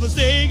 don't ever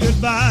say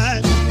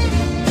goodbye.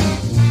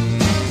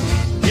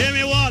 Give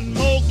me one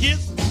more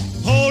kiss,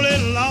 hold it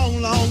a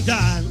long, long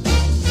time.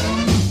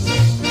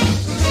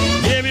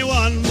 Give me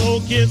one more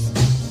kiss,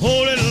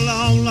 hold it a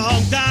long,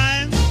 long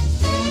time.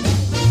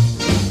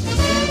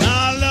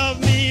 Now love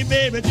me,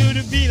 baby, to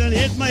the feeling,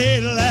 hit my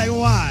head like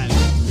wine.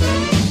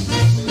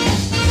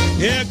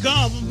 Here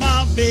comes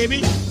my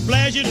baby,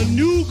 flashing a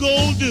new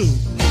gold tooth.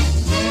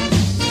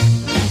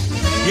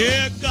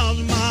 Here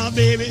comes my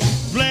baby,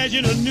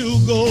 flashing a new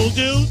gold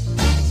tooth.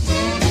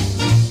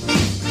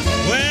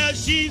 Well,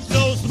 she's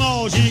so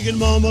small, she can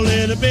mumble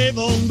in a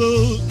payphone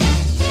booth.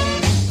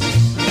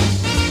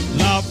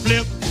 Now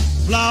flip,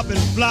 flop, and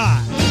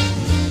fly.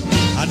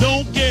 I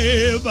don't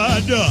care if I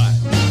die.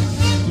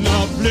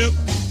 Now flip,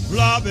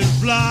 flop, and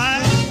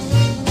fly.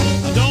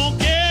 I don't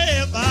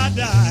care if I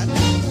die.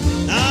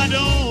 Now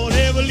don't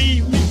ever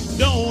leave me,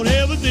 don't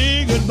ever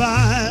say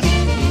goodbye.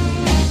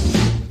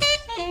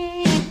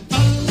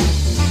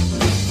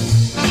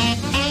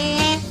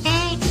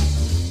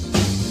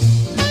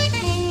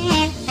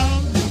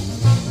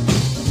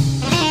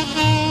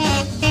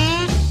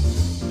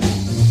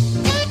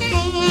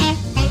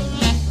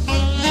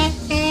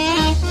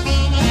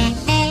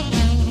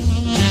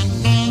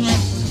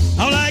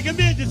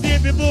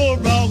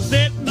 Bulldog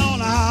sitting on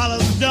a hollow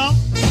stump.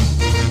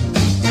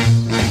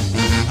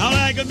 I'm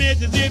like a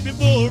Mississippi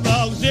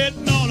bulldog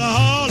sitting on a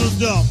hollow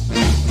stump.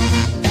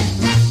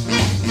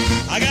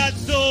 I got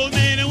so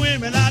many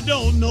women, I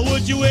don't know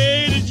which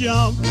way to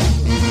jump.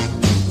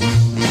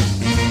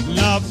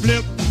 Now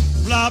flip,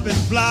 flop, and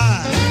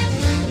fly.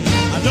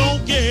 I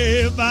don't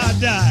care if I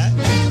die.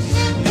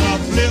 Now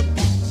flip,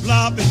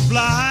 flop, and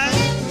fly.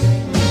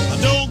 I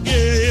don't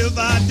care if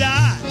I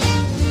die.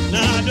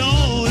 Now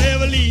don't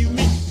ever leave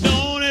me,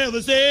 don't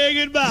ever say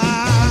goodbye.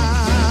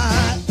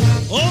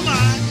 Oh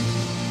my.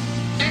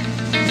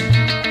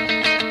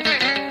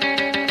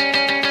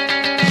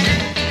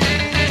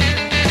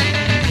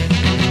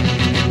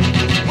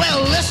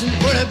 Well, listen,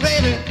 pretty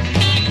baby,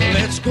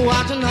 let's go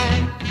out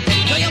tonight.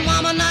 Tell your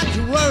mama not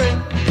to worry,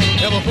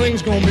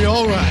 everything's gonna be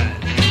alright.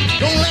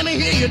 Don't let me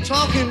hear you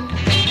talking,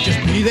 just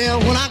be there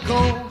when I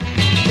call.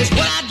 It's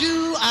what I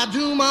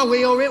do my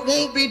way, or it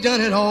won't be done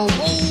at all.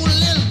 Oh,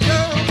 little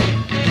girl,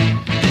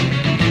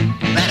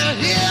 better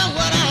hear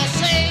what I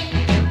say.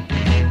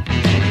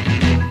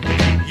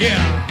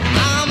 Yeah,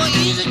 I'm an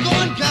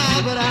easygoing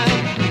guy, but I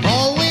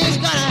always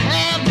gotta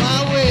have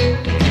my way.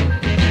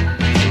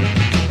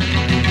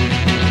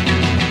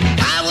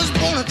 I was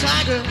born a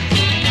tiger,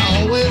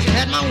 I always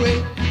had my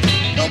way.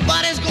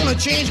 Nobody's gonna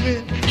change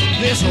me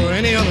this or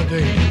any other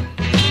day.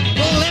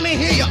 Don't let me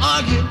hear you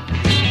argue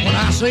when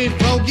I say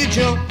frog you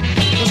jump.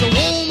 Cause a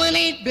woman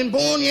ain't been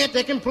born yet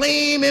that can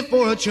play me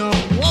for a chump.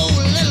 Whoa,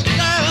 little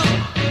girl,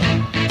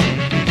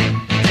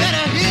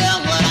 better hear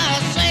what I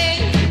say.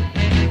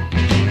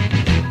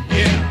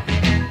 Yeah,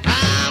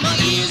 I'm an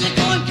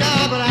easygoing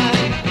guy, but I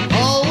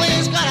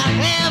always gotta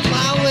have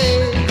my way.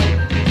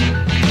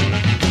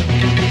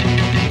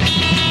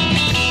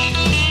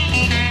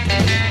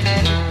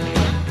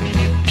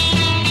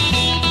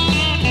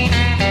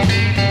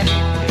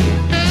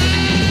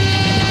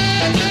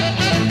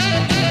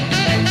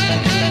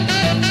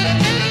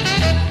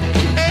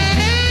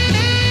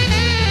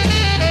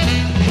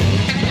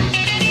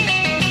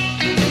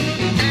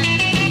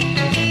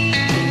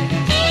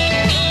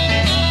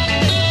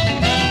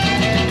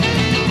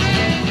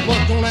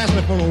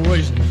 For no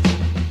reason.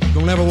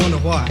 Don't ever wonder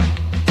why.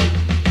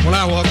 When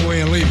I walk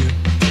away and leave you,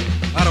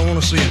 I don't want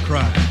to see you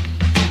cry.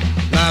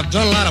 Now I've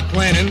done a lot of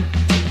planning,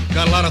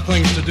 got a lot of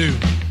things to do.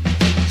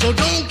 So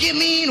don't give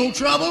me no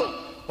trouble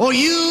Oh,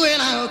 you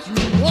and I are through.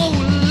 Oh,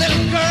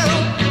 little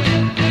girl,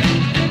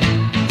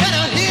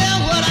 better hear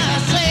what I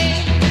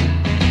say.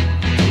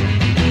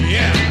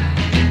 Yeah.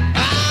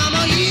 I'm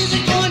a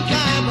easygoing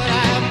guy, but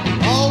I've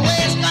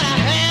always gotta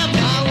have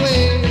my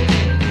way.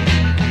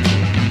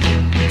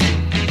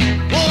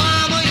 Oh,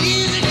 I'm a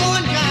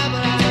easygoing guy,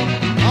 but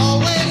I've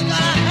always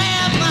gotta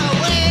have my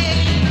way.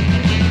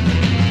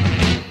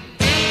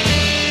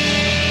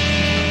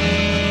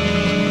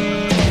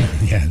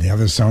 Yeah, the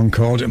other song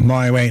called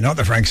My Way, not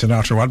the Frank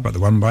Sinatra one, but the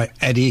one by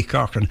Eddie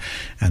Cochran.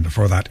 And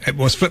before that, it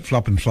was Flip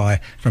Flop and Fly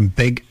from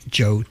Big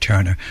Joe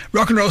Turner.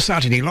 Rock and Roll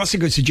Saturday, lots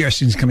of good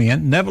suggestions coming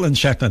in. Neville in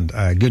Shetland,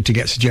 good to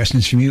get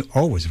suggestions from you,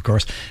 always, of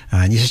course.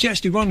 And you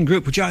suggested one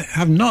group which I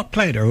have not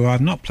played, or who I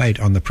have not played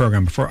on the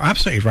programme before.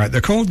 Absolutely right,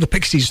 they're called the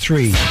Pixies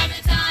 3.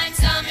 Summertime,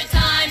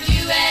 summertime,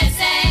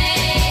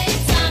 USA.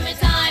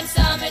 Summertime,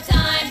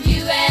 summertime,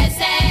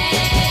 USA.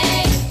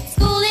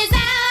 School is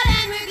out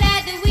and we're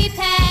glad that we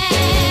passed.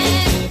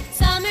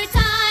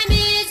 Summertime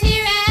is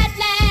here at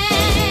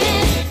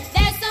last.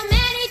 There's so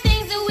many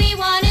things that we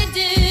want to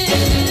do,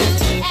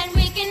 and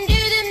we can do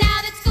them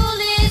now that school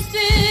is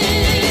through.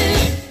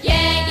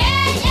 Yeah,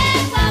 yeah,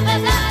 yeah, blah, blah,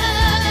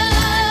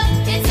 blah.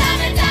 It's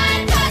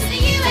summertime across the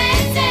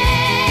USA.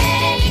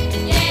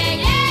 Yeah,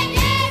 yeah,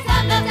 yeah,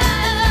 blah, blah,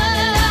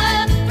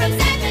 blah. From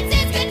San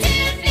Francisco to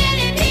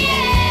Philly,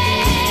 PA.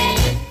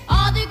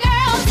 All the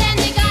girls and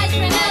the guys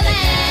from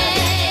LA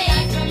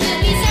will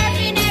be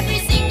surfing every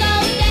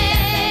single day.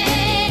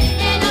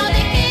 And all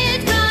the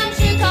kids from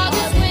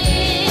Chicago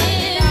swim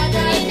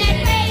in that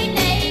great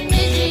Lake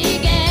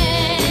Michigan.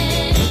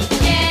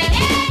 Yeah,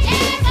 yeah,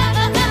 yeah, blah,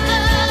 blah,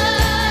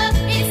 blah.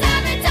 It's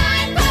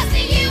summertime across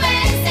the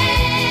USA.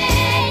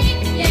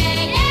 Yeah,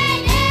 yeah,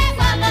 yeah,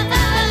 blah, blah,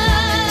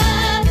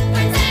 blah.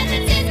 From San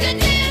Francisco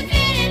to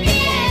Philly,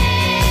 PA.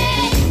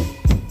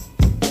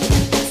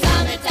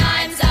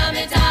 Summertime,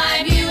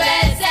 summertime,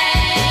 USA.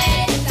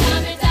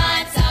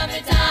 Summertime,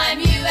 summertime,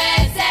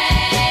 USA.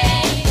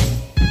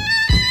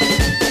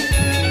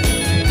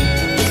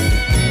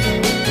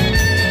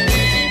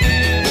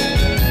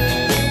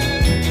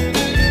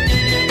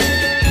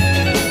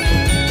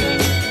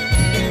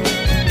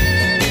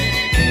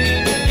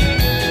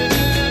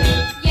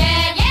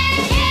 Yeah, yeah,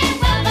 yeah,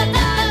 blah, blah,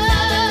 blah.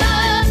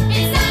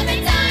 It's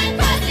summertime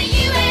across the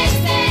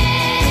USA.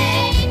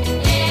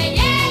 Yeah,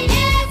 yeah,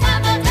 yeah, blah,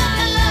 blah, blah.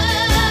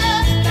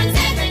 From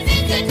San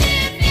Francisco to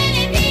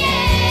Philly, PA.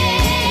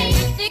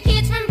 The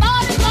kids from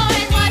Baltimore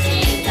and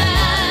Washington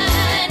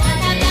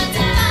have lots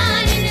of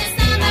fun in the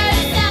summer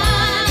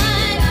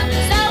sun.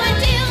 So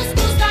until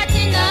school starts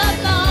in the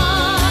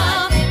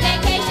fall,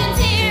 vacation's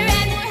here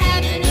and we're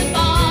having a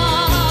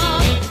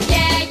ball.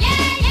 Yeah,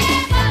 yeah, yeah,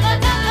 blah, blah,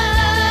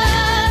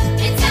 blah.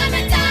 It's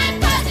summertime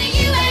across the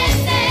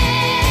USA.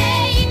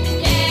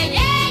 Yeah,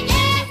 yeah,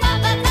 yeah, blah,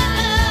 blah,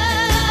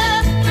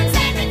 blah. From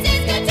San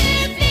Francisco to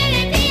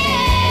Philly, PA.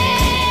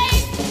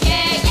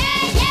 Yeah,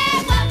 yeah, yeah,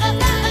 blah, blah,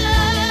 blah.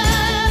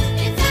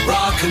 It's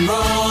Rock and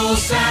Roll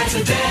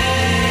Saturday.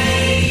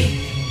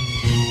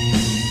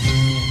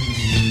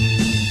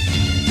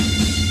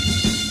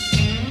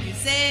 You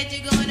said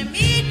you're gonna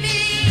meet me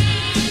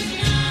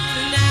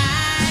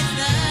tonight's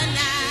the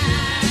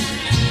night.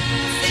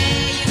 Say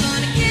you're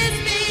gonna kiss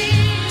me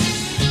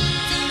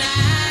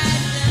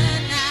tonight's the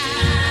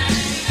night.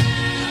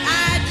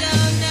 I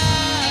don't know.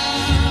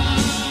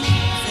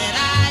 Said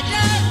I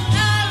don't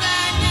know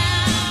right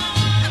now.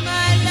 I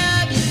might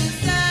love you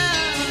so.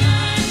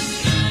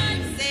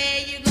 Say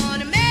you're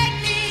gonna make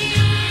me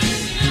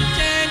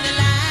turn the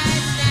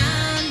lights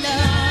down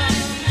low.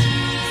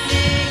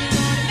 Say you're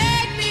gonna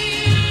make me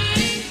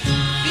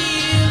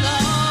feel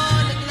all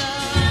the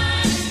glow.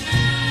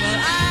 Well,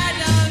 I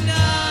don't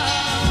know.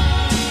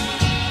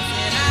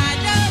 Said I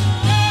don't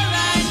know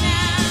right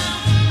now.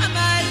 I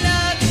might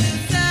love you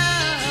so.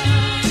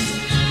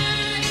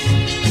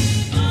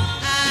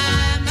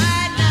 I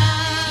might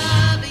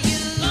love you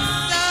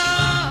so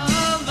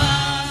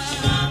much.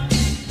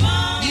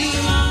 You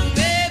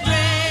may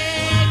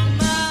break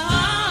my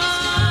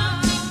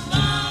heart.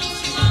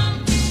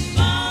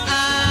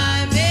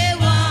 I may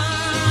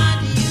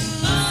want you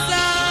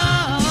so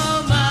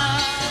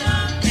much,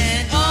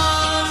 and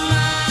all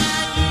my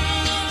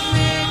dreams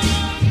may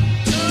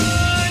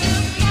turn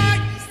apart.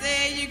 You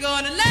say you're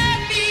gonna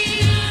love me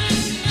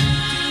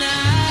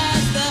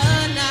tonight's the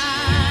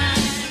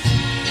night.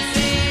 You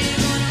say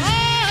you're gonna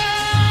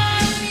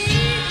hold me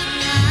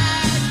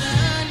tonight's the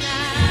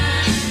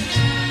night.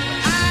 But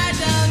I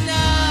don't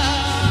know.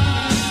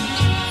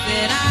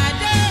 Said I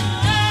don't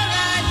know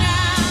right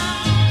now.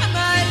 I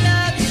might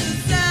love you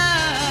so.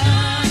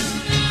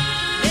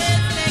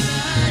 Let's take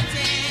a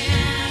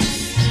chance.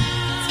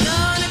 It's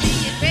gonna be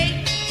a great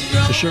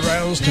The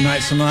Shirelles,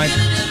 Tonight's the Night.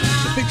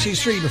 The Pixies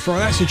 3 before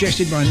that,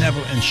 suggested by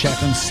Neville in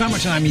Shetland.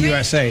 Summertime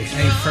USA,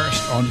 a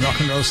first on Rock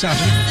and Roll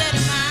Saturday.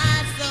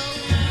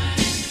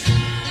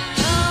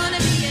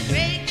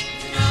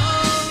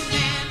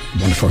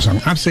 Wonderful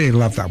song. Absolutely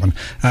love that one.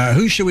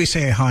 Who shall we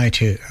say hi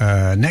to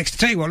next?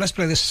 Tell you what, let's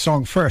play this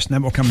song first, and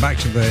then we'll come back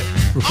to the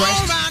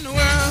request.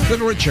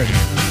 Little Richard.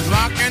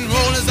 Rock and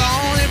roll is the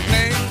only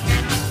place.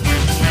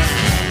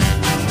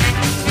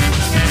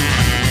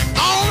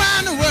 All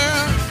around the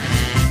world,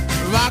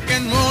 rock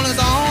and roll is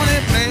the only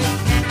place.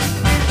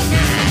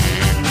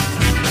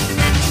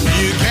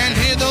 You can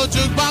hear those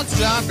jukebox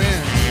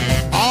jumping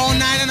all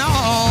night and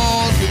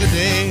all through the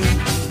day.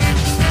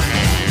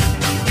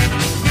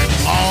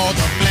 All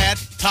the flat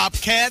top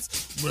cats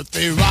with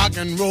the rock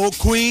and roll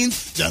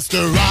queens, just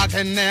a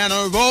rockin' and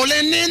a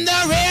rollin' in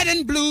the red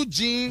and blue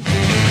jeans.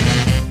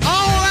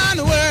 All around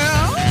the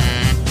world,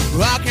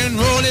 rock and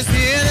roll is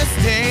here to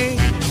stay.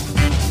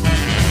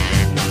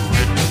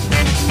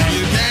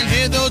 You can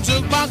hear those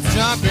jukebox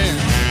jumping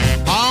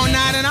all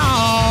night and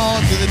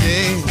all through the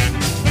day.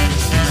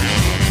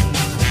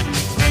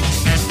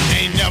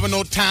 Ain't never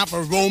no time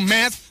for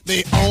romance,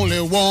 they only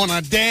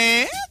wanna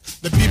dance.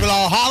 The people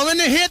are hollering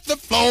to hit the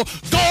floor.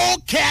 Go,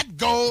 cat,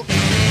 go.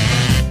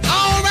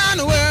 All around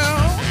the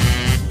world,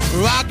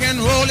 rock and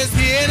roll is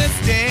here to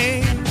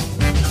stay.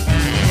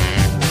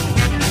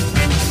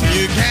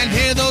 You can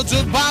hear those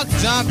jukebox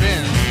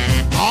jumping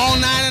all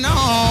night and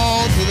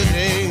all through the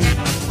day.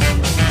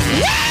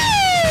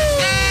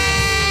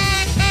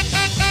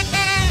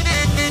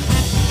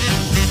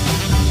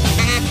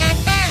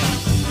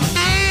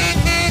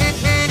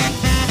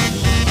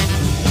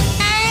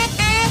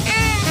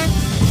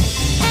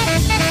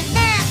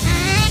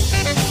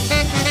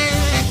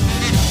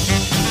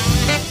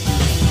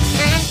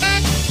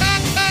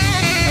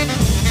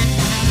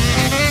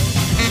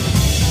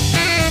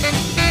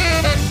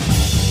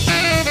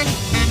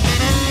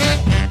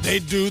 They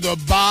do the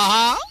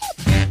bar,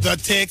 the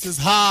Texas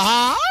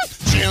hop,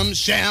 shim,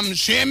 sham,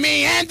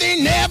 shimmy, and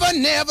they never,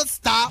 never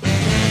stop.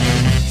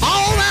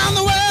 All around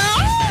the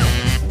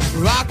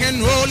world, rock and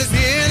roll is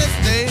here to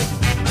stay.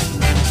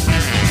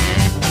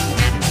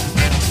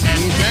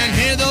 You can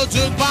hear those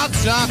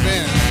jukebox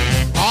jumping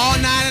all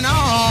night and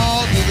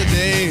all through the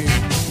day.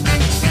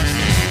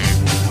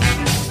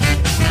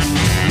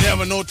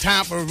 Never no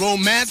time for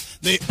romance,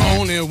 they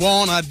only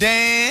wanna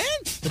dance.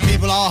 The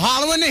people are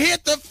hollering to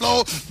hit the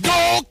floor.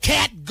 Go,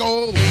 cat,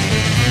 go.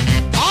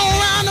 All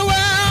around the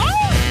world,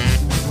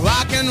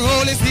 rock and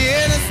roll is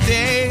here to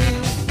stay.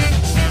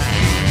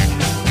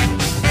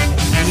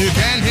 You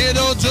can hear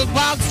those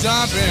jukebox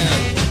jumping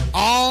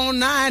all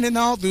night and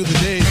all through the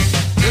day.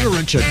 Little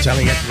Richard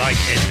telling it like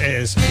it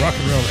is. Rock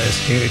and roll is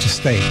here to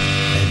stay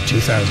in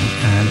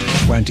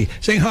 2020.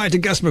 Saying hi to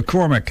Gus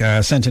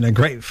McCormick, sent in a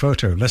great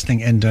photo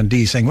listening in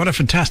Dundee, saying what a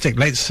fantastic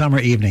late summer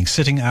evening,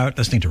 sitting out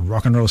listening to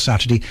Rock and Roll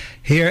Saturday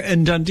here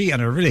in Dundee,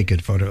 and a really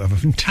good photo of a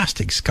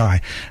fantastic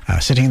sky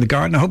sitting in the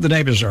garden. I hope the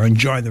neighbours are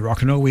enjoying the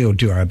rock and roll. We'll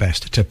do our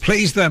best to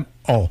please them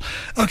all.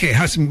 Okay,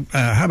 how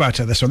about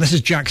this one? This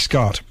is Jack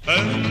Scott.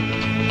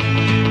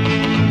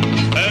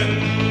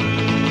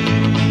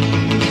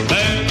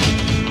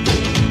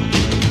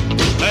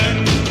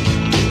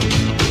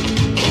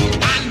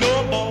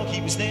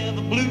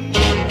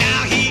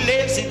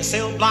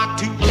 Cell block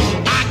 2.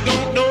 I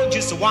don't know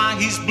just why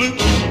he's blue.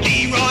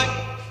 Leroy,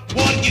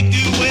 what you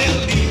do?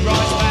 Well,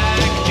 Leroy's back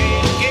in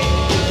jail again.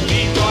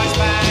 Leroy's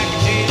back in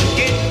jail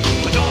again.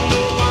 I don't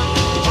know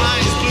why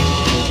he's blue.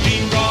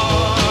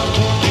 Leroy,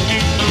 what you do?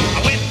 I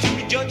went to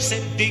the judge,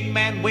 said, dig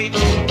man, wait.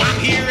 I'm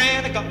here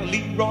and I got a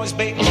Leroy's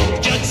bail. The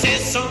judge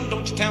says, son,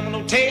 don't you tell me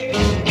no tale.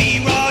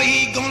 Leroy,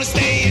 he gonna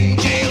stay in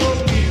jail.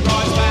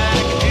 Leroy's back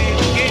in jail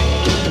again.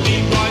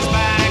 Leroy's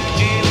back in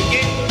jail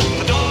again.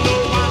 I don't know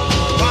why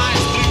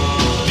he's blue.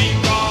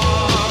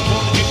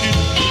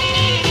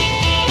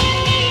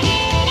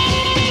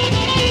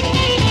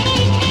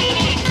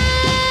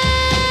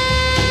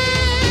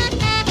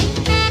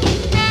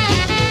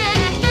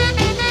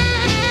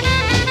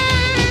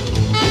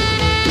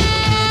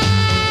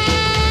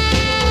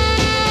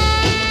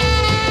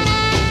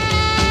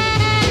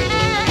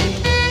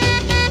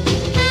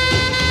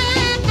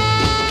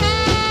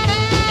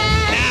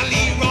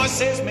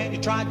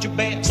 Tried your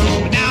best,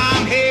 but now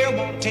I'm here,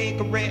 won't take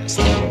a rest.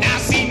 Now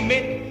see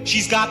me,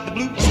 she's got the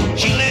blues.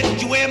 She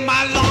let you wear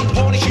my long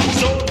pony shoes.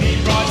 So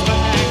Leroy's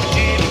back in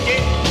jail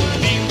again.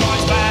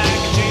 Leroy's back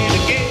in jail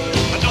again.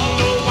 I don't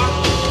know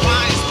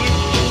why it's blue.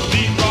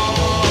 Leroy,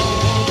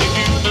 what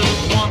you do?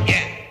 One,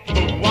 yeah,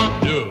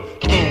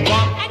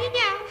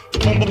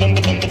 boom, boom, boom, boom, boom, boom, boom,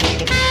 boom.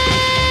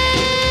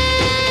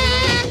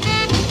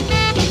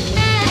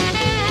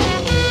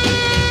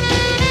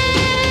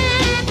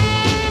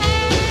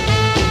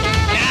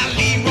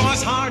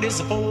 Is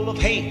full of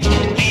hate.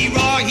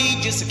 Leroy, he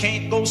just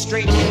can't go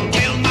straight.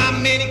 Tell my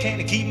minnie,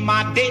 can't keep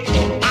my date.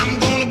 I'm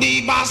gonna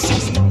be by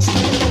 6 months.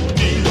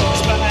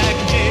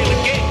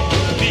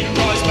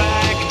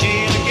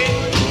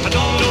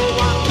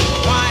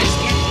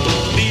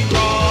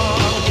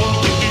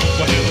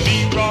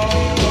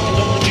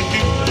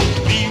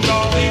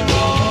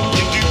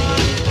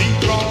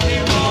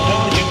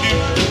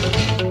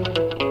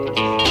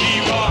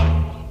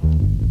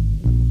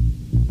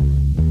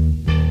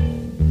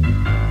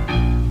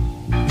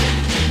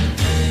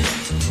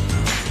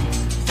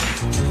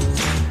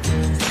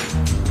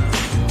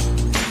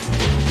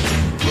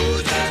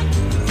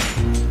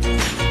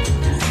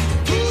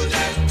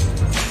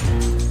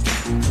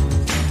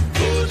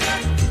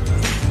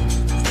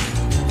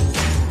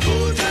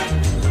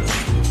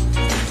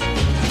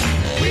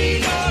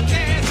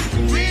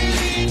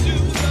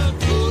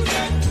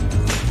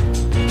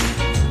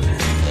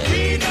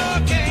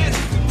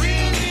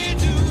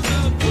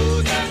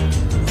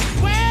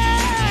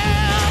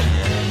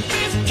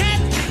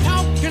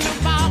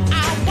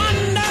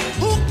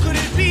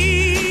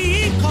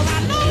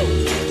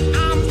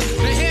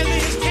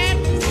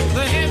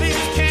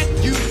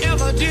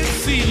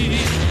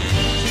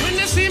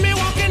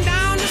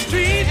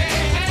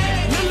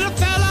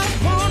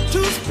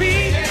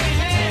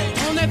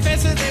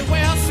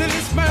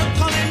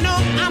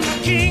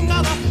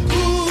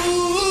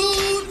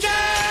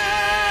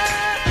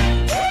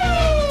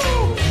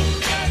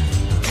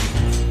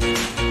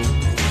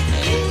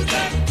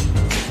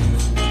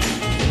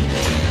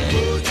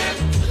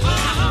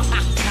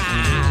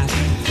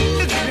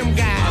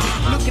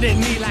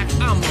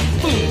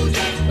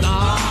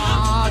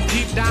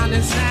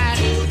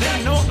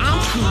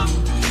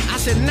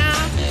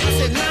 I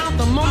said, now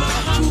the moment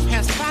of truth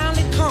has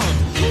finally come.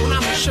 And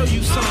I'm gonna show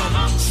you some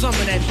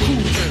of that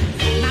cool dirt.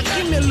 Now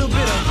give me a little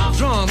bit of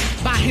drum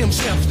by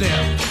himself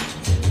there.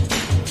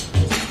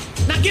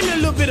 Now give me a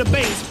little bit of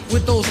bass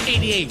with those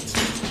 88s.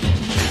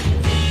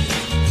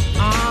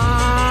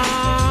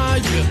 Ah,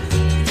 you're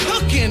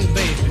cooking,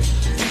 baby.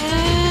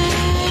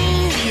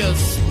 You're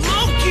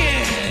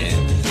smoking.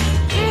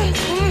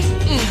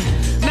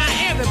 Now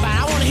everybody,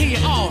 I want to hear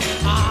you all.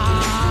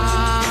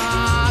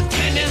 Ah,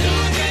 can you do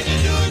it? Can you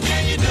do it?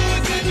 Can you do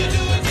it? Can you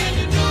do it? Can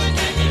you do it?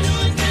 Can you do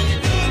it? Can you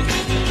do it?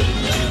 Can you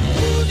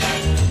do it?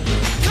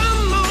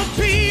 Come on,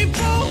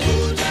 people.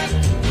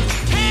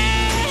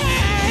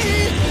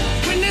 Hey,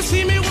 when they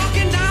see me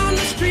walking down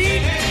the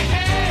street,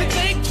 they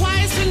think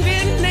twice and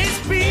then they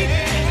speak.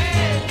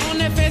 On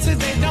their faces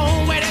they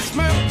don't wear that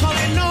smirk, 'cause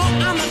they know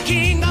I'm the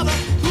king of the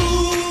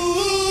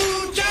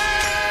cool jazz.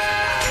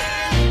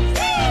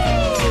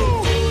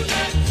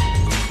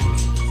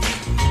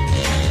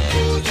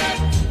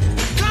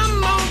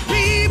 Come on,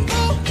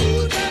 people,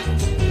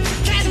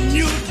 can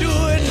you do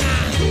it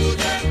now?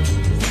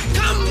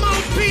 Come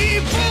on,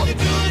 people.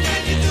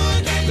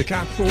 The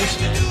Capitals,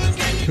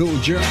 Cool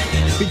Jerk,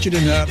 featured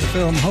in the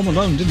film Home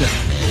Alone, didn't it?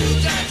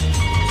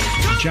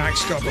 Jack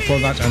Scott before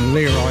that and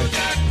Leroy.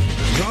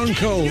 Ron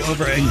Cole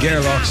over in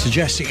Gairloch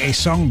suggesting a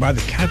song by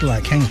the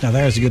Cadillac Kings. Now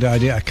there's a good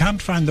idea. I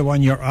can't find the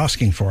one you're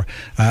asking for,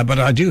 but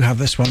I do have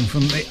this one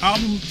from the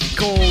album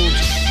called,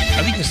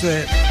 I think it's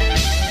the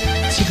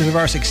Secret of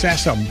Our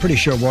Success album, pretty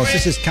sure it was.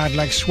 This is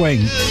Cadillac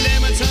Swing.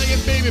 Let me tell you,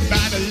 baby,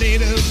 about the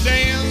latest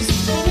dance.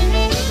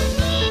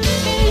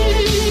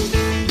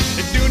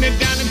 They're doing it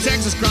down in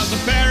Texas, across the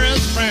Paris,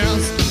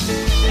 France.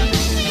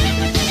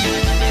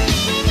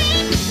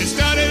 It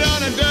started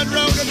on a dirt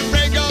road at the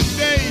break of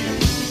day.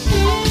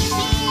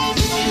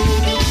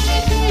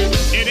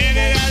 It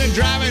ended out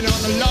driving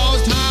on the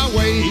lost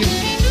highway.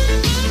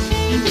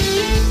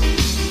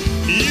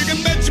 You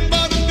can bet your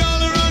bottom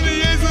dollar on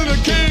the ace of the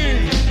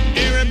king.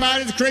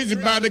 Everybody's crazy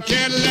about the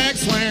Cadillac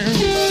swing.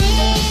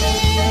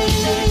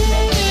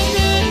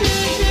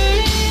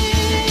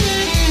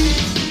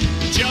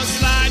 Just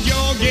slide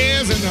your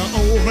gears in the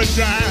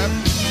overdrive.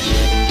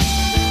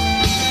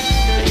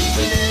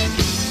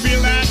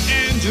 Feel that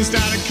engine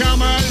start to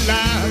come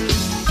alive.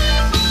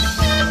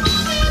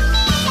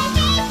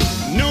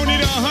 No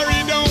need to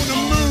hurry, don't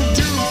move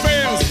too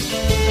fast.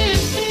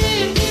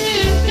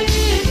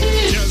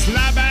 Just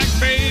lie back,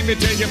 baby,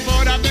 take your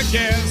foot off the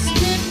gas.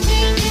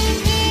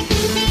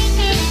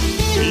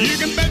 You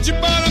can bet your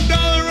bottom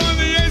dollar on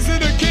the ace of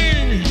the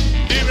king.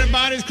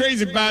 Everybody's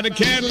crazy about the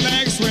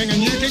Cadillac swing,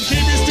 and you can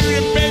keep your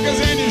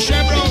Studebakers and your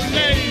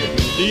Chevrolet.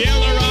 The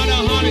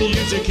Eldorado, honey,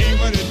 is your king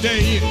for the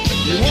day.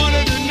 You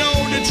wanted to know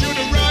that you're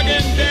the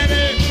rockin'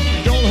 daddy.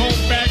 Don't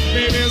hold back,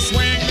 baby,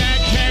 swing that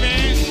caddy.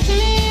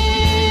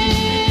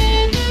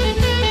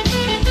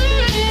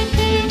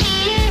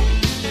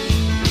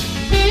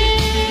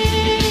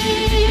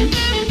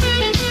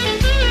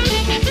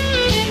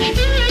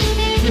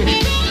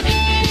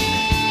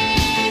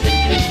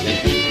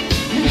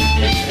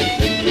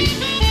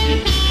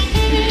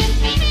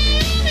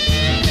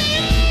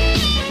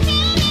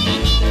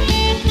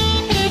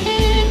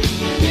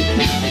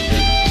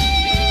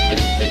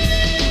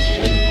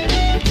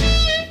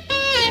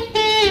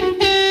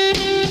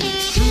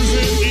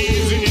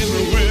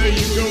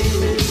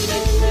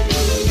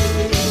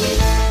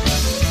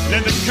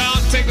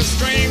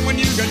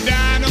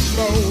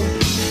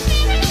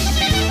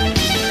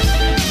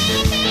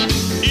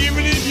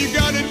 Even if you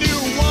gotta do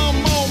one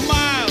more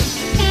mile,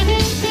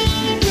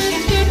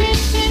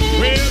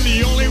 well,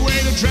 the only way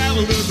to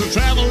travel is to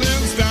travel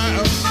in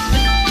style.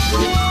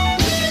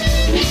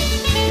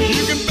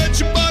 You can bet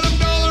your bottom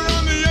dollar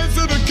on the ace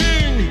of the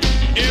king.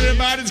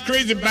 Everybody's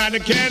crazy about the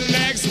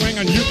Cadillac swing,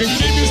 and you can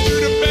keep your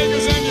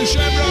Studebakers and your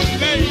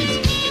Chevrolets.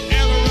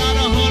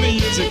 Eldorado, honey,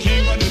 is the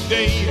king of the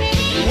day.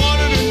 You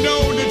wanted to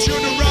know that you're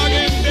the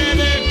rockin'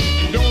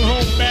 daddy. Don't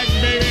hold back,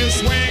 baby,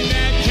 swing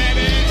that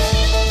caddy.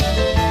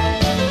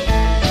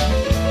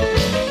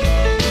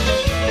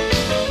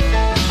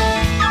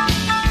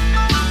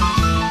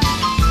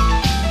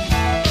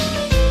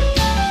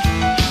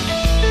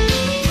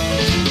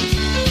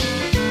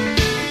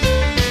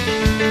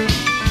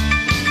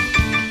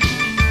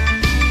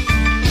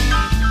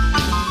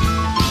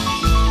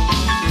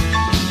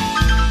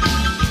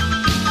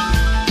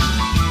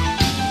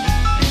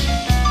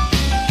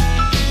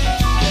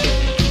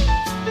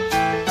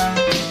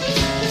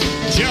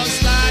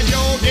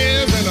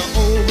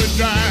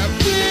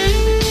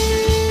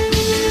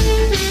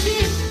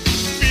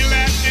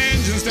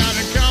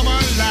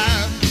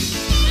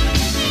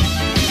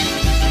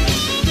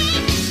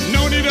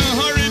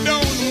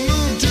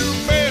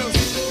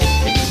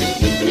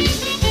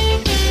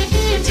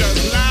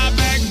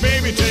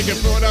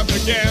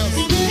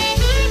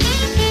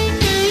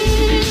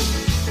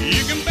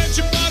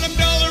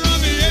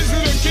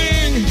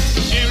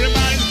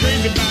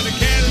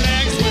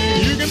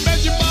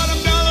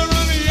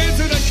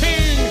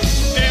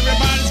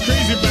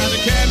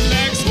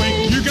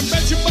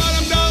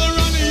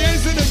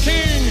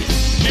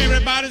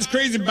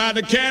 Everybody's crazy about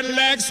the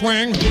Cadillac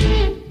swing.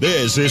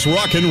 This is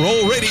Rock and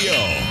Roll Radio.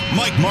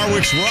 Mike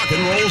Marwick's Rock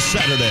and Roll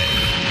Saturday.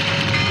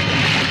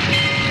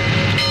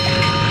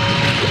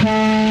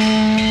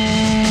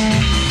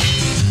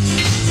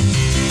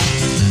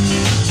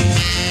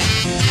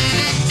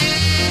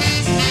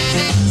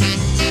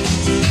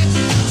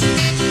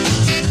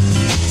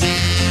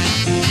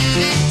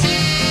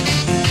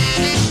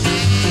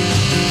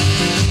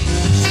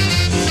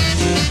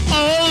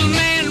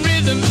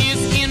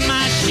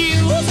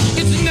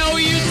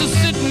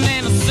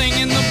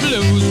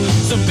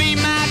 So be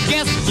my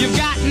guest, you've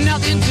got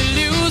nothing to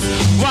lose.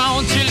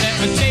 Won't you let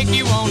me take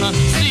you on a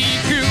sea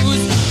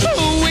cruise?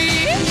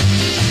 Ooh-wee,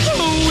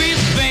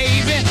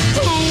 baby.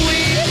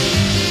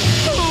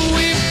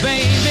 Ooh-wee,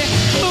 baby.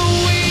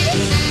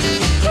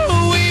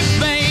 Ooh-wee,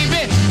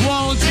 baby.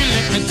 Won't you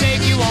let me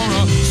take you on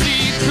a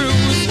sea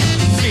cruise?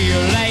 Feel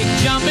like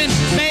jumping,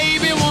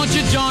 baby, won't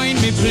you join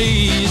me,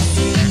 please?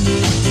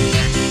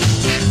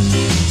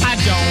 I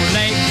don't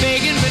like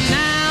begging, but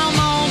now I'm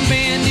on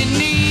bending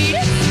knee.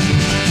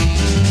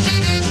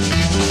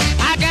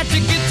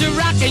 To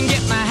rock and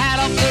get my hat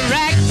off the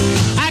rack.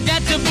 I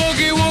got to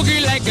boogie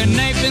woogie like a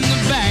knife in the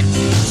back.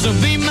 So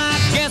be my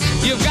guest,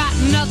 you've got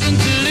nothing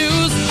to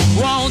lose.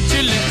 Won't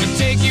you let me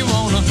take you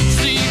on a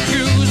sea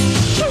cruise?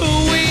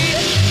 Ooh-wee,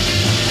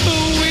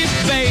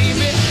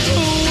 baby.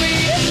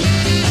 Ooh-wee,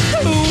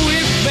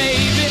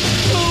 baby.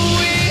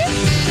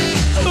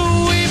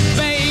 Ooh-wee,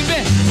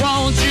 baby.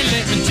 Won't you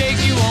let me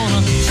take you on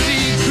a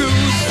sea cruise?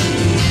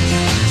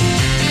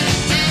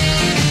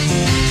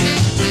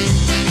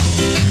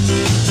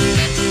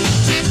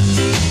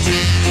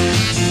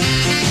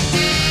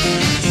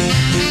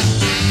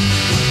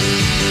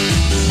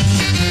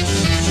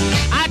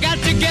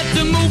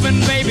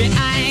 Baby,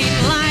 I ain't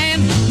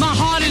lying. My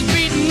heart is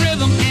beating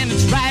rhythm and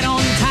it's right on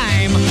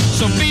time.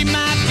 So be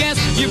my guest,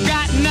 you've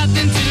got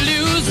nothing to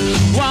lose.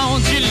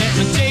 Won't you let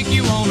me take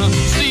you on a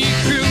sea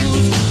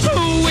cruise?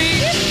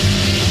 Ooh-wee,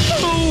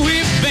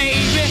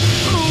 baby.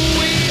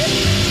 Ooh-wee,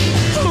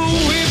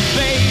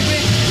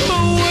 baby.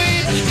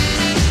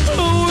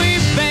 Ooh-wee,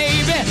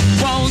 baby.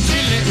 Won't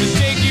you let me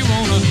take you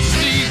on a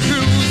sea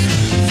cruise?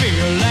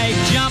 Feel like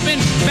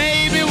jumping,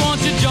 baby, won't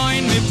you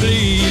join me,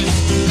 please?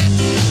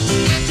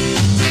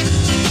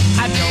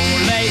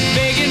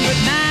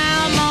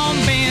 Now I'm on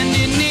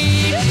bending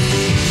knee.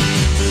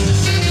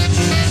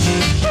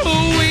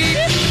 Ooh-wee,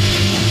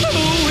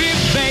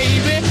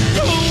 baby.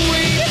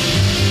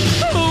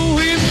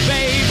 Ooh-wee,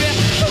 baby.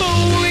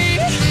 Ooh-wee,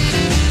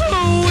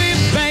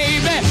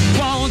 baby.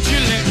 Won't you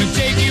let me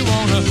take you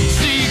on a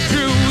sea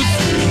cruise?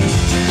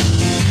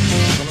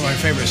 One of my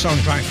favourite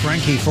songs by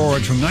Frankie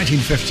Ford from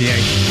 1958.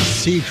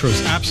 Sea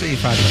Cruise, absolutely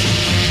fabulous.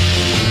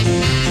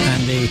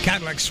 And the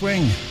Cadillac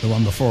Swing, the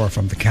one before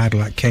from the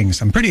Cadillac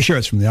Kings. I'm pretty sure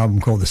it's from the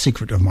album called The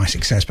Secret of My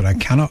Success, but I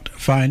cannot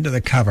find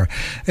the cover.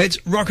 It's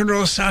Rock and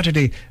Roll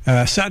Saturday.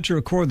 Sad to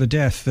record the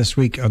death this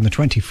week on the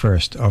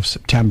 21st of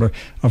September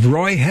of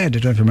Roy Head. I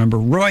don't remember.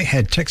 Roy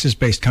Head,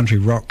 Texas-based country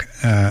rock,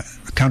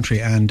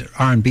 country and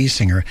R&B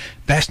singer,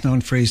 best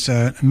known for his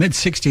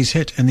mid-60s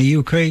hit in the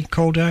UK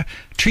called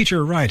Treat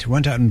Her Right.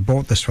 Went out and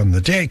bought this one.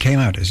 The day it came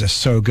out is just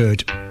so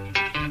good.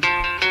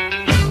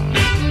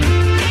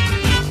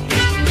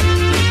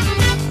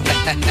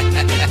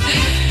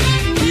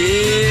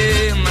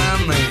 Yeah, my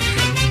man.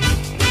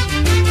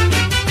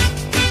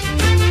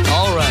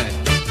 All right.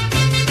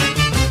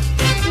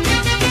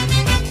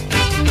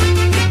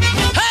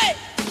 Hey!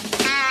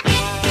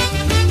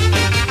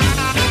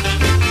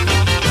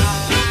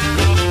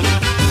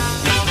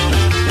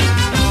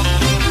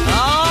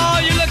 Oh,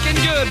 you're looking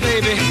good,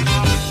 baby.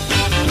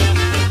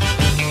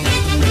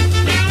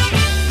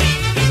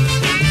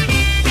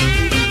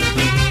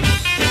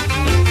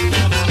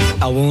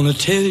 I wanna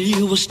tell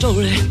you a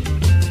story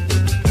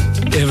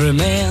every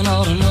man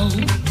ought to know.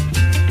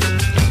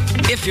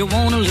 If you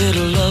want a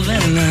little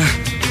loving,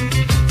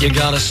 you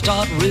gotta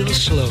start real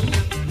slow.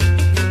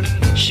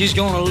 She's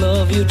gonna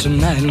love you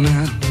tonight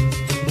now,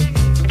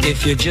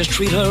 if you just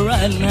treat her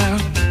right now.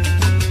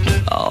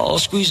 Oh,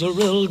 squeeze her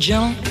real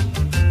gentle,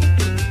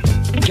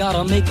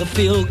 gotta make her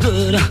feel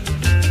good.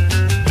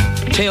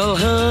 Tell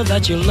her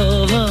that you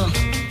love her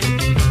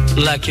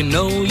like you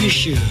know you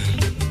should.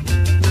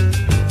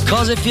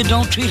 'Cause if you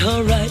don't treat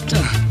her right,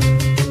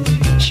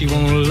 she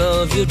won't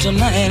love you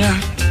tonight.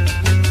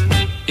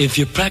 If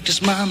you practice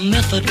my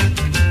method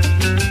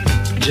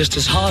just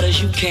as hard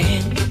as you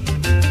can,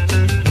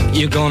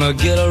 you're gonna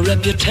get a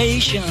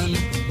reputation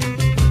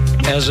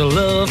as a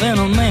love and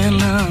a man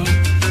now.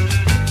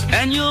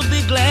 And you'll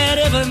be glad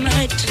every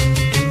night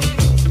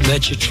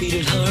that you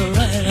treated her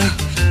right.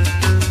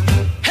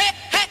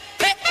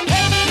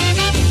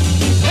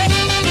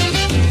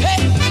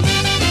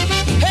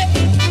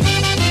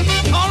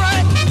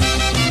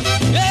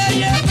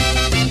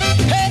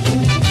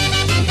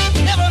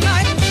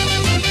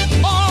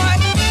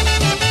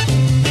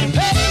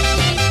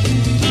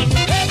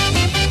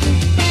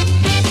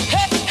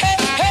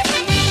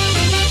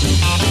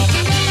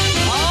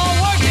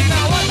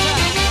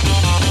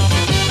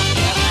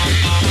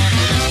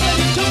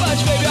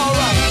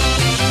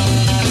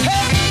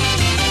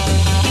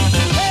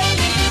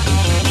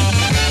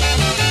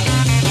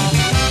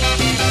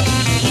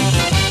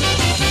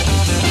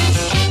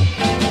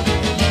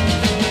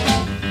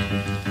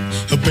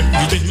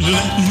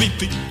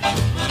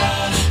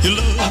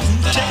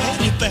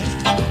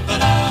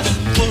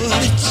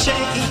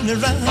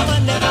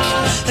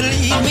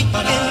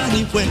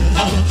 anywhere.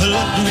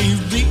 Let me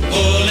be.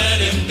 Oh, let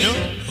him be.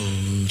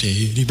 Oh,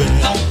 teddy bear.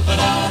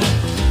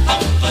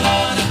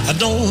 I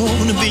don't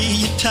wanna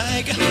be a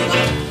tiger,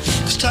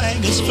 'cause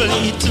tigers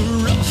play too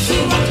rough.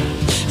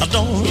 I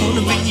don't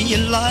wanna be a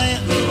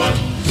lion,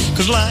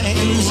 'cause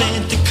lions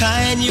ain't the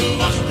kind you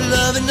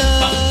love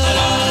enough.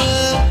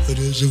 But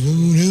I just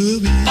wanna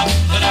be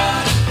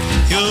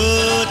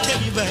your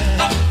teddy bear.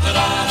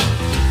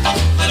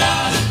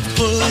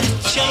 Put a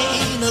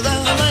chain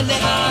around my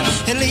neck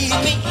and leave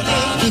me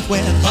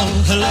anywhere. Oh,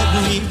 let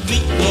me be.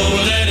 Oh,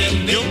 let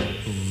him be. Oh,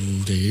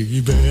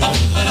 teddy bear.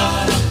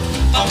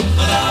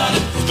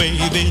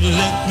 Baby,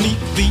 let me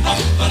be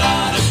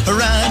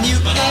around you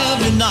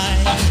every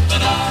night.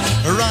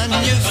 Run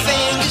your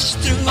fingers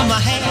through my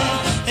hair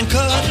and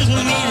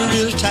cuddle me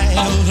real tight.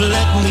 Oh,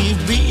 let me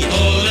be.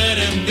 Oh, let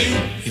him be.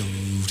 Your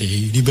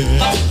teddy bear.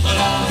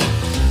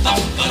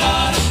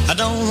 I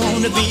don't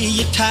wanna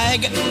be a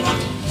tiger,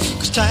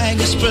 'cause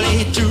tigers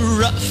play too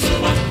rough.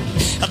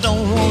 I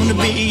don't wanna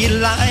be a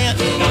lion,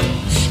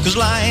 'cause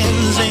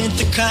lions ain't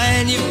the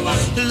kind you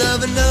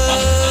love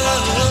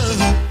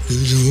enough.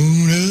 Just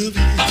wanna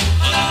be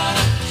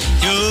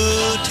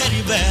your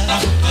teddy bear.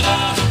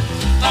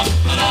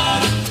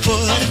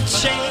 Put a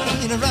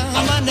chain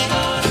around my neck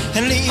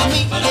and leave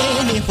me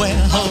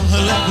anywhere. Oh,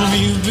 let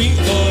me be.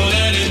 Oh,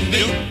 let it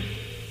be.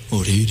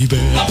 Oh, teddy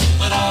bear.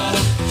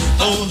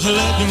 Oh,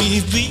 let me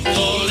be.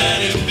 Oh, let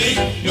it be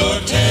your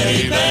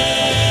teddy bear.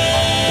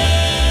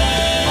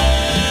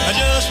 I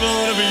just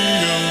wanna be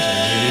your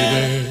teddy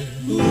bear.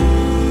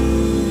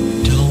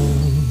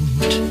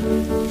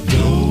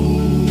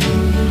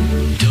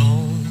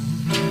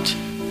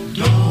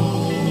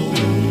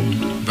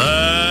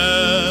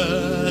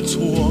 That's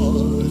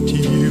what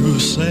you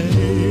say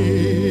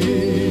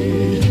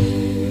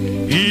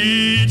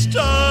each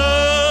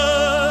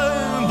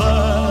time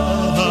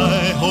that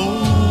I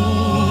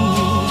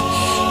hold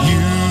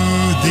you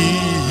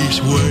this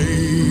way.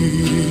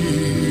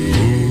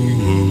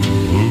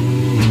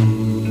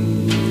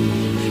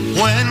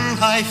 When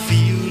I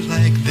feel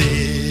like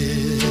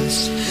this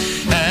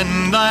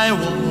and I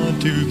want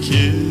to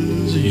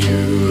kiss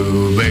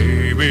you,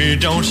 baby,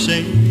 don't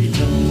say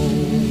no.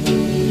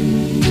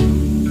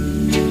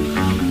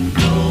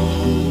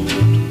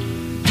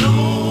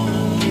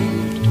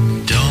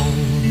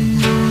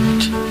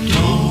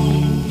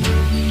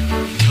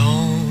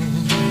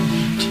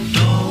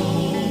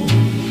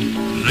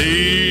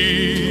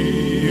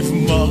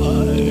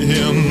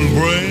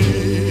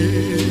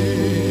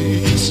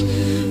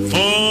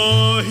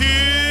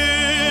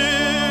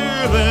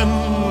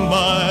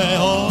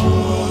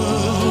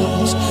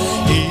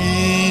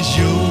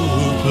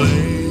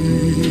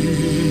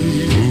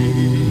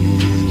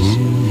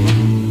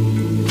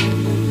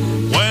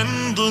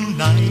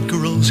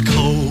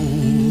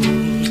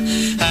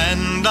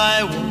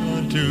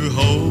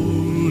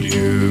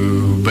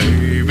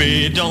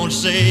 Don't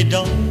say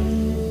don't.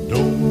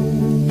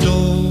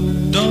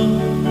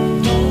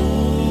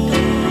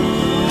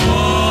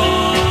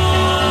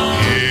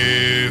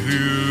 If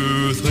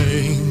you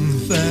think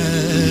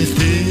that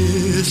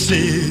this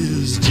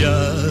is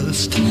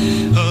just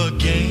a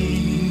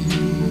game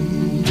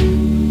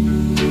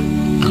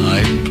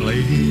I'm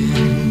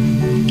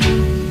playing,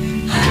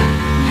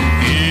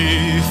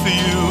 if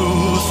you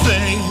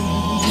think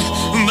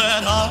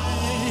that I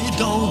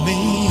don't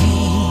mean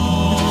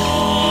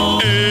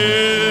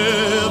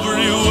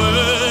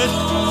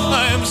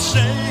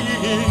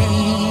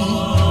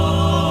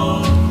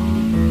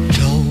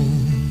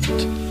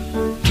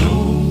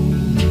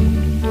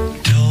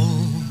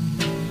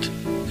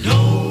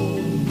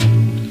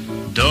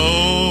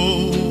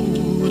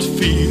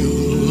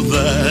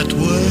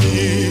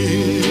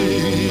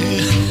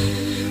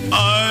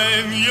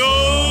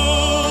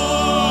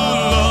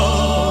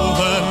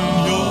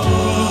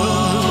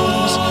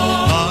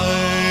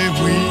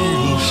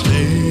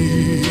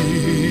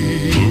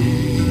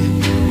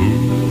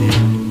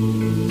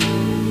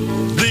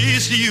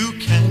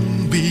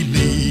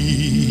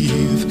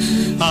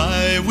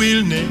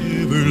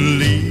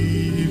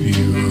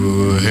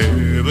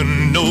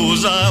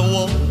I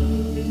won't.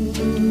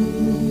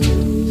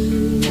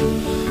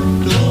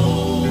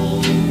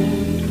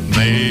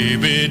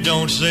 Maybe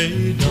don't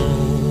say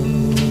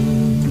don't.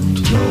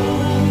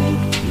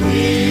 Don't,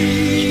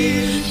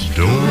 please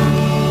don't.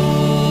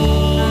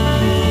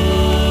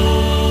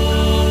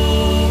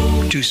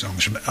 Two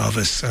songs from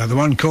Elvis. The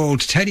one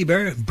called Teddy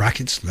Bear,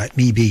 brackets, Let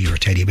Me Be Your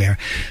Teddy Bear.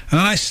 And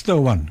a nice slow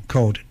one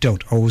called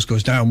Don't. Always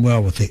goes down well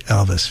with the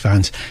Elvis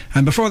fans.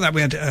 And before that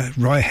we had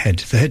Roy Head,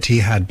 the hit he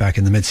had back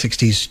in the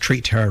mid-60s,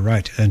 Treat Her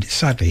Right. And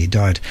sadly he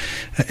died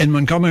in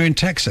Montgomery in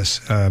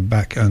Texas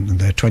back on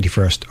the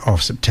 21st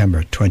of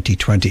September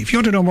 2020. If you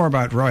want to know more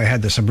about Roy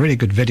Head, there's some really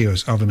good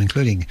videos of him,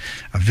 including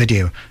a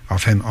video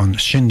of him on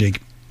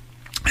Shindig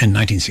in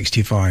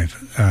 1965,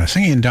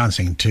 singing and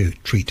dancing to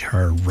Treat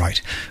Her Right.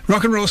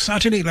 Rock and Roll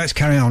Saturday, let's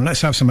carry on.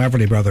 Let's have some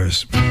Everly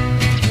Brothers.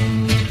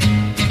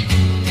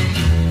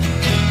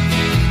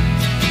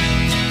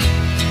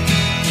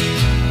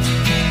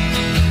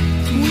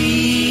 We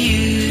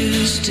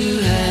used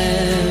to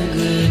have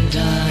good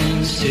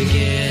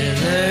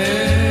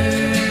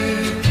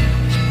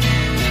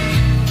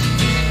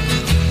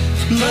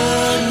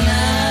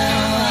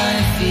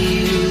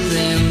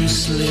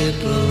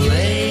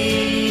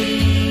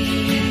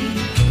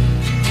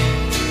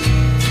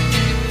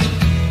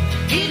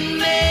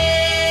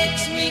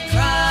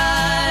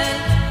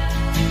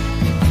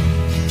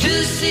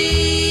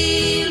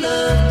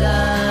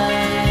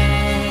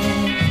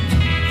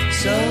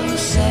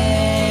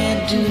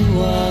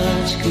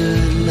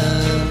good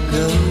love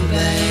go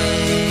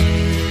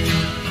bad.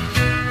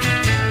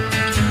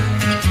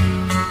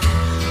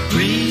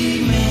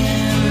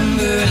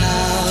 Remember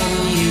how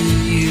you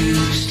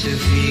used to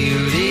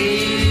feel it.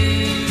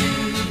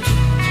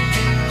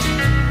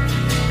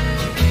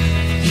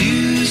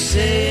 You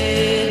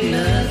said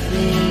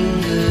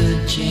nothing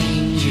could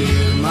change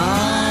your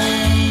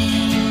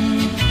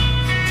mind.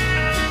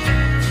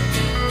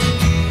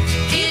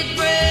 It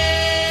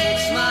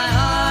breaks my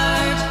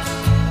heart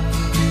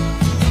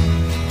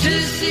to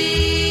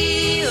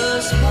see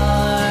us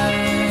part.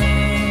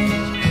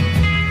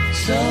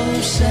 So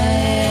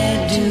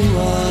sad to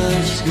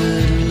watch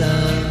good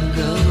love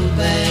go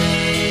bad.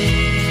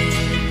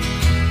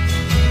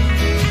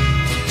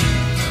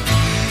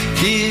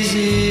 Is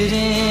it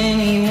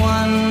any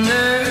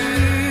wonder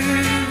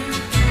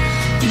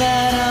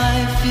that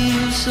I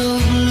feel so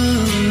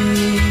blue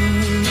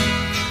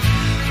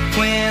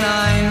when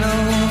I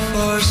know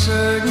for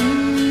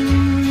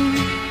certain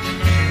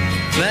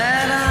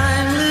that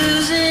I'm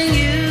losing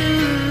you?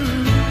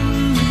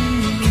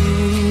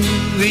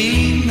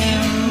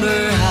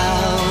 Remember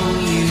how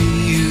you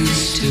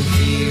used to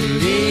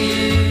feel it.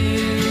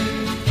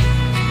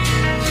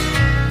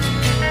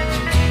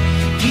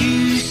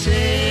 You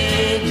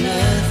said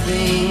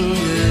nothing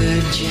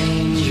could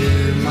change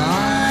your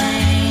mind.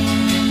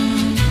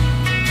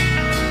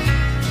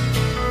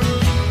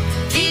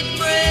 It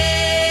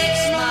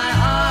breaks my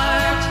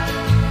heart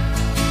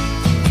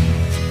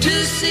to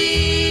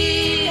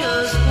see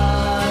us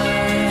part.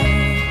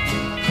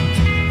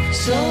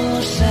 So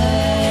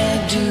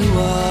sad to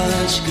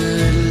watch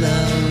good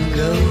love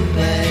go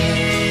bad.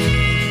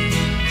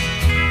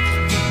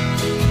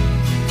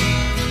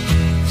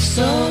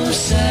 So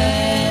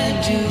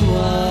sad to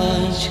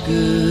watch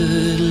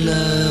good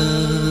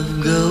love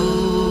go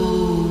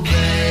bad.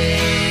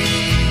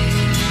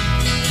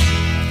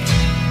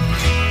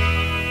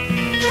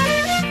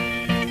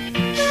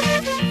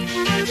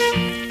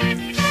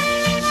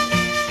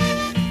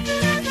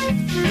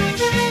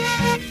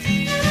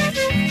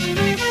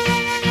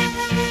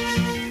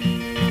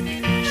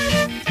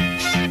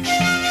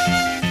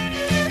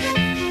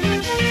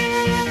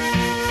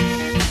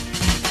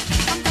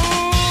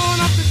 Going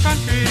up the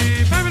country,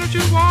 baby, don't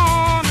you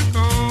wanna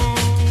go?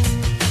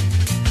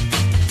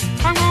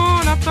 I'm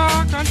going up the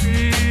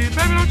country,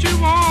 baby, don't you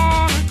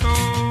wanna go?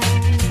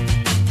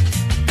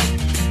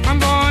 I'm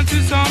going to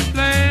some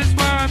place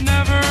where I've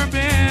never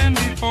been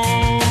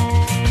before.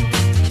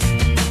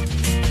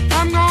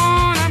 I'm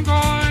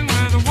going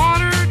where the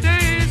water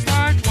tastes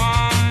like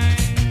wine.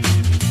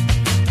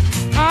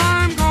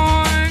 I'm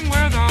going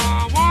where the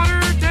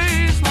water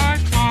tastes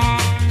like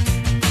wine.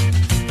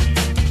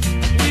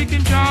 We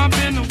can jump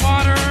in the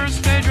water,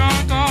 stay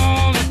drunk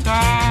all the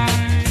time.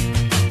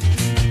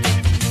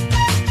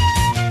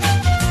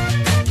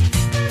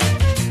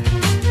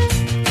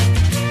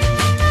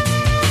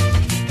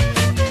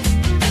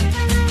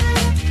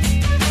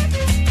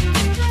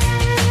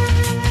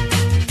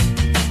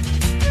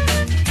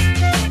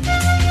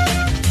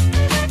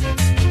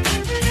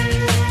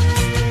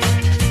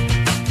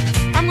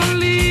 I'm gonna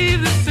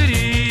leave the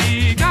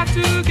city, got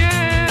to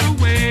get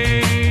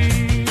away.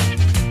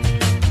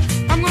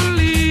 I'm gonna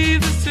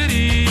leave the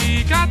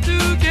city, got to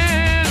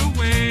get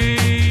away.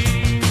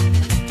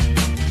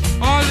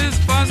 All this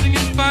fussing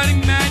and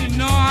fighting, man, you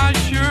know I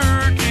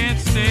sure can't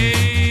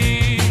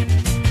stay.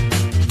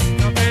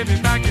 Now, baby,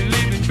 back and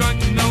leaving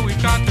drunk, you know we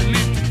got to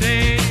leave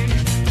today.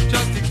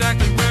 Just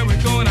exactly where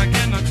we're going, I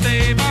cannot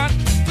say, but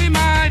we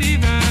might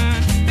even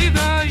leave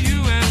the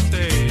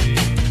USA.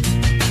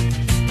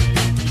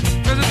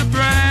 'Cause it's a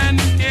brand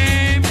new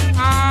game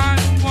I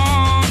don't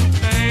wanna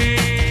play.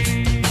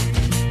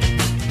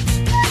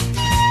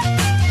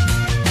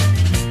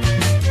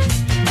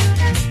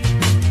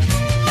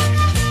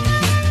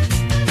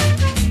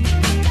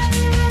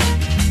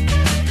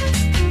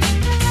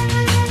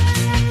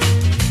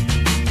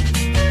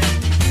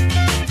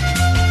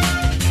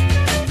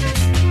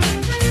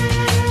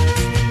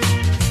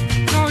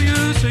 No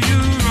use of you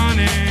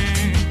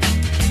running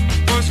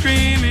or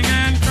screaming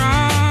and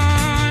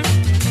crying,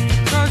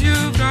 'cause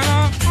you've got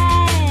a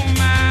home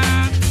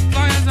as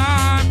long as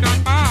I've got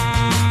mine.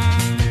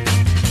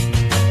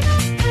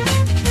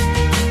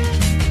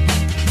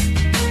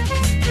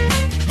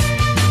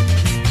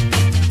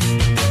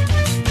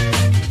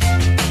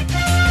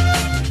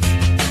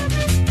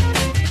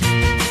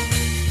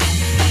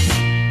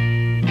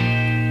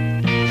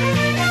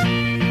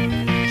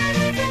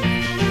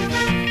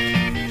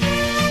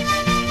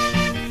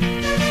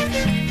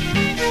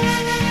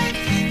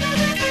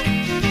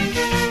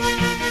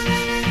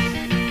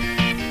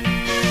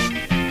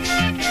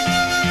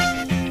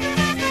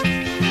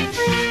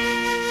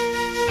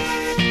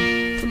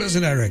 Phyllis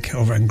and Eric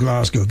over in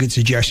Glasgow. Good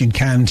suggestion.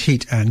 Canned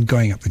Heat and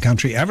Going Up the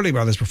Country. Everly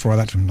Brothers before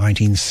that from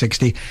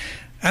 1960.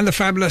 And the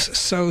fabulous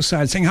So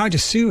Sad. Saying hi to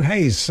Sue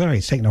Hayes. Sorry,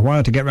 it's taken a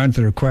while to get round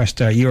to the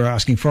request you were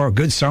asking for. A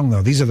good song,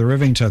 though. These are the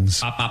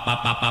Rivingtons. Papa,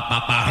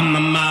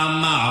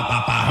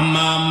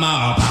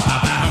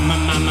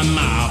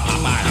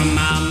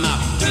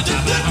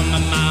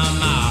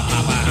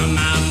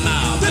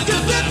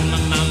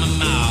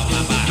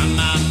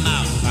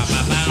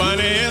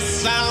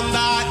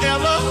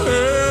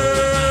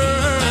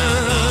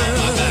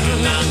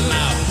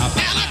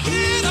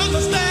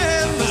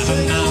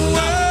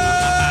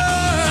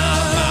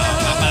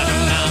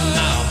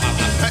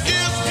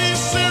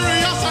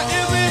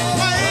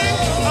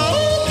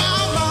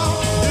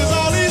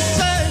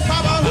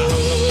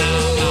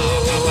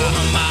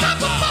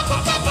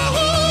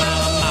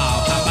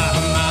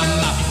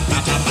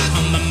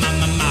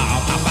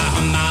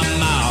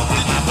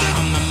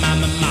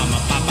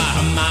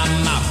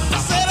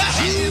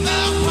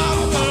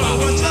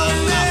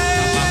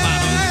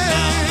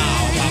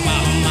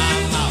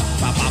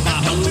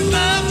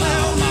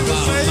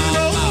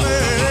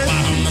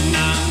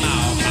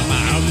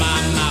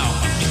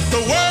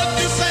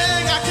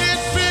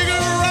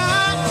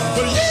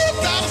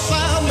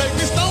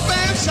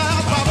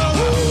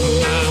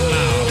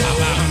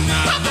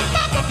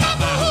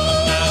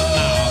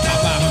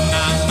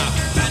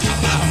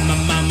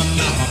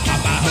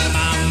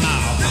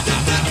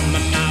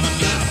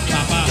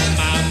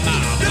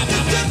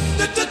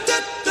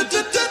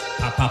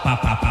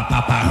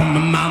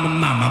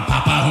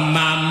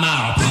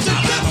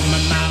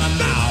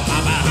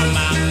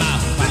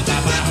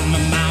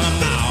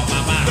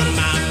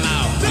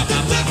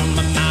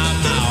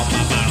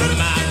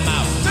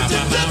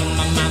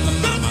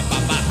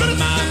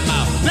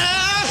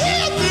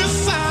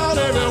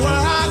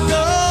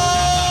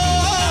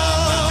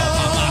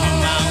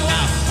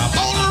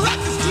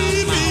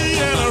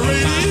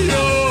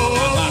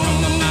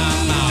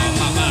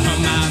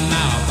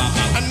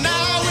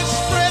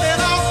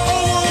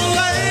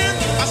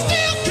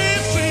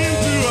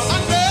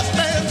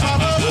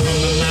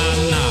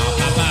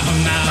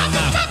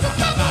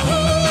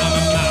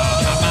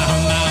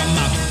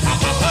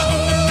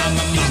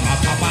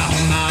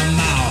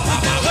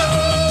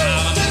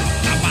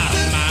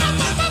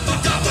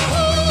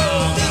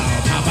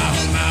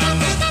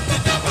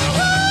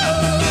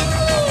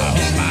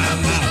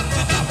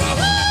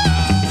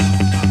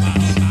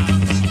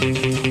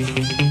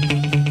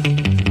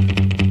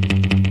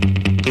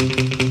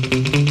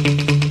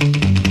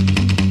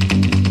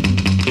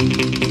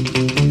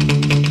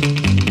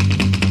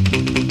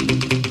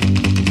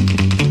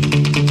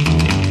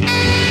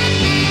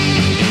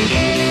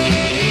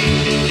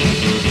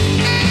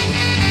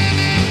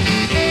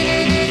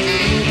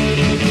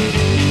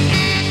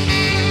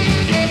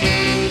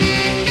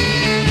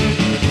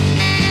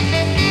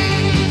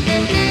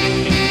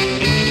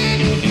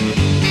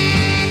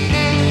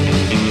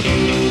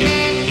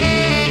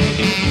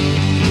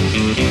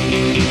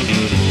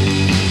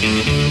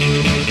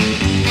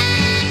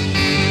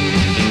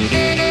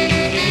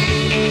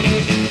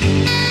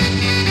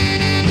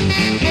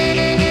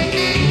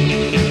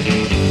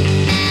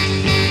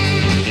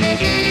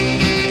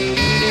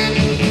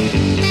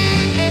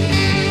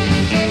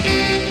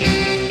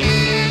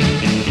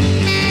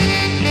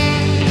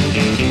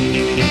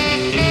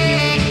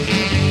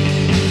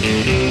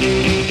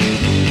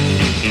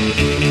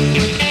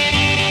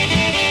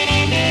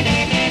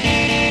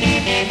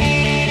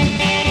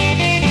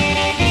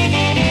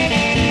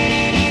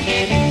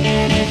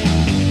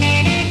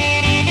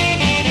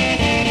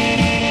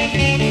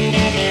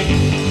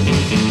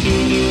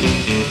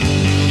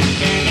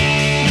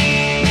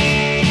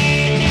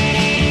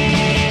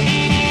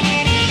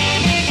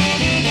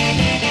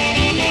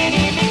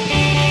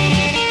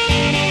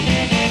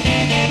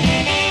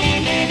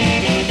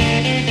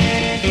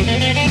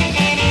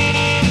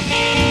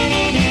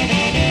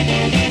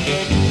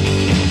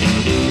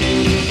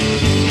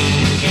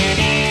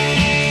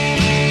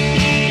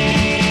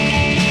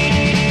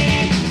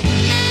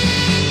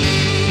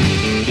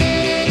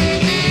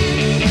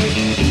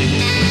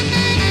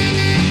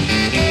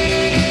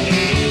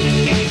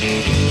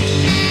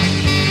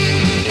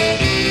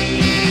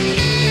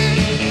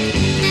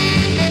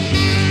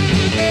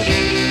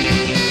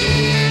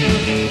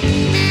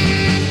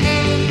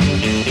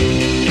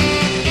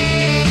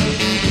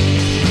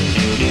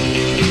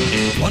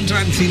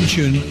 all-time theme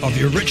tune of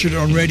your Richard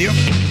on radio,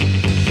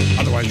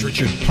 otherwise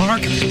Richard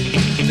Park.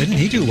 Didn't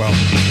he do well?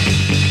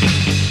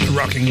 The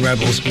Rocking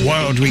Rebels,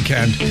 Wild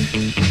Weekend,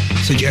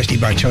 suggested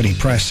by Tony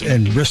Press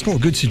in Bristol.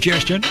 Good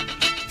suggestion.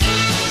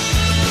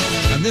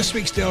 And this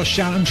week's Dale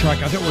Shannon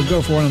track, I thought we'd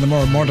go for one of the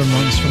more modern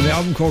ones from the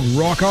album called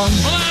Rock On.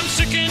 Well, I'm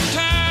sick and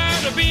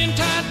tired of being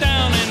tied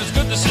down, and it's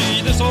good to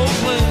see this old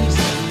place.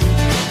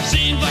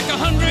 Seems like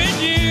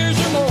 100 years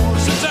or more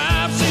since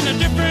I've seen a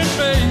different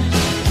face.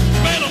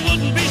 Well, it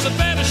wouldn't be so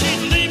bad if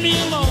she'd leave me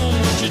alone,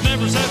 but she's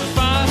never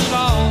satisfied at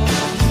all.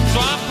 So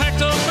I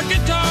packed up my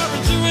guitar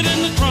and threw it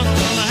in the trunk,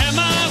 and I had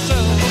myself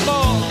a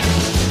ball.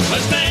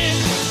 Let's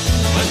dance,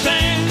 let's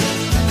dance,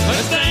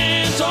 let's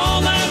dance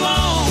all night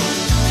long.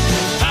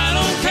 I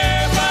don't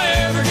care if I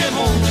ever get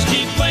home, just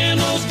keep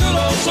playing those good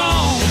old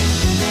songs.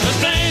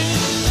 Let's dance,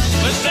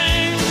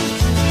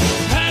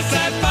 pass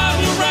that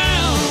bottle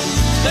around.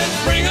 Let's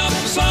bring up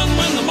the sun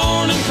when the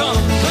morning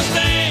comes. Let's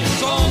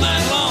dance all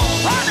night long.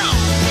 Rock on!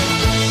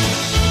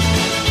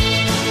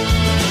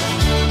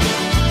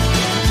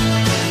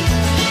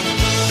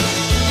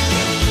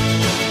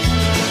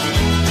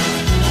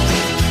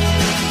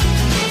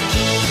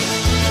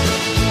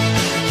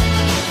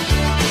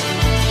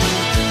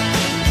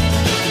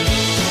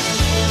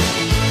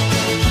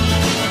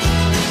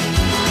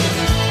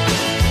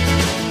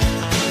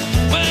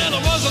 Well,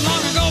 it wasn't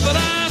long ago that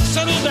I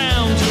settled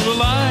down to a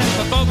life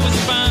I thought was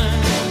fine.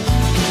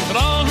 But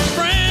all her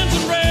friends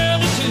and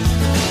relatives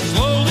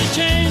slowly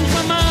changed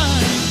my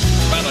mind.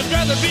 Well, I'd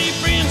rather be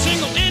free and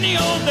single any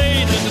old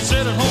day than to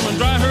sit at home and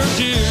dry her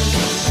tears.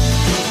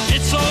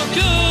 It's so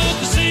good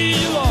to see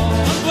you all.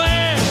 I'm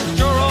glad that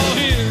you're all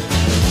here.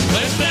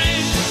 Let's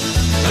dance,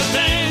 let's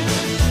dance,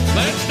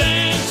 let's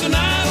dance the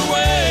night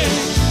away.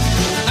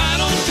 I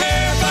don't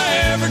care if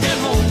I ever get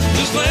home,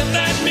 just let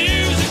that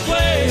music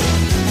play.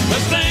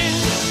 Let's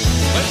dance,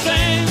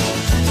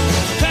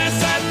 pass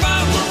that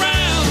bottle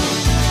around.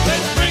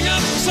 Let's bring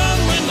up the sun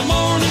when the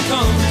morning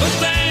comes. Let's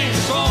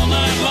dance all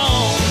night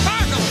long.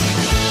 Rock 'em.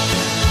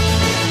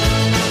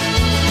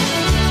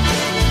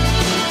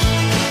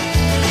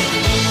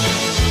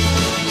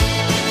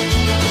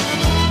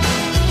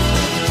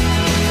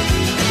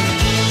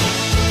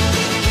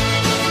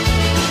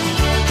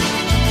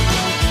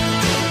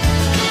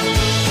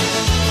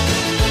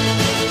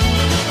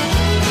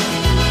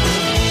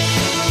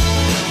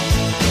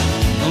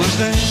 Let's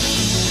dance.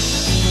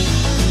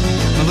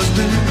 Let's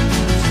dance.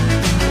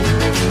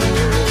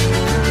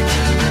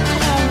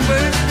 Come on,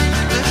 baby.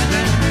 Let's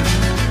dance.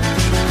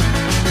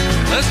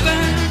 Let's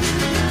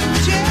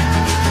dance. Yeah.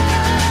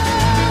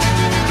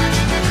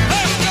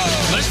 Let's go.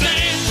 Let's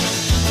dance.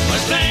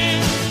 Let's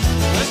dance.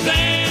 Let's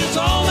dance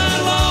all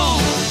night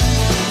long.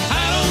 I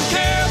don't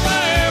care if I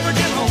ever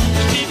get home,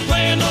 just keep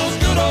playing those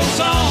good old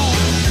songs.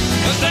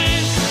 Let's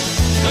dance.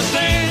 Let's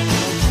dance.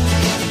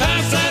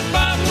 Pass that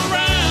bottle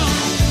around.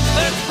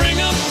 Let's bring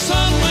up the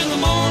sun when the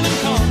morning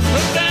comes.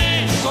 Let's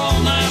dance all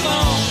night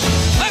long.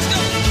 Let's go.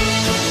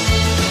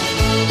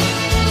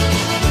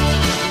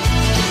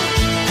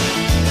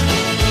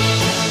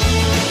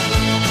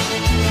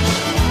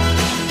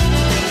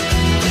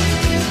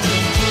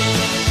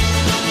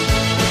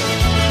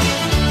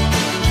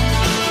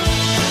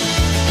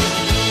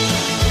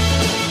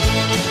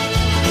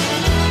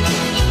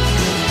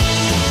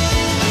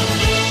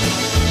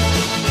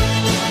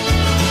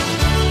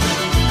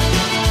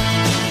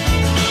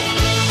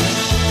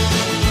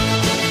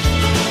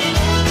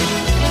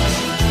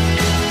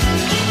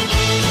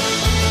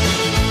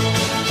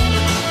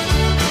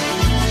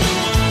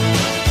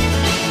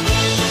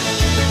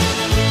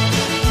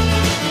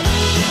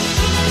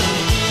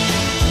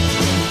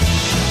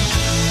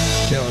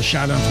 Dale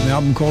Shannon from the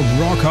album called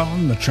Rock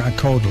On, the track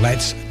called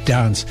Let's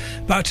Dance.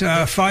 About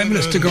 5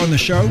 minutes to go on the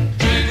show.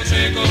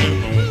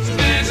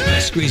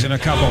 Squeeze in a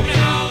couple.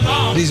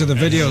 These are the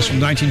videos from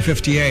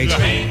 1958.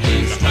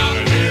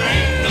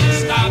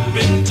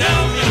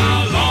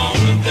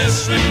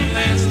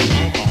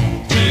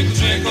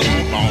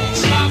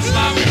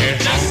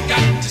 Just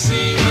got to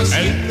see her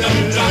sweet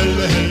little drop.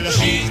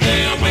 She's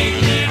there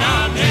waiting,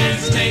 I'm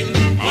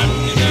hesitating.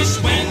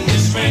 When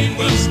this rain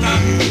will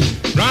stop.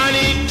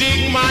 Ronnie,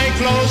 dig my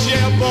clothes,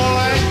 yeah,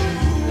 boy.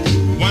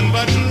 One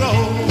button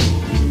roll.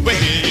 Well,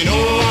 you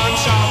know I'm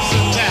sharp so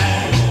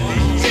tight.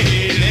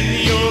 Say, lend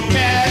your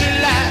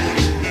Cadillac.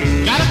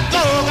 Gotta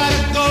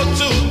go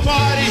to the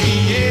party,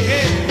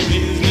 yeah.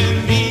 Please lend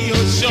me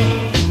your show.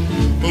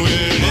 Well, if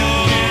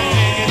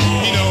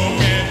you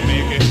can't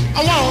make it, I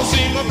won't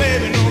see my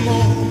baby no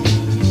more.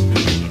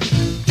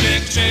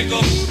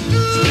 Trickle,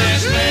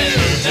 splash, splash,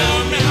 tell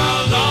me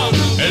how long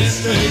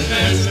this thing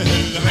lasts.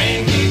 The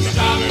rain keeps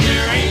stopping,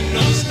 there ain't no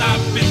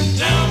stopping.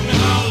 Tell me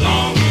how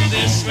long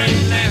this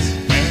rain lasts.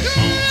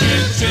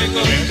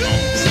 Trickle,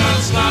 slop,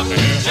 slop,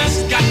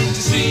 just got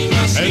to see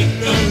my sweet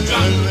little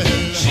drop.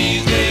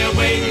 She's there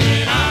waiting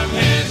and I'm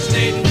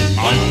hesitating,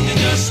 wondering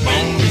just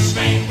when this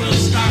rain will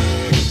stop.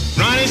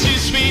 Ronnie,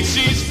 she's sweet,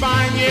 she's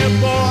fine, yeah,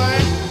 boy,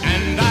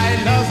 and I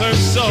love her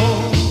so.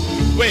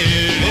 Well,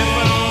 if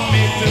I don't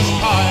make this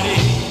party,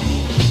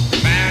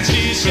 man,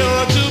 she's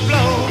sure to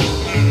blow.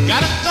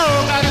 Gotta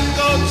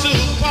go to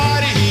the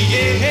party,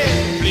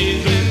 yeah. Please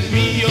lend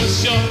me your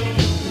shirt.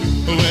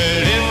 Well,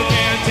 if I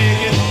can't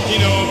take it, you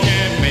know I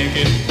can't make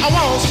it. I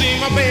won't see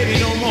my baby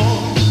no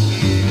more.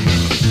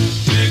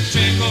 Tick,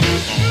 tickle,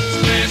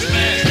 splash,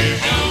 splash.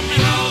 Help me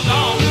hold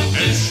on.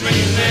 This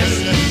rain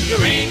lasts. The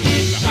rain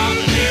keeps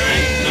stopping. There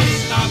ain't no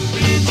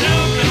stopping.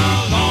 Tell me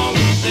how long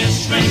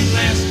this rain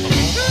lasts.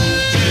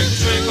 Tick,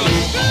 trickle,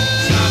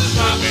 stop,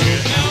 stop.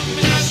 Help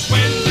me just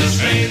when this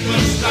rain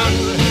will stop.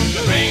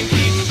 The rain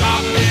keeps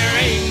stopping. There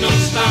ain't no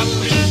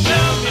stopping.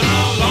 Tell me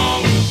how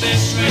long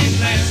this rain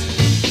lasts.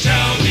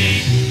 Tell me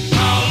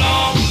how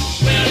long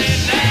will it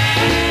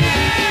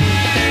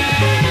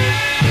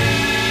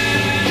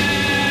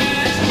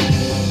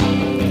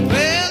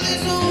Well,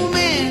 this old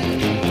man,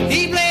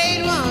 he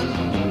played one.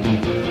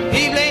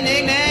 He played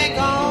knick-knack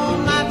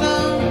on my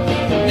thumb.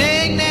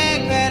 Knick-knack,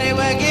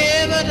 paddywhack,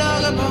 give a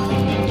dog a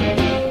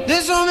bone.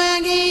 This old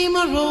man came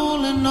a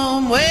rolling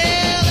on.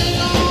 Well, this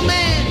old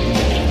man,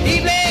 he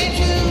played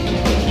two.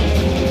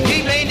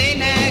 He played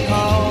knick-knack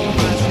on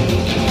my shoe.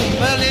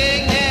 Well,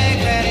 knick-knack,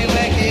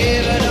 paddywhack,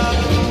 give a dog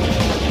a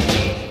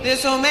bone.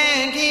 This old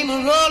man came a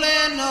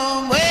rolling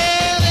on.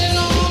 Well, this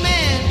old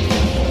man,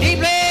 he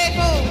played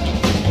four.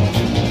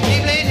 He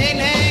played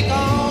knick-knack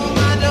on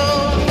my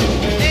door.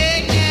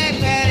 Knick-knack,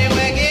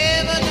 paddywhack,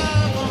 give a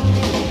dog a bone.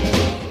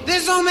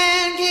 This old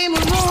man came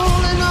a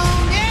rolling on,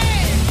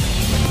 yeah.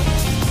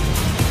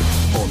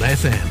 On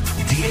FM,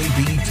 DAB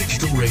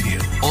digital radio,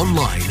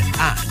 online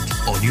and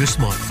on your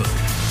smartphone.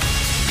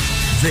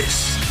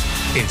 This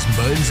is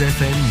Mearns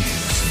FM News.